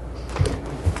EMF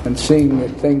and seeing that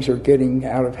things are getting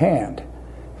out of hand.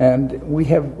 And we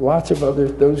have lots of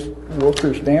those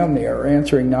workers down there are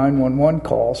answering 911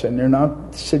 calls, and they're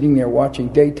not sitting there watching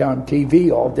daytime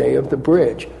TV all day of the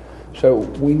bridge. So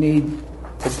we need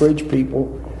the bridge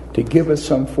people to give us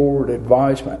some forward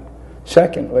advisement.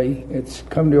 Secondly, it's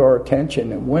come to our attention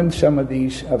that when some of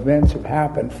these events have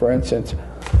happened, for instance,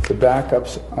 the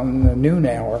backups on the noon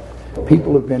hour,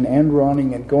 people have been end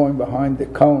running and going behind the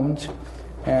cones,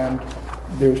 and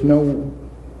there's no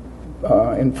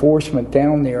enforcement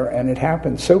down there, and it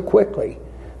happens so quickly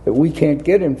that we can't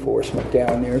get enforcement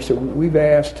down there. So we've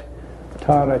asked,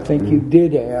 Todd, I think you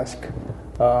did ask,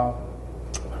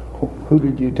 who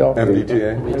did you talk to?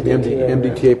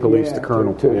 MDTA police, the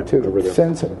colonel. To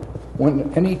send some.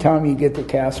 Anytime you get to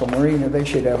Castle Marina, they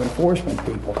should have enforcement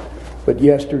people. But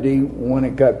yesterday, when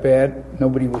it got bad,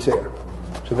 nobody was there.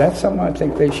 So that's something I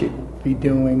think they should be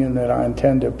doing, and that I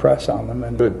intend to press on them.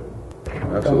 And good.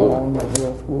 Absolutely. Along,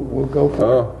 and we'll go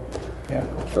for it. Yeah.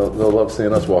 They'll love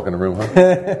seeing us walk in the room,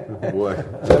 huh? Boy.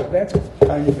 So that's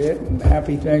kind of it, and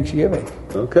happy Thanksgiving.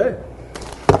 Okay.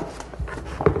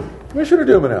 Commissioner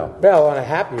Dumino. Well, on a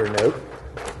happier note,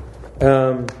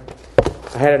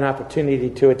 I had an opportunity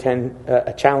to attend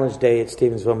a challenge day at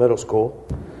Stevensville Middle School.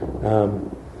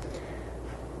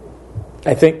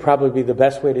 I think probably the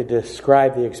best way to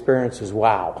describe the experience is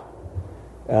wow.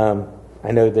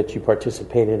 I know that you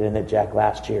participated in it, Jack,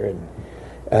 last year,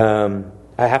 and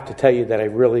I have to tell you that I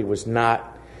really was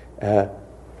not, I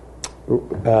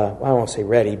won't say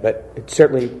ready, but it's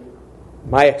certainly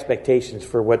my expectations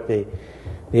for what the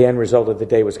end result of the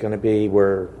day was going to be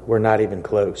were not even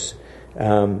close.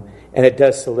 And it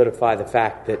does solidify the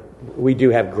fact that we do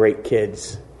have great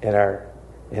kids in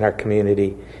our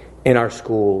community, in our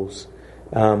schools.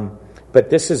 But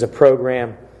this is a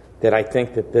program that I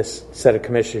think that this set of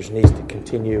commissioners needs to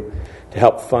continue to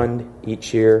help fund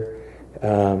each year.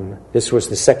 This was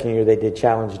the second year they did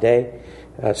Challenge Day.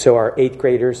 So our 8th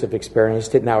graders have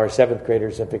experienced it. Now our 7th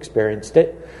graders have experienced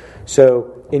it.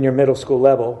 So in your middle school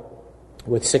level,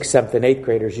 with 6th, 7th, and 8th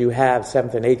graders, you have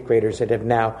 7th and 8th graders that have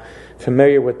now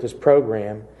familiar with this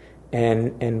program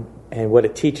and what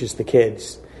it teaches the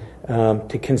kids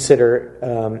to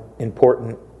consider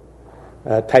important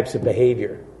types of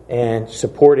behavior and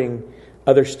supporting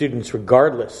other students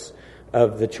regardless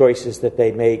of the choices that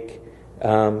they make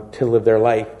to live their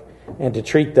life and to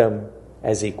treat them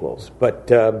as equals.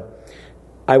 But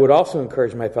I would also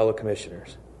encourage my fellow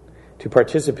commissioners to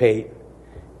participate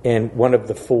in one of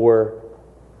the 4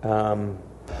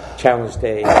 Challenge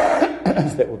Days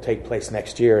that will take place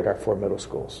next year at our 4 middle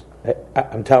schools.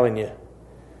 I'm telling you,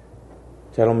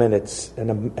 gentlemen, it's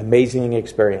an amazing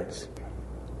experience.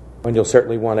 And you'll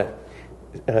certainly want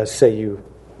to say you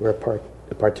were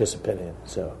a participant in.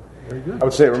 So, very good. I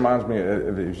would say it reminds me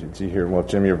of you hear. Well,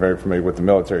 Jim, you're very familiar with the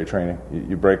military training.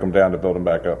 You break them down to build them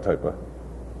back up, type of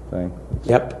thing.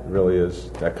 Yep, it really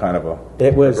is that kind of a.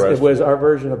 It was our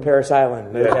version of Paris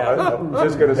Island. No doubt. I'm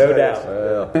just going to say,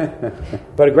 no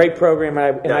doubt. But a great program,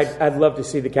 and I'd love to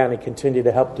see the county continue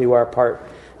to help do our part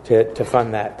to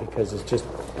fund that, because it's just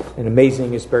an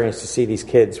amazing experience to see these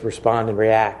kids respond and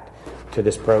react to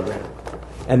this program,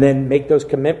 and then make those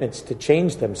commitments to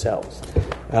change themselves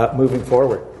moving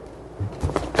forward.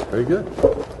 Very good.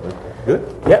 Good.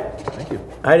 Yep. Thank you.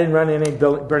 I didn't run any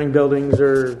burning buildings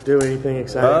or do anything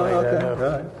exciting like that.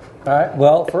 No. All right.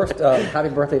 Well, first, happy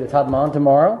birthday to Todd Mon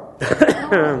tomorrow.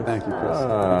 Thank you, Chris.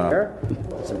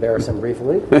 Let's embarrass him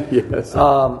briefly. Yes.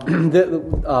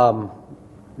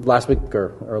 Last week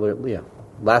or earlier,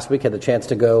 last week had the chance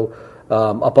to go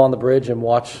up on the bridge and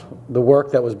watch the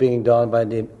work that was being done by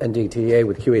NDTA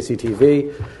with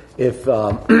QAC-TV. If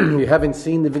you haven't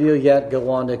seen the video yet, go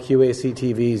on to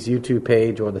QAC-TV's YouTube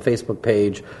page or the Facebook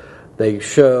page. They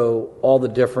show all the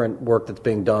different work that's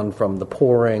being done, from the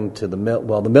pouring to the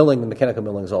milling. The mechanical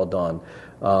milling is all done,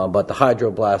 but the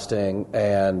hydroblasting,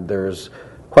 and there's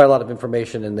quite a lot of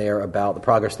information in there about the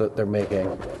progress that they're making.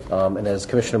 And as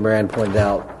Commissioner Moran pointed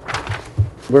out,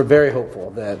 we're very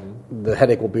hopeful that the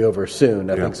headache will be over soon.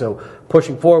 I think so.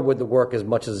 Pushing forward with the work, as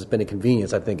much as it's been a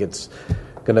convenience, I think it's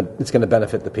going to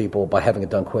benefit the people by having it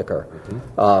done quicker.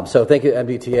 So thank you,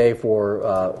 MDTA,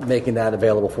 for making that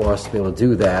available for us to be able to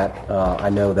do that. I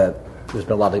know that there's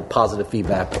been a lot of positive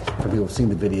feedback from people who've seen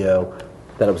the video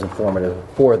that it was informative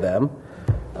for them.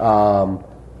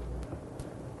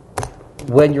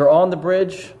 When you're on the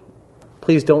bridge,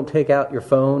 please don't take out your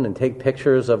phone and take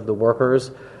pictures of the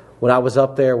workers. When I was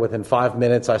up there, within 5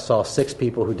 minutes, I saw 6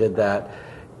 people who did that.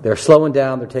 They're slowing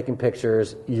down, they're taking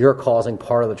pictures. You're causing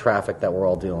part of the traffic that we're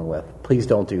all dealing with. Please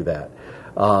don't do that.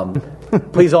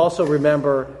 Please also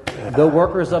remember, the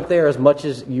workers up there, as much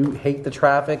as you hate the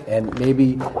traffic and maybe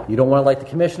you don't want to like the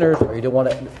commissioners or you don't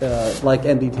want to like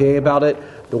MDTA about it,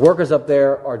 the workers up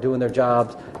there are doing their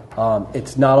jobs.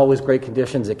 It's not always great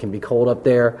conditions. It can be cold up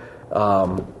there.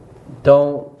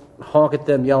 Don't honk at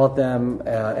them, yell at them,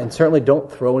 and certainly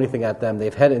don't throw anything at them.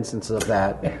 They've had instances of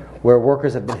that where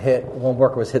workers have been hit. One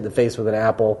worker was hit in the face with an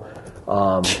apple.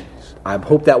 I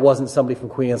hope that wasn't somebody from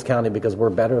Queen Anne's County, because we're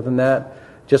better than that.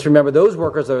 Just remember, those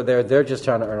workers that are there, they're just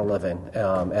trying to earn a living,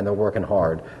 and they're working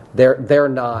hard. They're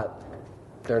not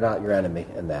your enemy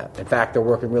in that. In fact, they're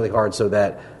working really hard so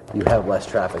that you have less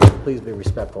traffic. So please be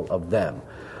respectful of them.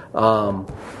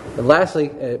 And lastly,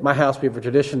 at my house, we have a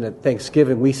tradition that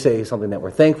Thanksgiving we say something that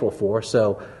we're thankful for.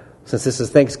 So since this is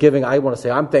Thanksgiving, I want to say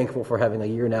I'm thankful for having a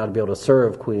year now to be able to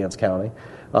serve Queen Anne's County.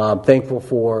 Thankful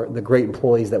for the great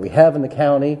employees that we have in the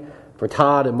county, for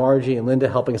Todd and Margie and Linda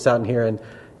helping us out in here, and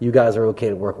you guys are okay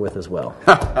to work with as well.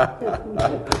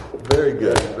 Very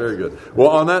good, very good. Well,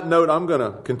 on that note, I'm going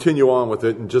to continue on with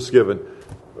it and just give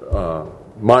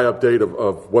my update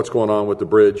of what's going on with the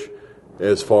bridge.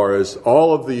 As far as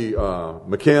all of the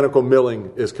mechanical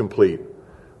milling is complete.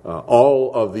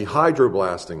 All of the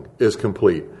hydroblasting is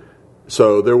complete.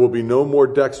 So there will be no more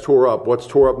decks tore up. What's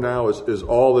tore up now is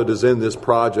all that is in this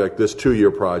project, this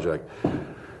 2-year project.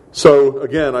 So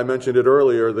again, I mentioned it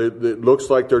earlier, it looks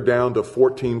like they're down to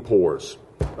 14 pours.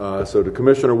 So to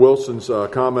Commissioner Wilson's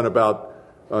comment about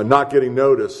not getting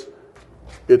notice,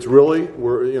 it's really, I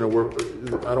don't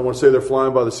want to say they're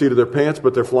flying by the seat of their pants,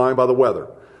 but they're flying by the weather.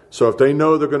 So if they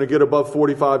know they're going to get above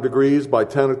 45 degrees by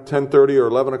 10:30 or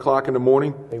 11 o'clock in the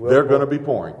morning, they're going to be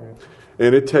pouring.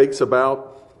 And it takes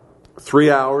about 3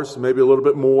 hours, maybe a little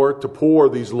bit more, to pour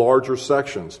these larger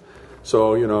sections.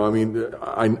 So,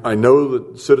 I know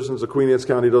that citizens of Queen Anne's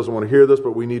County doesn't want to hear this,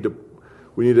 but we need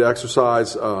to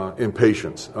exercise in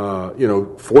patience.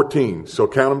 14. So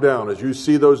count them down. As you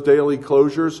see those daily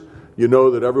closures, you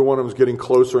know that every one of them is getting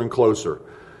closer and closer.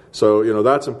 So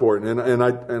that's important.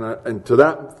 And to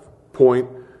that point,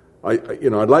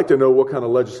 I'd like to know what kind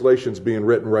of legislation is being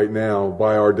written right now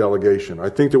by our delegation. I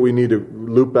think that we need to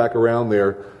loop back around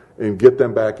there and get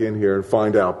them back in here and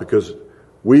find out, because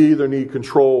we either need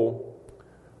control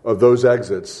of those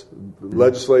exits,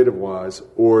 legislative-wise,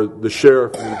 or the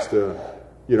sheriff needs to,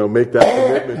 make that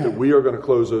commitment that we are going to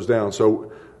close those down.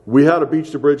 So we had a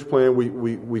beach to bridge plan.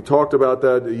 We talked about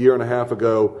that a year and a half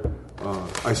ago.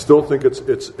 I still think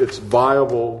it's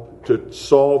viable to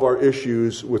solve our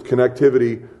issues with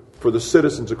connectivity for the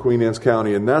citizens of Queen Anne's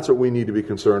County, and that's what we need to be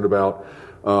concerned about.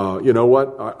 You know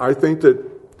what? I think that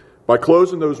by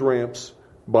closing those ramps,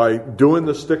 by doing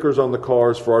the stickers on the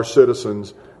cars for our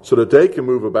citizens so that they can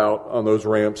move about on those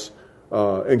ramps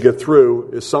and get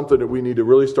through, is something that we need to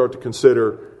really start to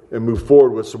consider and move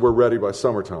forward with, so we're ready by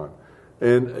summertime.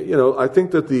 And I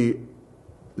think that the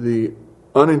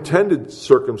unintended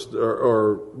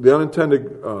the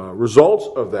unintended results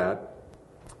of that,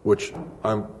 which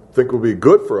I think will be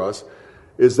good for us,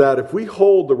 is that if we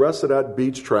hold the rest of that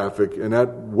beach traffic and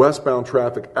that westbound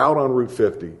traffic out on Route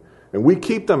 50, and we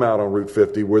keep them out on Route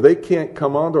 50 where they can't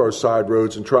come onto our side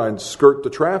roads and try and skirt the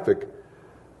traffic,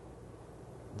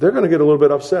 they're going to get a little bit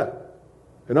upset.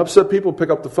 And upset people pick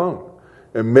up the phone.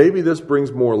 And maybe this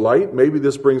brings more light, maybe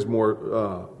this brings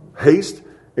more haste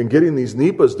in getting these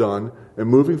NEPAs done and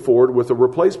moving forward with a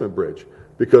replacement bridge.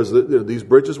 Because these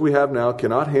bridges we have now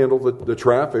cannot handle the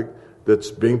traffic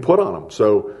that's being put on them.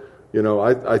 So,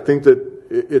 I think that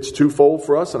it's twofold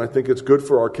for us, and I think it's good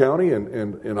for our county,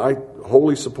 and I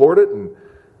wholly support it, and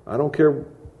I don't care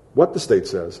what the state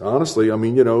says. Honestly,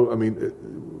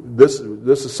 this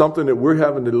is something that we're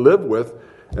having to live with,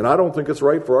 and I don't think it's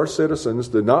right for our citizens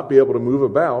to not be able to move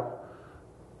about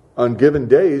on given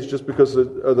days just because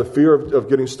of the fear of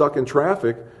getting stuck in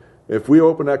traffic. If we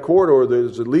open that corridor,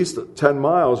 there's at least 10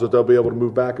 miles that they'll be able to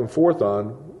move back and forth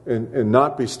on and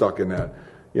not be stuck in that.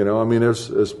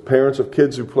 As parents of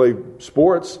kids who play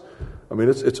sports, I mean,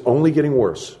 it's only getting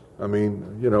worse. I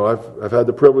mean, you know, I've had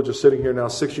the privilege of sitting here now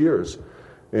 6 years,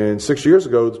 and 6 years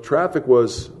ago the traffic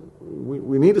was.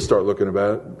 We need to start looking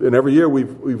about it, and every year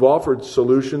we've offered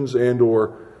solutions and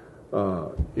or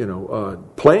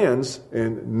plans,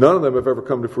 and none of them have ever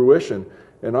come to fruition.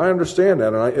 And I understand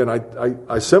that, and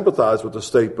I sympathize with the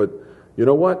state, but you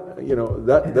know what? You know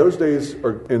that those days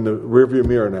are in the rearview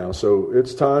mirror now. So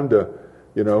it's time to,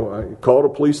 call it a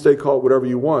police state, call it whatever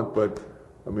you want. But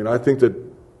I mean, I think that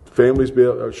families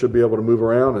should be able to move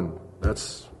around, and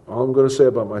that's all I'm going to say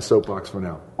about my soapbox for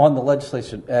now. On the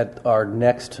legislation, at our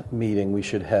next meeting, we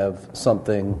should have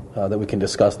something that we can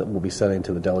discuss that we'll be sending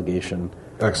to the delegation.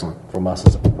 Excellent. From us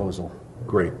as a proposal.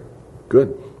 Great.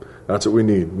 Good. That's what we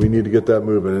need. We need to get that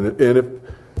moving. And if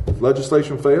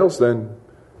legislation fails, then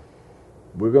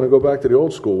we're going to go back to the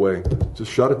old school way.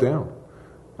 Just shut it down.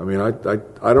 I mean, I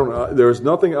don't. There's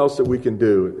nothing else that we can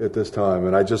do at this time,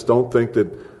 and I just don't think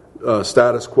that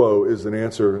status quo is an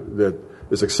answer that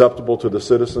is acceptable to the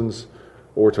citizens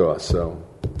or to us. So,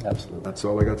 absolutely, that's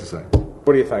all I got to say.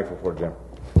 What are you thankful for, Jim?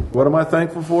 What am I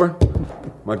thankful for?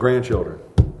 My grandchildren.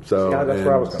 So, yeah, that's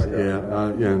where I was going to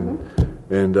go.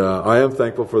 Yeah, and I am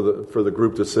thankful for the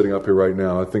group that's sitting up here right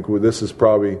now. I think this is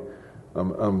probably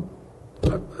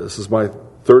this is my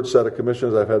third set of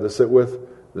commissioners I've had to sit with.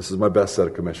 This is my best set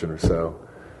of commissioners. So.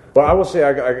 Well, I will say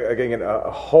I gained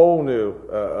a whole new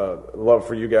love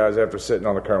for you guys after sitting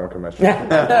on the Kerwin Commission.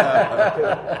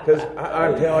 Because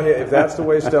I'm telling you, if that's the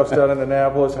way stuff's done in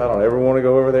Annapolis, I don't ever want to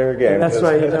go over there again. That's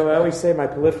right. I always say my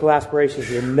political aspirations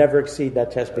will never exceed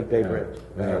that Chesapeake Bay Bridge.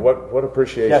 Yeah. What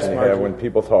appreciation you have when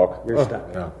people talk. Your stuff.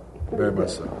 Yeah, very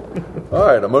much so. All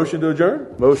right, a motion to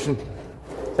adjourn? Motion.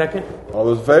 Second. All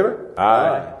those in favor?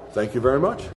 Aye. Thank you very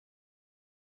much.